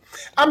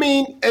 I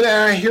mean, and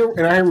I hear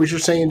what you're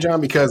saying,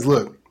 John, because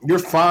look, you're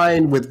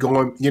fine with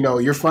going,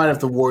 you're fine if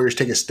the Warriors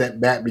take a step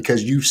back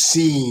because you've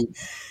seen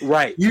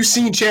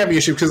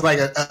championships. Because like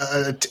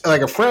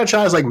a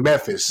franchise like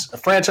Memphis, a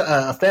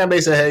fan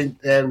base that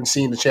haven't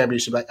seen the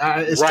championship,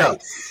 it's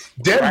tough.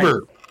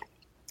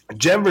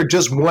 Denver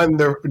just won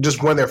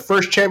their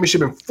first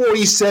championship in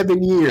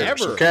 47 years.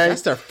 Ever. Okay,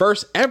 that's their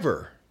first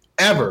ever.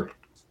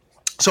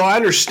 So I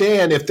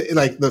understand if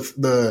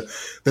the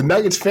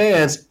Nuggets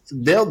fans,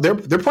 they're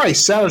probably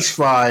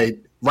satisfied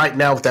right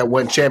now with that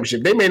one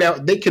championship. They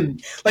can,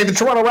 like the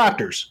Toronto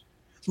Raptors.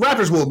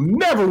 Raptors will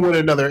never win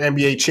another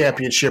NBA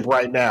championship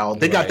right now.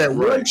 They got that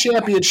one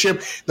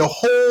championship. The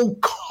whole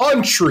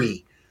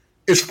country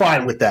is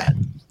fine with that.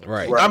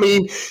 Right. I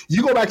mean,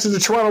 you go back to the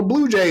Toronto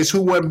Blue Jays,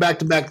 who won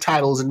back-to-back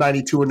titles in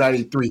 '92 and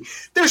 '93.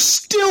 They're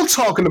still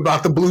talking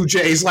about the Blue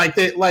Jays like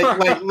they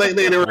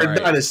were a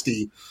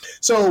dynasty.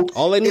 So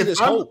all they need is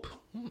hope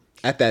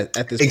at this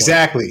point.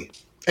 Exactly.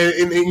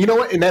 And you know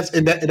what? And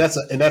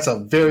that's a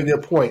very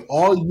good point.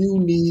 All you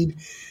need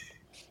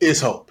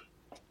is hope.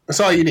 That's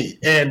all you need.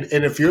 And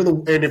if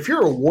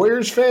you're a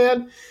Warriors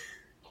fan,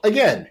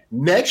 again,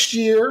 next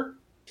year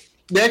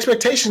the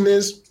expectation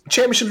is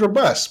championships or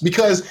bust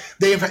because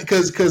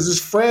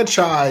this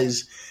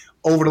franchise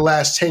over the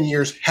last 10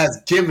 years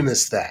has given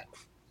us that.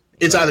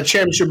 It's either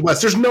championship or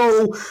bust. There's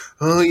no,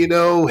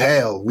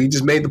 hell, we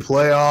just made the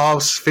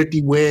playoffs,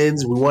 50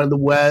 wins, we won the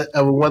West,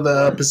 we won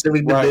the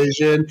Pacific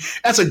Division.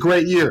 That's a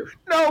great year.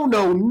 No.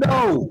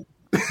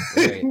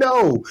 Right.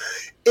 No.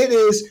 It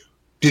is,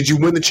 did you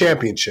win the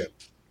championship?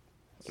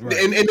 Right.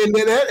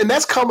 And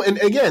that's come, and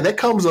again, that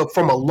comes up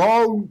from a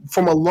long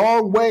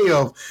way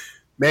of,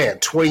 man,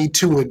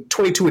 22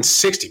 and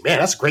 60. Man,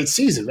 that's a great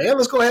season, man.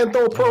 Let's go ahead and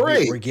throw a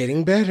parade. We're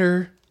getting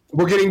better.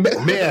 We're getting better,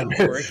 man.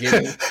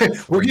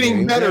 We're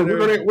getting better.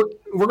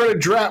 We're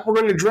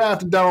gonna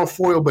draft Donald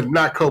Foyle, but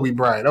not Kobe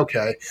Bryant.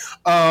 Okay,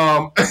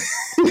 so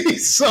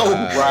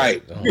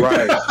right.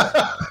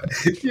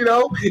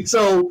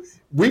 So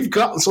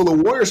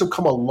the Warriors have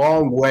come a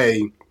long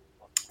way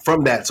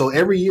from that. So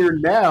every year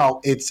now,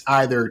 it's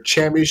either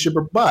championship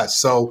or bust.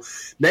 So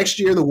next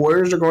year, the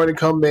Warriors are going to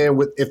come in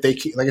with, if they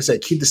keep, like I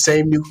said, keep the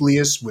same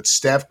nucleus with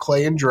Steph,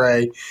 Clay, and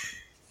Dre.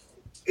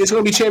 It's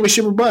going to be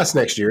championship or bust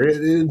next year.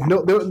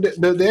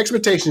 The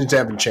expectations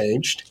haven't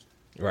changed.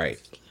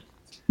 Right.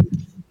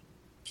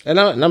 And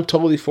I'm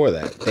totally for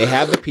that. They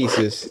have the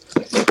pieces.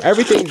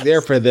 Everything's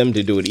there for them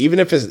to do it. Even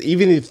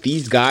if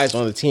these guys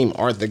on the team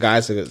aren't the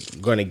guys that are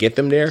going to get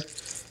them there,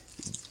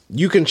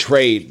 you can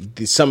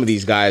trade some of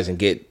these guys and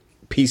get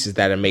pieces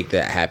that make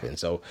that happen.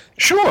 So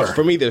sure,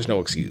 for me, there's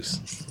no excuse.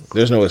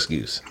 There's no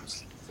excuse.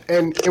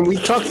 And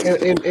we've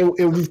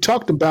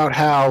talked about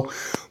how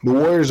the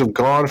Warriors have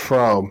gone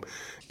from,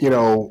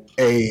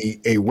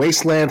 a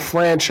wasteland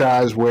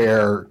franchise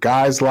where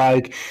guys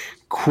like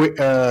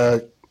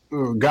Quentin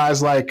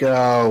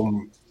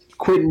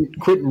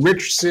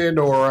Richardson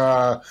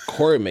or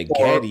Corey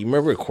Maggette.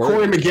 Remember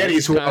Corey Maggette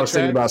is who I was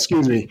thinking about.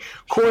 Excuse me,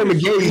 Corey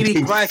Maggette is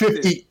getting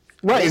 50.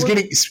 Right, is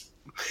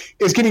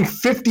getting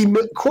 50.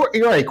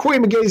 Right, Corey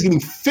Maggette is getting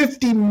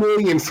 $50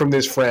 million from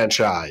this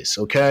franchise.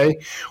 Okay,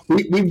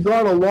 we've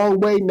gone a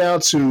long way now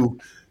to,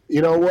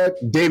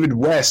 David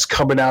West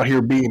coming out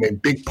here being a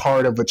big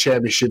part of a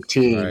championship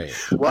team.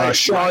 Right.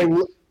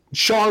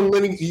 Sean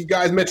Livingston, you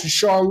guys mentioned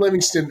Sean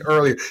Livingston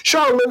earlier.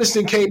 Sean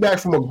Livingston came back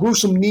from a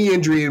gruesome knee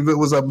injury, and it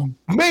was a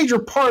major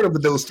part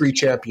of those 3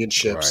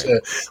 championships. Right.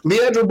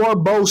 Leandro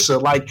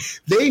Barbosa,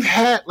 they've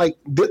had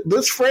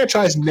this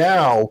franchise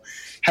now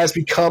has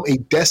become a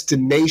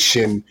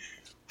destination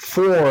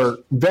for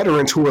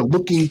veterans who are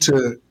looking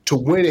to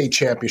win a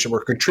championship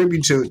or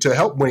contribute to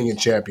help winning a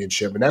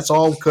championship, and that's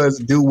all because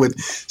to do with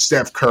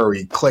Steph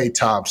Curry, Klay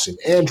Thompson,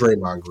 and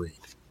Draymond Green.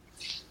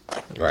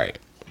 Right.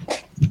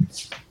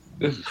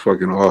 This is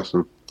fucking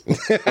awesome.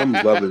 I'm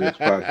loving this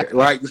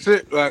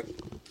podcast.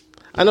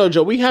 I know,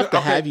 Joe. We have to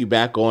have you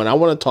back on. I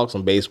want to talk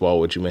some baseball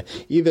with you, man.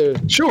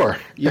 Sure.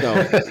 We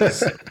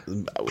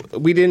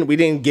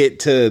didn't get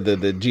to the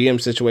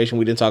GM situation.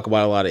 We didn't talk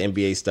about a lot of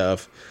NBA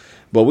stuff,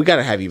 but we got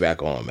to have you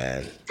back on,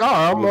 man.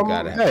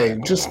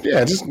 Just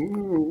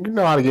you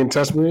know how to get in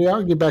touch with me.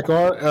 I'll get back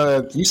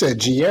on. You said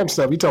GM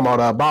stuff. You talking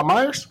about Bob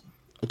Myers?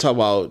 I'm talking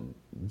about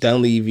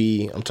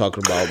Dunleavy. I'm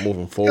talking about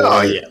moving forward.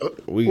 Oh yeah.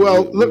 We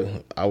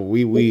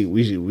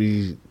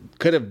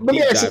could have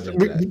deep dived into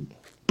that.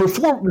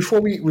 Before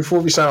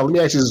we sign off, let me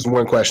ask you this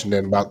one question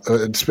then about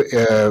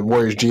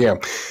Warriors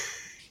GM.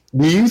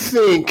 Do you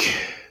think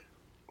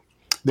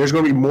there's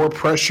going to be more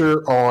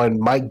pressure on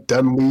Mike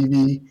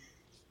Dunleavy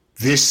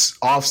this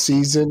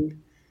offseason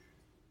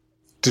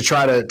to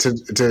try to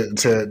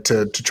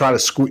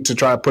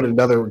put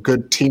another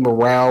good team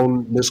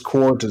around this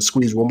core to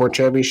squeeze one more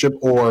championship,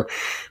 or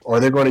are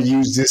they going to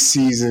use this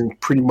season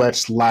pretty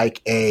much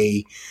like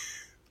a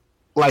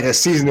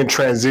season in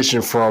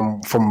transition from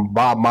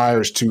Bob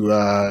Myers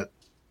to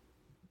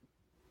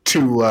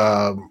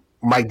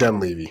Mike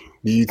Dunleavy?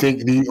 Do you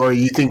think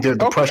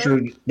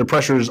that the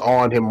pressure is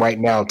on him right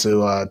now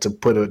to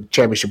put a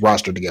championship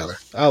roster together?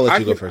 I'll let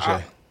you go first,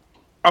 Jay.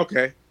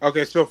 Okay.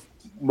 So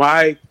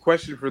my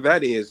question for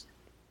that is,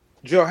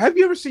 Joe, have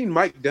you ever seen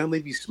Mike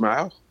Dunleavy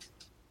smile?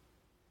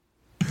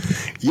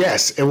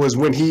 Yes, it was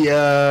when he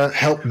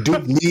helped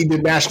Duke lead the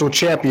national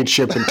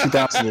championship in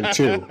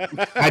 2002.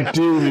 I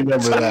do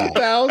remember that.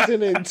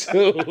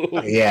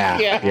 2002.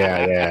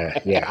 Yeah.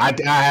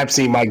 I have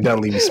seen Mike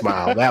Dunleavy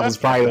smile. That was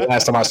probably the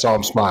last time I saw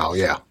him smile.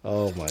 Yeah.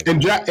 Oh my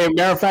God. And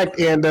matter of fact,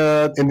 in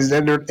his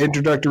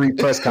introductory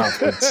press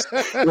conference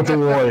with the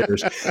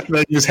Warriors,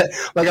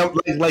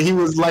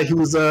 he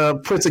was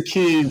Prince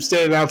Akeem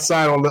standing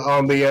outside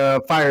on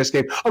the fire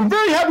escape. I'm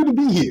very happy to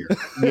be here.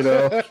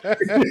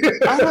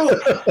 I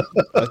don't.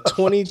 A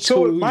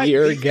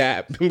 22-year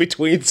gap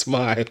between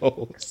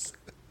smiles.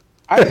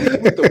 I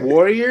think with the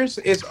Warriors,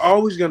 it's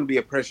always going to be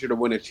a pressure to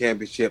win a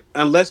championship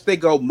unless they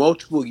go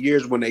multiple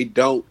years when they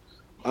don't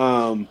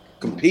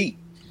compete.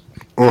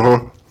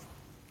 Uh-huh.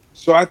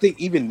 So I think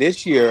even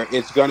this year,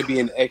 it's going to be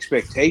an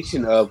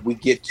expectation of we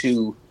get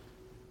to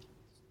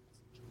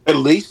at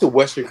least the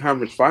Western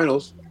Conference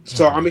Finals.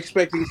 So I'm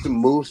expecting some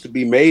moves to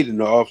be made in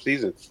the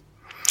offseason.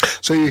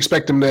 So you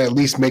expect them to at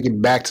least make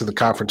it back to the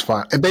conference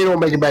final. If they don't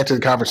make it back to the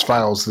conference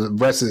finals, the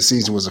rest of the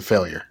season was a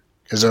failure.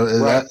 That's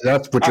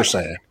what you're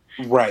saying?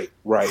 Right.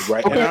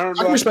 Okay, And I don't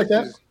know, I can respect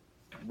that.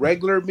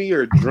 regular me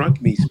or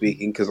drunk me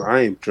speaking? Because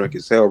I am drunk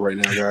as hell right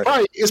now,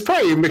 guys. It's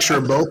probably a mixture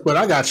of both, but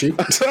I got you.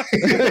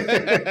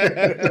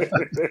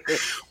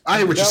 I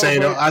hear what you're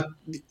saying. Though.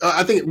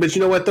 I think, but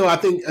you know what though? I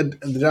think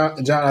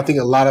John. I think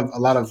a lot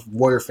of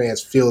Warrior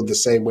fans feel the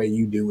same way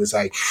you do. It's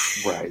like,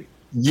 right.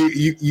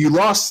 You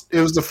lost.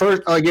 It was the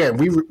first. Again,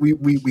 we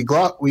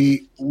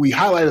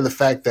highlighted the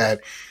fact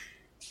that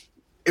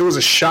it was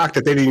a shock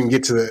that they didn't even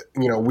get to the.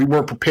 We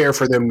weren't prepared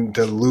for them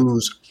to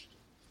lose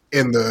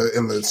in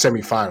the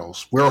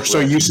semifinals. We're so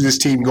used to this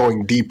team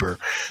going deeper.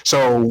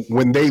 So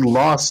when they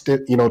lost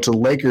it, to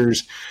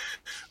Lakers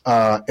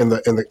in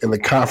the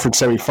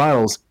conference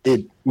semifinals,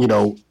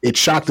 it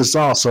shocked us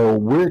all. So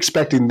we're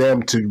expecting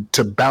them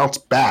to bounce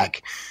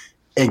back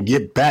and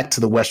get back to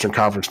the Western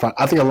Conference.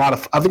 I think a lot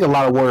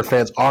of Warrior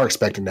fans are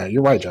expecting that.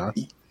 You're right, John.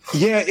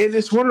 Yeah, and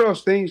it's one of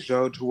those things,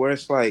 Joe, to where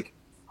it's like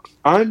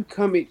I'm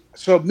coming.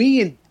 So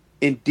me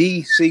and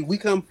DC, we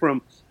come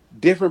from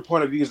different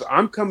point of views.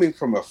 I'm coming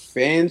from a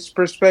fan's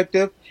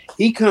perspective.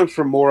 He comes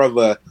from more of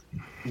a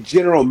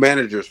general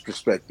manager's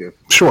perspective.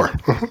 Sure,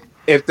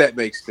 if that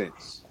makes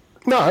sense.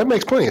 No, it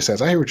makes plenty of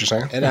sense. I hear what you're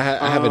saying, and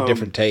I have a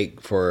different take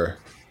for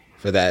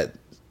that.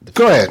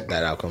 Go ahead.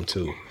 That outcome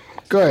too.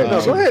 Go ahead.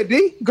 Go ahead,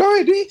 D. Go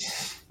ahead, D.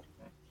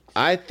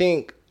 I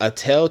think a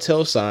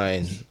telltale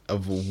sign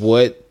of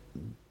what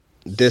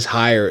this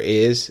hire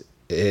is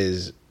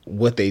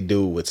what they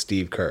do with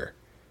Steve Kerr.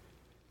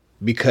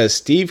 Because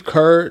Steve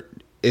Kerr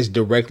is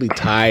directly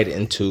tied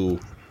into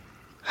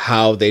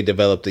how they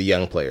develop the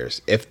young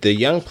players. If the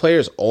young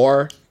players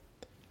are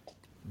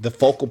the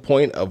focal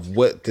point of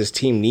what this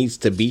team needs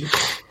to be,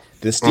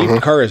 then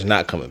Steve Kerr is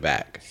not coming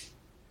back.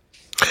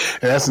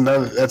 And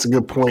that's a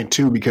good point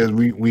too, because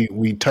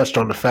we touched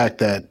on the fact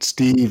that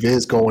Steve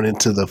is going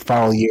into the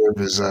final year of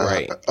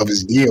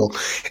his deal,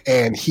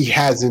 and he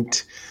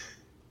hasn't.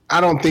 I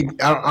don't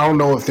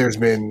know if there's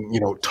been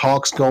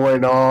talks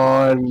going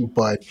on,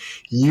 but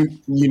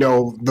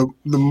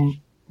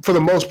for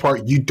the most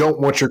part, you don't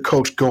want your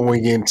coach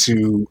going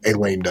into a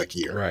lame duck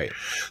year, right?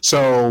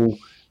 So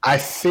I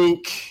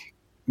think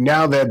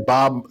now that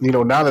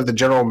now that the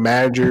general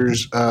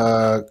manager's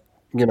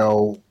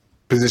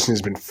position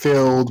has been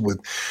filled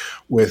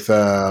with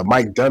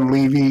Mike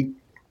Dunleavy,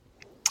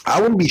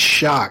 I wouldn't be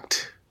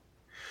shocked.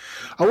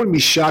 I wouldn't be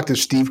shocked if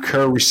Steve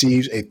Kerr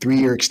receives a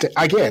 3-year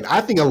extension. Again, I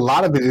think a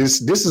lot of it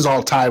is this is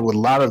all tied with a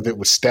lot of it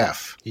with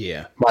Steph.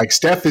 Yeah, like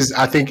Steph is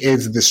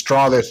the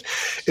straw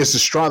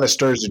that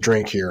stirs the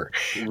drink here.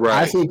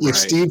 Right. I think if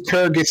Steve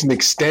Kerr gets an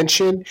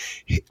extension,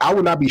 I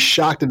would not be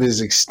shocked if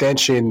his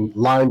extension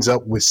lines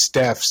up with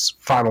Steph's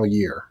final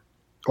year.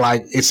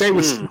 Like it's same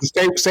with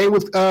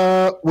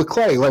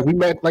Clay.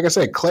 Like I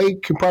said, Clay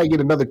can probably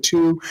get another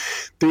 2-3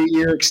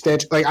 year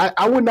extension. Like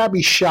I would not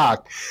be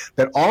shocked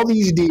that all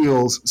these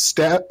deals,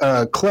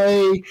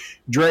 Clay,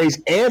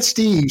 Dre's, and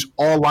Steve's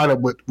all line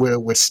up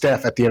with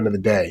Steph at the end of the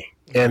day.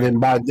 And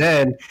then by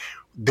then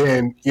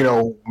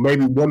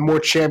maybe one more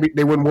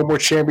they win one more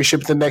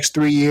championship in the next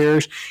 3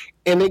 years.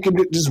 And they can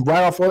just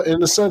ride off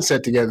in the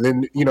sunset together.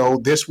 Then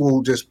this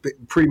will just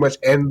pretty much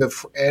end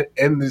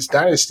this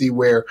dynasty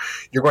where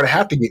you're going to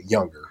have to get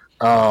younger.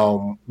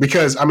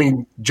 Because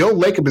Joe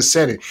Lacob has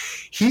said it.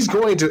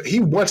 He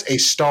wants a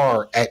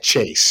star at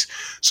Chase.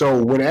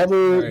 So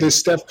whenever the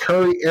Steph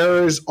Curry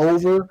era is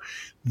over,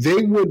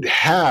 they're going to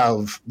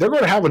have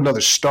another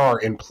star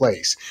in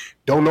place.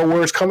 Don't know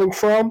where it's coming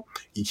from.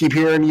 You keep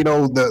hearing,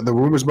 the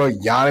rumors about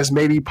Giannis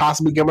maybe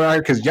possibly coming out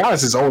here because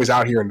Giannis is always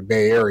out here in the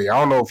Bay Area. I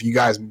don't know if you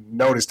guys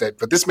noticed that,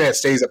 but this man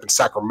stays up in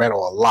Sacramento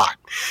a lot.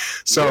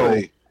 So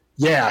really?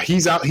 Yeah,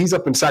 he's out. He's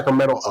up in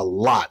Sacramento a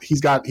lot. He's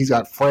got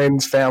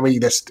friends, family.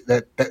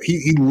 That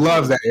he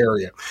loves that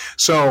area.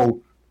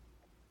 So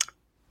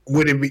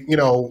would it be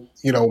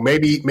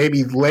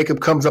maybe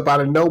Lacob comes up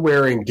out of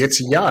nowhere and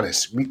gets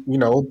Giannis?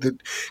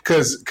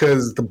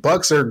 Because the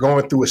Bucks are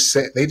going through a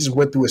set. They just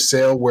went through a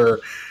sale where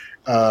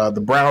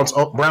the Browns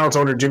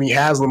owner Jimmy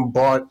Haslam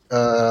bought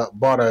a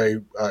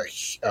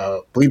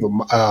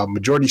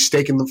majority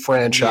stake in the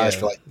franchise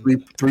for like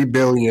 $3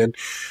 billion.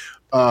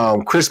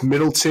 Chris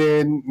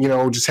Middleton,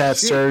 just had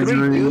surgery.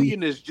 $3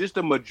 billion is just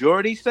a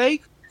majority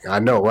stake. I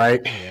know,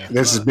 right? Yeah.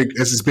 This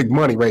is big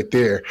money right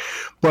there.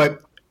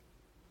 But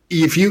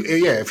if you're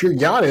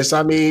Giannis,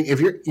 if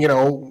you're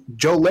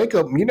Joe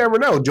Lacob, you never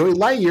know. Joey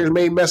Lightyear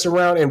may mess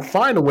around and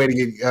find a way to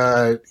get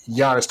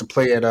Giannis to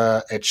play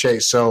at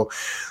Chase. So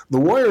the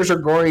Warriors are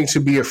going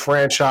to be a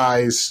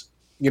franchise.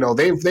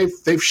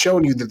 They've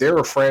shown you that they're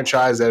a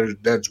franchise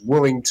that's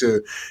willing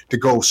to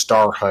go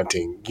star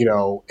hunting.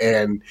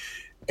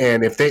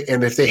 And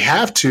if they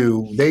have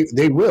to,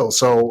 they will.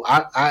 So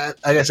I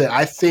like I said,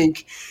 I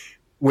think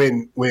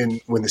when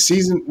the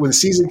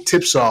season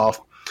tips off,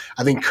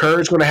 I think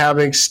Kerr's going to have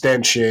an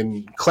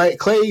extension. Clay,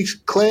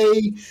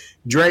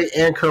 Dre,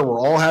 and Kerr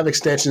will all have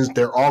extensions.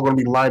 They're all going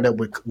to be lined up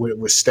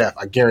with Steph.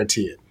 I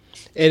guarantee it.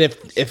 And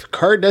if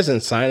Kerr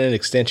doesn't sign an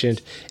extension,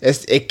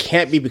 it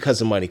can't be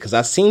because of money. Because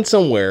I've seen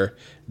somewhere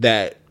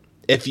that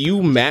if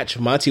you match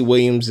Monty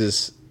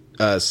Williams'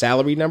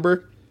 salary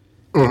number,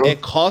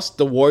 it costs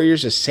the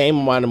Warriors the same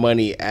amount of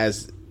money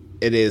as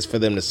it is for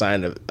them to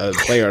sign a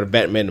player at a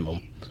vet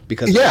minimum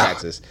because of the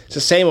taxes. It's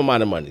the same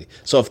amount of money.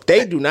 So if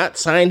they do not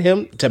sign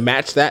him to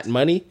match that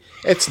money,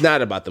 it's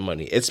not about the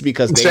money. It's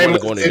because they want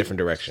to go in a different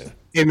direction.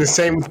 And the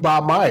same with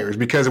Bob Myers,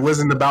 because it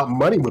wasn't about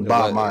money with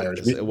Bob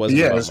Myers. It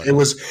wasn't about money.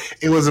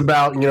 It was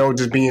about,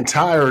 just being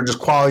tired, just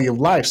quality of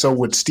life. So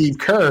with Steve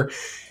Kerr,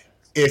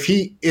 if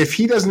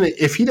he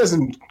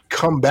doesn't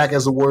come back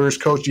as a Warriors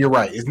coach, you're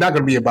right. It's not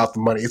going to be about the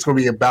money. It's going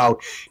to be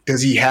about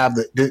does he have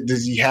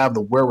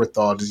the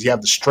wherewithal? Does he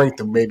have the strength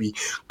to maybe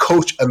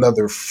coach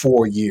another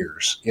 4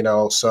 years?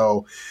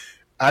 So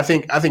I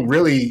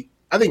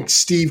think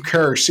Steve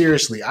Kerr,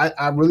 seriously,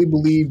 I really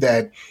believe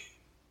that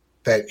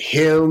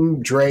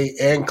him, Dre,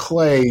 and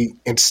Clay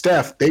and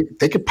Steph,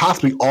 they could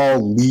possibly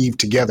all leave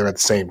together at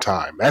the same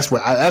time. That's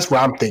what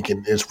I'm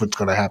thinking is what's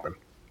going to happen.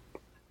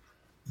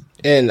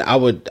 And I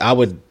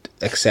would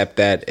accept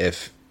that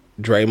if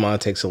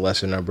Draymond takes a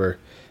lesser number,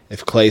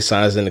 if Clay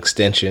signs an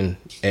extension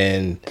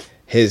and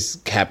his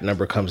cap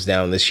number comes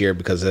down this year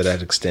because of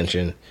that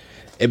extension,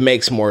 it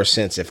makes more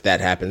sense if that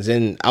happens.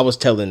 And I was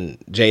telling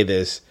Jay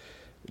this.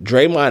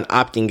 Draymond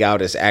opting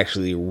out is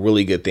actually a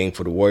really good thing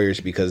for the Warriors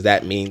because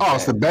that means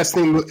it's the best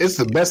thing. It's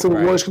the best thing the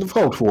Warriors could have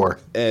hoped for.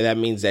 And that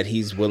means that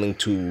he's willing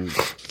to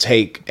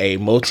take a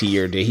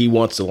multi-year deal. He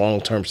wants the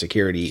long-term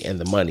security and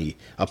the money,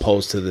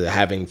 opposed to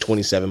having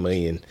 $27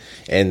 million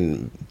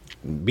and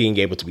being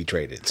able to be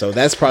traded. So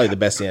that's probably the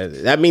best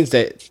thing. That means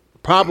that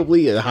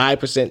probably a high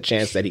 %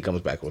 chance that he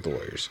comes back with the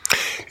Warriors.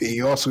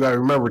 You also got to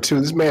remember too,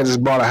 this man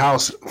just bought a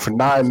house for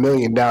 $9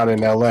 million down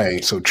in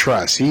LA. So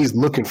trust, he's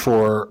looking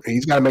for.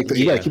 He's got to make.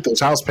 He got to keep those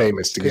house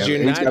payments together.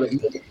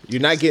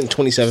 You're not getting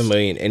 $27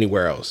 million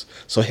anywhere else.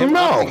 So him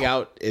opting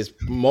out is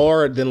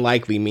more than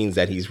likely means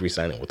that he's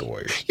re-signing with the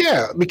Warriors.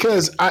 Yeah,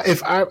 because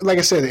if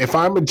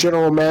I'm a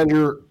general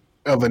manager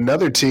of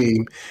another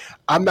team,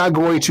 I'm not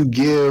going to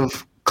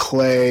give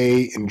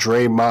Clay and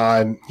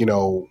Draymond,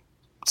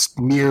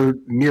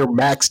 near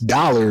max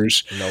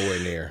dollars. Nowhere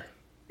near.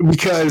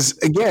 Because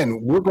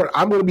again,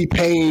 I'm going to be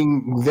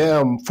paying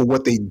them for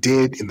what they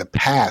did in the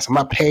past. I'm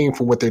not paying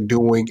for what they're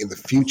doing in the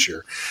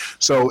future.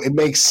 So it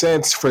makes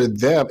sense for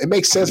them. It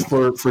makes sense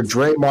for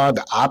Draymond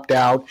to opt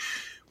out.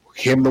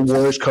 Him, the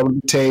Warriors come to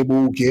the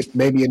table, get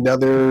maybe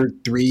another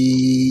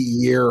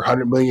 3-year,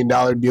 $100 million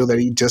deal that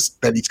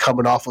he's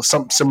coming off of,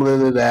 something similar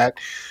to that.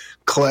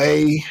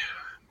 Clay,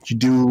 you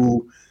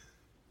do.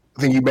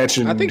 I think you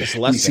mentioned. I think it's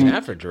less than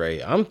that for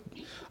Dre. I'm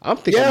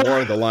thinking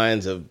more of the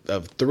lines of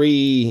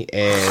 3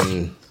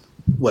 and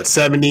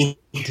 70.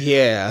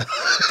 Yeah,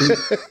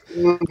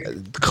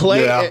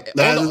 Clay. Yeah. Put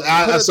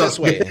it this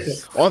way: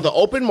 on the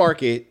open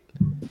market,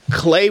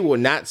 Clay will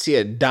not see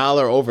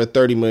 $1 over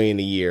 $30 million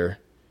a year.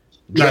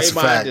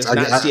 Draymond does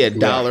not see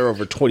 $1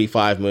 over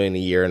 $25 million a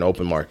year in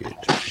open market.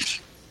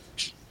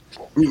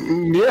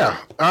 Yeah,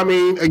 I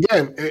mean,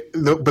 again,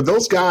 but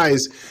those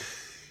guys.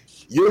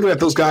 You're looking at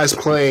those guys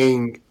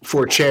playing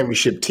for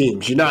championship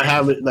teams. You're not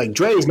having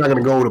Dre's not going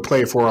to go to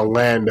play for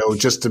Orlando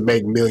just to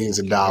make millions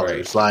of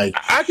dollars. Right.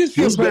 I just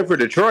feel playing for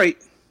Detroit.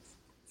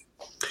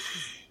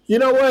 You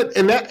know what?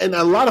 And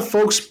a lot of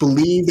folks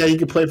believe that he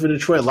could play for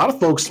Detroit. A lot of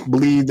folks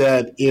believe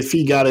that if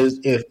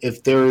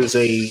there is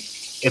a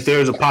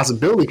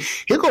possibility,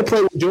 he'll go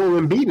play with Joel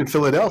Embiid in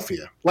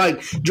Philadelphia. Like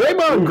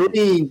Draymond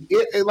Green,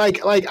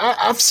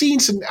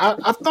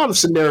 I've thought of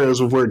scenarios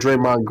of where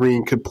Draymond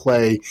Green could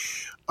play.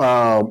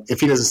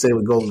 If he doesn't stay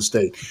with Golden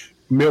State,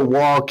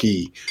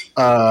 Milwaukee,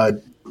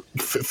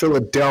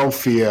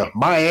 Philadelphia,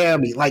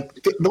 Miami,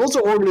 those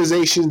are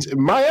organizations.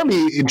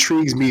 Miami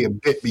intrigues me a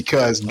bit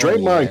because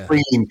Draymond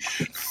Green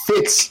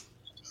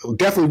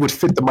definitely would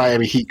fit the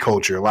Miami Heat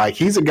culture.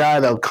 He's a guy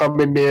that'll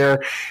come in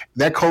there.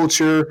 That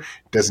culture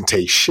doesn't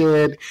take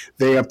shit.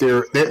 They up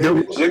there.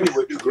 Jimmy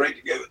would do great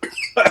together.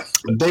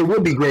 They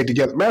would be great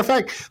together. Matter of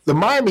fact, the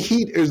Miami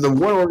Heat is the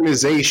one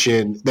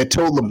organization that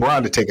told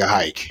LeBron to take a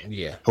hike.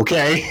 Yeah.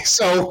 Okay.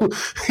 So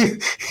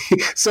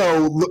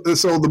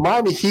the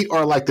Miami Heat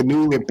are like the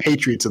New England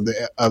Patriots of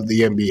the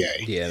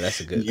NBA. Yeah,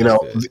 that's a good.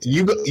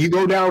 You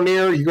go down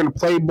there. You're going to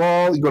play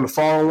ball. You're going to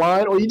fall in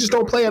line, or you just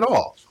don't play at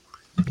all.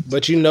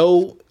 But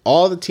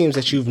all the teams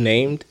that you've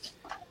named,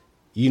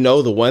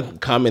 the one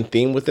common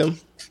theme with them.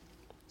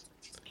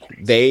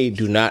 They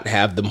do not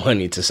have the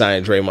money to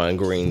sign Draymond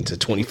Green to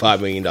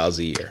 $25 million a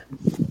year.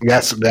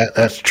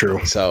 That's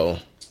true. So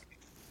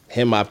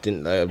him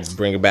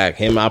bring it back.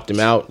 Him opting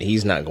out,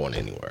 he's not going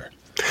anywhere.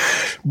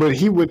 But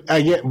he would.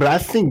 But I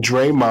think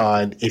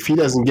Draymond, if he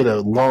doesn't get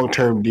a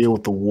long-term deal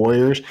with the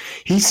Warriors,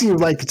 he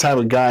seems like the type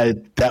of guy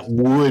that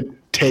would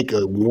take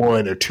a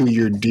 1 or 2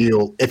 year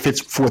deal if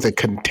it's for the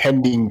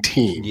contending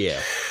team. Yeah.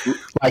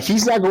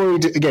 He's not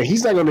going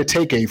to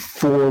take a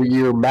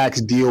 4-year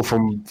max deal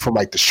from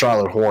the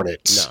Charlotte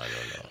Hornets.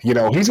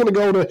 No. He's going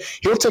to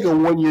he'll take a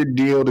 1-year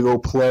deal to go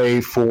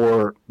play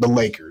for the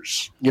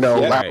Lakers.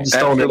 Just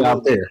throwing it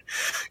out there.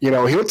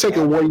 He'll take a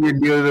 1-year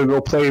deal to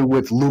go play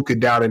with Luka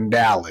down in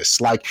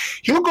Dallas.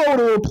 He'll go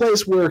to a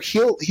place where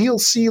he'll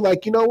see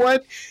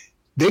what?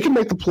 They can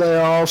make the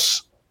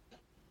playoffs.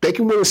 They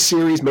can win a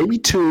series, maybe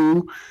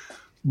 2.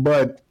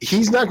 but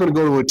he's not going to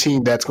go to a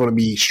team that's going to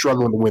be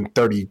struggling to win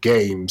 30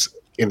 games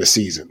in the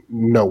season.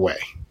 No way.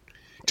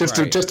 Just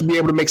to be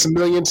able to make some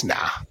millions?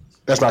 Nah.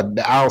 That's not.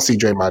 I don't see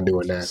Draymond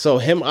doing that. So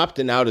him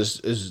opting out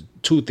is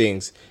two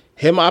things.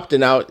 Him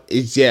opting out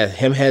is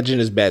him hedging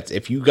his bets.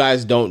 If you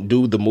guys don't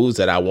do the moves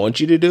that I want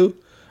you to do,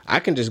 I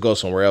can just go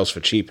somewhere else for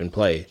cheap and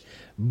play.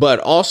 But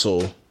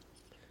also,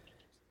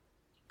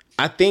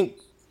 I think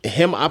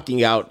him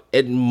opting out,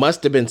 it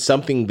must have been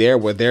something there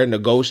where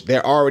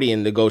they're already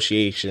in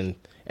negotiation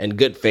and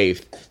good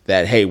faith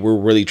that, hey, we're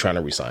really trying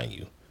to resign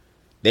you.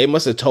 They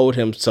must have told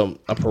him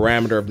a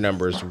parameter of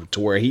numbers to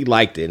where he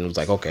liked it and was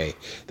like, okay,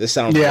 this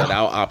sounds good.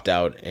 I'll opt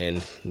out,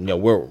 and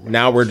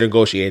we're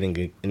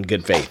negotiating in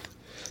good faith.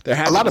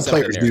 A lot of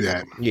players do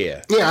that.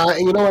 Yeah.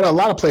 You know what? A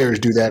lot of players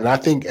do that, and I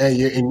think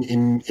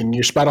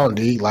you're spot on,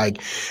 D.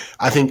 Like,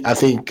 I think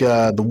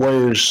the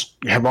Warriors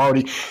have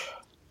already.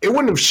 It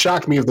wouldn't have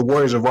shocked me if the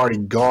Warriors have already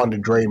gone to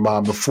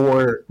Draymond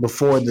before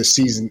the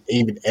season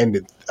even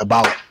ended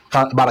about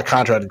a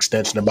contract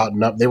extension.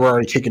 They were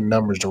already kicking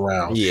numbers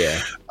around. Yeah,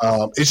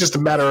 it's just a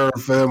matter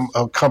of them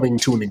coming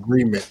to an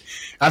agreement.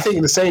 I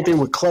think the same thing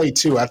with Clay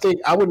too. I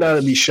would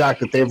not be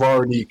shocked that they've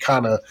already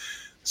kind of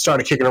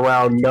started kicking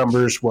around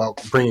numbers while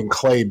bringing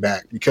Clay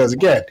back, because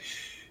again,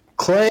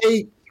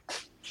 Clay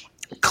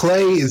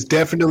is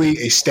definitely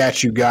a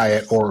statue guy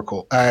at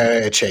Oracle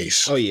at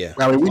Chase. Oh yeah,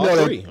 I mean we know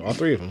all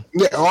three of them.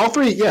 Yeah, all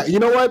three. Yeah, you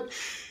know what?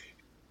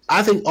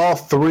 I think all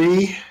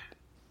three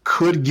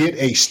could get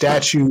a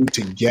statue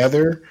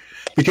together,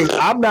 because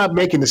I'm not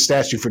making the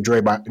statue for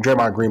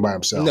Draymond Green by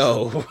himself.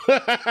 No,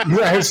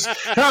 let's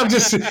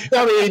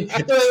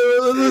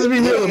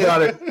be real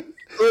about it.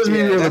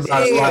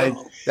 Like,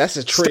 that's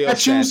a trio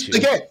statues. Statue.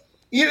 Again,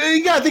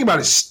 you got to think about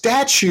it.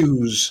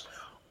 Statues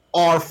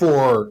are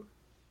for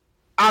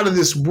out of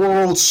this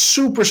world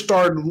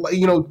superstar,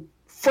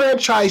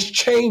 franchise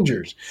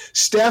changers.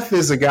 Steph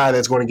is a guy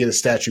that's going to get a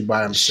statue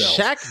by himself.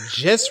 Shaq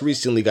just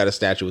recently got a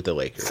statue with the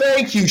Lakers.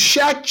 Thank you.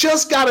 Shaq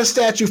just got a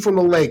statue from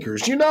the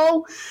Lakers.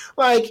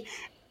 Like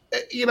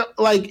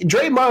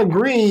Draymond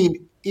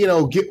Green,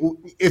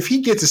 if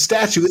he gets a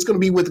statue, it's going to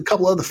be with a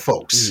couple other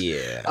folks.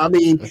 Yeah. I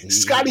mean,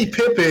 Scottie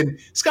Pippen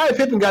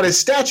got his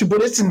statue,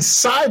 but it's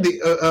inside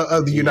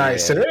of the United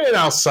Center. It ain't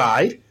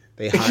outside.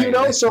 They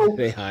hide, so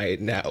they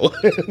hide now.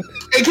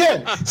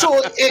 Again,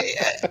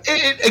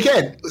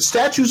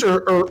 statues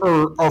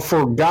are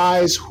for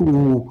guys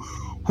who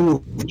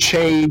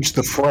changed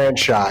the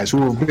franchise,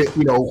 who've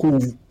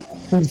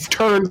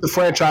turned the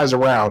franchise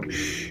around.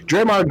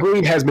 Draymond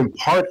Green has been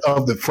part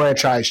of the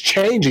franchise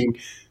changing,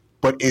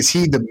 but is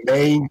he the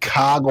main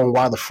cog on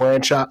why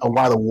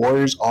the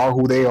Warriors are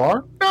who they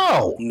are?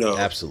 No,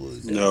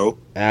 absolutely no.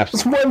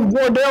 It's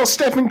Wardell,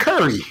 Stephen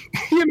Curry.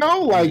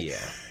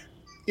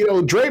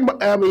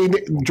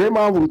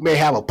 Draymond may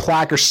have a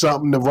plaque or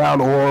something around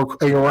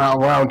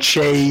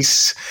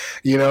Chase,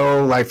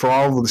 like for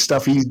all of the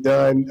stuff he's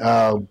done.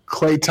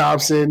 Klay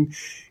Thompson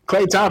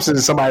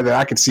is somebody that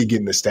I could see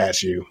getting a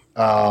statue.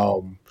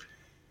 But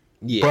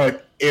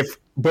if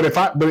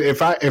I really,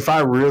 if I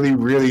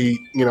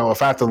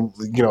have to,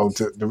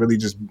 to really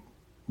just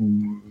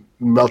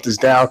melt this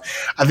down,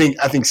 I think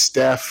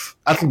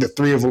the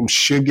three of them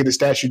should get a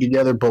statue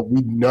together, but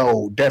we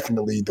know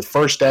definitely the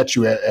first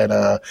statue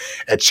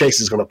at Chase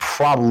is going to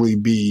probably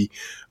be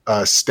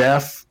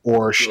Steph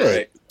or Shea.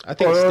 Right. I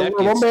think Steph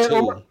gets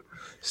two.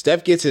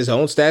 Steph gets his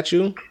own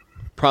statue,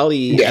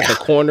 probably at the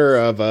corner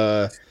of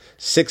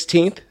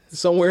 16th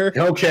somewhere.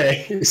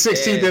 Okay,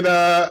 16th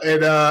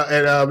in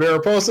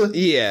Mariposa.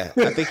 Yeah,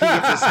 I think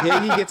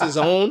he gets his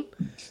own.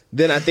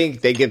 Then I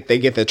think they get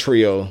the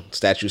trio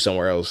statue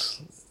somewhere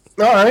else.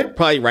 All right,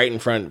 probably right in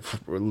front of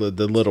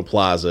the little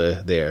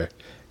plaza there.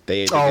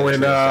 In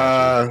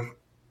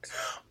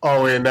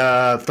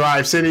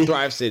Thrive City.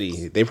 Thrive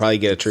City. They probably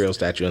get a trio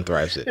statue in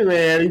Thrive City.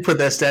 Man, you put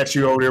that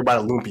statue over there by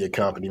the Lumpia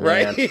Company, man.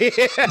 Right? To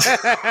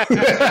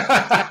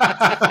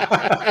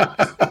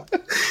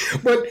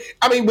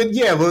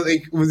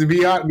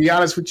be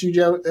honest with you,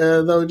 Joe,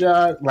 though,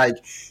 John, like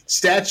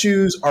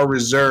statues are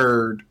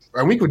reserved,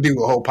 and we could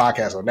do a whole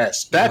podcast on that.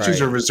 Statues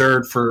are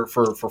reserved for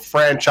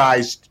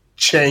franchise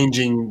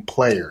changing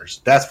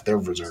players. That's what they're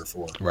reserved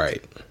for.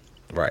 Right.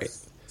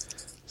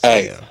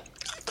 Hey,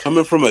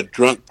 coming from a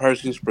drunk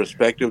person's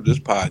perspective, this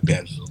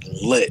podcast is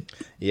lit.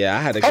 Yeah,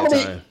 I had a good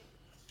time.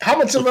 How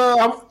much of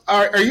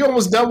are you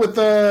almost done with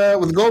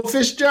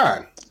Goldfish,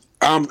 John?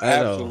 I'm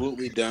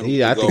absolutely done.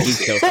 I think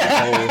he killed the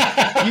whole.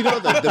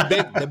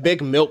 the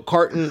big milk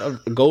carton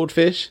of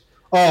Goldfish.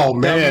 Oh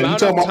man! The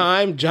amount of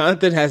time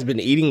Jonathan has been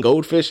eating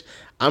Goldfish,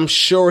 I'm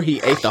sure he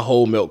ate the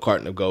whole milk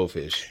carton of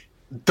Goldfish.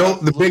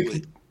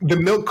 The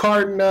milk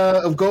carton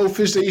of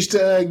Goldfish they used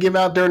to give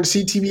out during the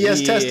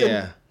CTBS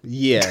testing.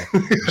 Yeah,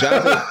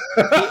 Jonathan,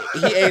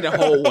 he ate a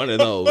whole one of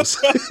those.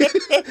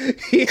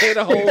 He ate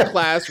a whole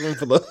classroom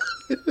full of.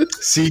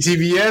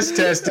 CTVS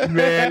tested,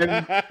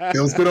 man.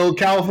 Those good old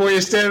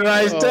California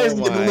standardized tests.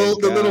 Get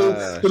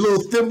the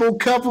little thimble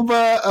cup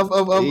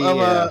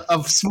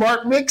of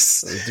Smart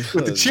Mix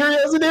with the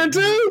Cheerios in there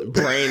too.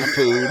 Brain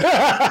food.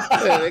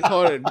 Yeah, they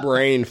call it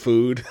brain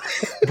food.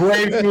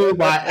 Brain food,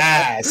 my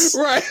ass.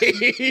 Right.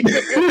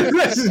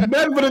 This is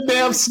nothing but a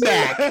damn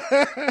snack.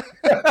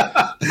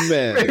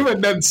 Man, ain't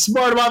even nothing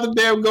smart about the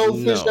damn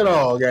goldfish at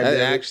all. That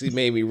actually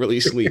made me really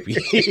sleepy.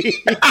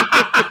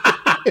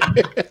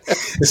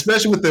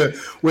 Especially with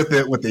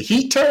the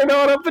heat turned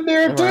on up in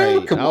there too.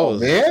 Right. Come on,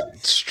 man.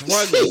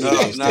 Struggling.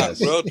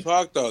 Real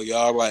talk though,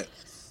 y'all. Like,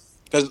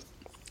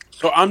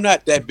 so I'm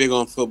not that big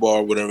on football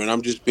or whatever, and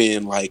I'm just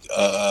being like,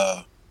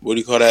 what do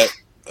you call that?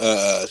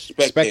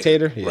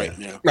 Spectator right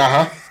now.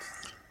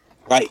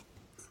 Like,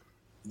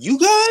 you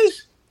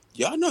guys,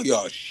 y'all know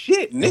y'all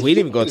shit. And we didn't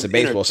even go to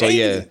baseball, so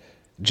yeah,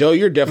 Joe,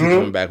 you're definitely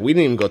coming back. We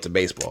didn't even go to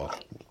baseball.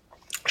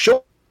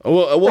 Sure.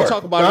 We'll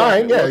talk about it.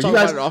 Right, we'll talk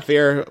about it off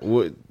air.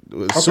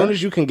 As soon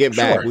as you can get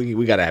back,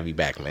 we gotta have you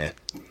back, man.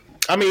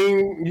 I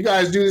mean, you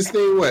guys do this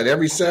thing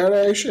every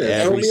Saturday? Shit,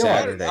 every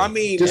Saturday.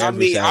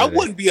 I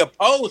wouldn't be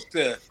opposed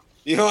to.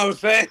 You know what I'm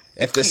saying?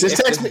 Just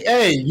text me.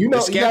 Hey, you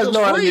guys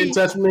know how to get in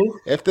touch with me.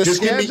 If the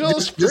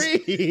schedule's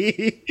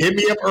free, hit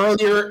me up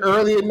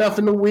early enough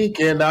in the week,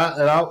 and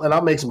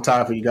I'll make some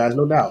time for you guys,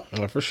 no doubt.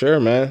 Well, for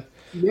sure, man.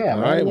 Yeah.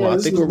 All right. Well, I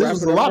think we're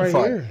wrapping up right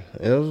here.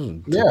 It was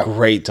a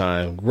great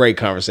time, great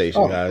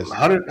conversation, guys.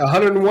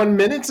 101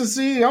 minutes to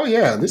see. Oh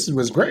yeah, this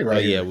was great,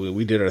 right? Yeah,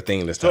 we did our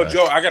thing this time. So,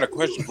 Joe, I got a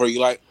question for you.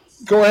 Like,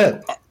 go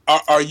ahead.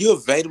 Are you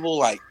available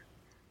like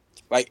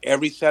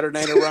every Saturday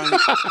night around?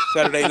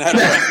 Saturday night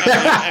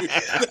around?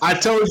 I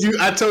told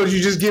you.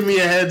 Just give me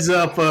a heads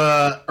up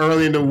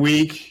early in the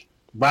week.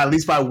 At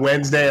least by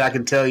Wednesday, I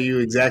can tell you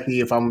exactly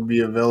if I'm gonna be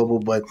available.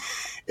 But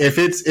if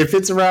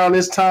it's around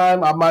this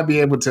time, I might be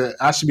able to.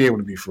 I should be able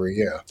to be free.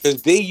 Yeah.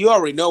 Because D, you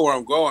already know where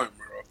I'm going,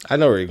 bro. I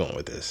know where you're going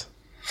with this.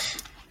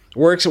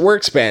 We're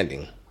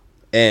expanding,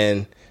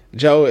 and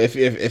Joe, if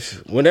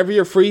whenever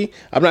you're free,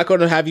 I'm not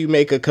going to have you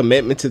make a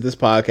commitment to this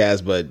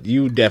podcast, but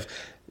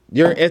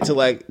your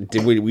intellect,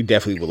 we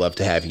definitely would love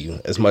to have you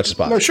as much as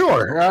possible. No,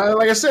 sure.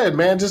 Like I said,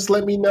 man, just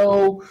let me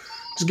know.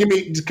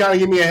 Just kind of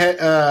give me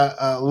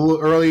a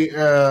little early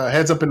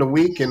heads up in the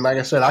week, and like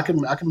I said, I can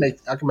make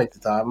the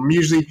time. I'm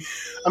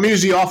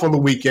usually off on the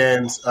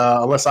weekends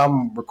unless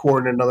I'm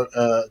recording another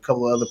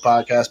couple of other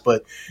podcasts.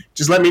 But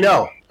just let me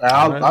know.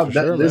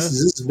 This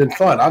has been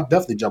fun. I'll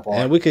definitely jump on.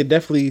 And we could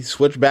definitely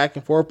switch back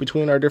and forth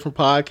between our different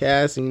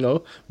podcasts, and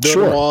build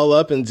them all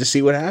up and just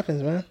see what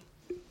happens, man.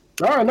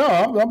 All right, no,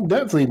 I'm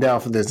definitely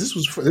down for this. This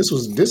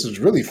was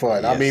really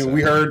fun. Yes, I mean,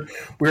 we heard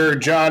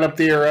John up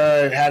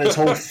there had his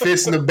whole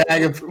fist in a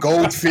bag of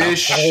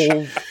goldfish.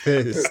 Whole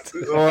fist.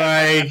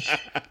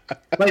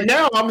 Like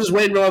now, I'm just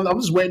waiting on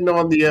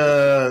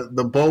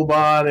the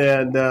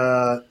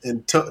Boban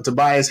and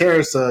Tobias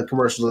Harris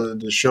commercial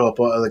to show up.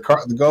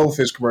 The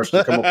goldfish commercial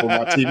to come up on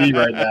my TV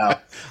right now.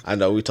 I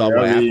know we talk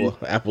about Apple.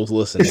 Apple's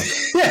listening.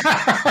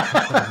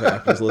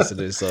 Apple's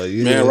listening. So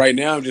right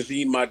now I'm just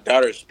eating my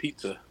daughter's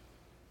pizza.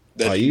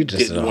 You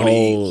just a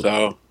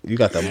whole. You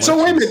got the.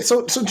 So wait a minute.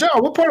 So John,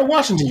 what part of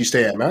Washington you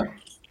stay at, man?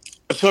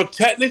 So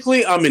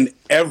technically, I'm in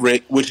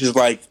Everett, which is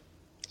I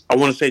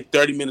want to say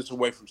 30 minutes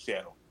away from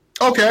Seattle.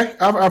 Okay,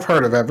 I've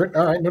heard of Everett.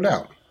 All right, no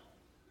doubt.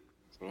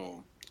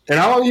 And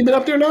how long you been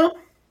up there now?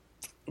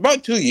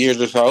 About 2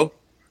 years or so.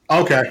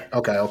 Okay.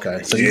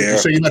 So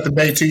you left the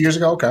Bay 2 years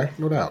ago. Okay,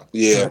 no doubt.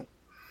 Yeah.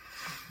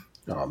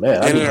 Oh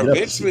man, and then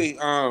eventually,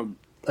 I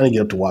didn't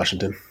get up to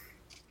Washington.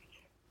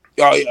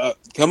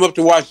 Come up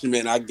to Washington,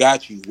 man. I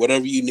got you.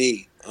 Whatever you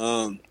need.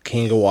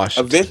 King of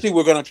Washington. Eventually,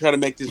 we're gonna try to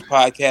make this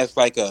podcast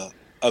like a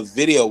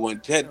video one.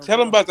 Tell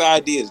them about the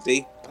ideas,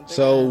 D.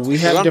 So we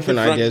have different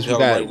ideas. We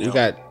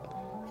got.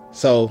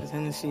 So,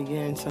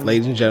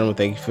 ladies and gentlemen,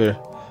 thank you for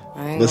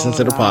listening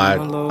to the pod.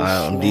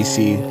 I'm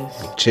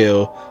DC,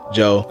 Chill,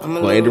 Joe.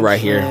 We'll end it right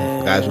here,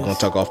 guys. We're gonna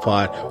talk off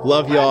pod.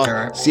 Love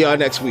y'all. See y'all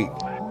next week.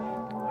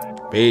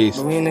 Peace.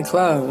 We in the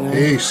club, man.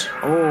 Peace.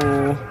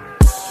 Oh.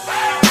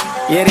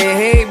 Yeah, they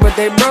hate, but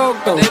they broke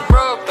though.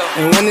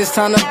 And when it's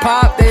time to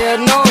pop, they a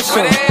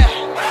no-show.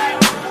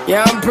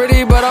 Yeah, I'm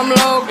pretty, but I'm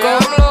loco.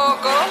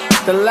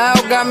 The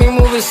loud got me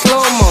moving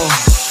slow-mo.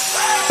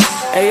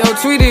 Hey, yo,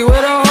 Tweety,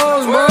 where the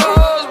hoes, bro?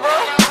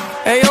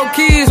 Hey, yo,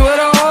 Keys, where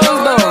the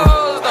hoes,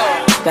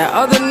 though? That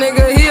other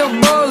nigga, he a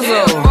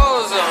bozo.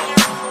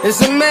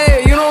 It's a mayor,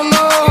 you don't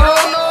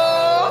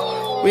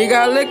know. We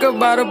got liquor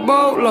by the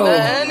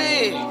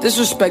boatload.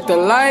 Disrespect the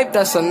life,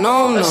 that's a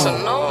no-no.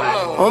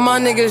 All my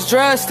niggas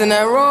dressed in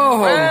that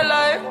rojo.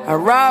 I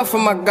ride for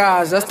my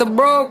guys, that's the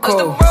bro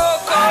code.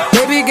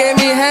 Baby gave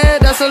me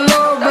head, that's a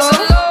low blow.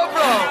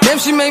 Then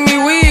she make me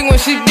weak when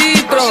she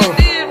deep throw.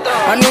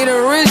 I need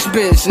a rich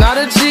bitch, not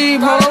a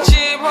cheap hoe.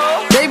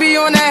 Baby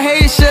on that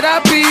hate shit,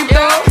 I peep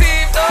though.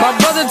 My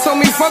brother told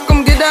me fuck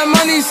em, get that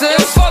money,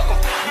 sis.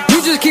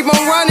 You just keep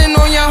on running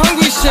on your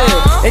hungry shit.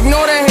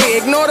 Ignore the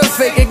hate, ignore the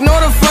fake,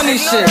 ignore the funny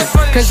shit.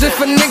 Cause if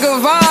a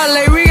nigga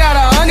violate, we got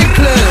 100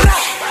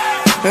 clips.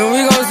 And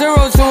we go 0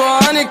 to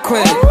 100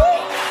 quick.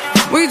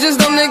 We just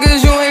them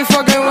niggas you ain't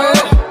fucking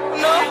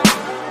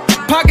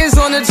with. Pockets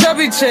on the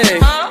chubby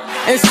chick.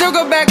 And still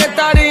go back a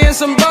thotty and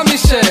some bummy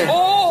shit.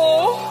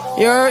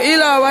 You heard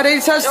Eli, why they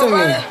testing me?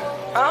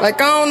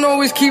 Like I don't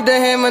always keep the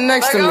hammer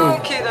next to me.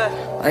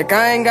 Like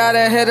I ain't got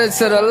a header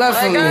to the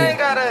left of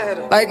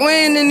me. Like we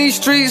ain't in these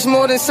streets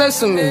more than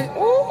sesame.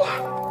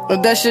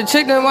 But that shit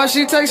chick, then why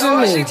she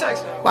texting me?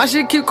 Why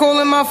she keep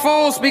calling my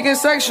phone, speaking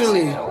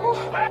sexually?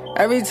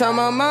 Every time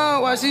I'm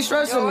out, why she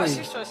stressing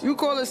me? You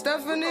call her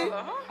Stephanie?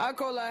 I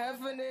call her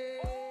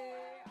Heffany.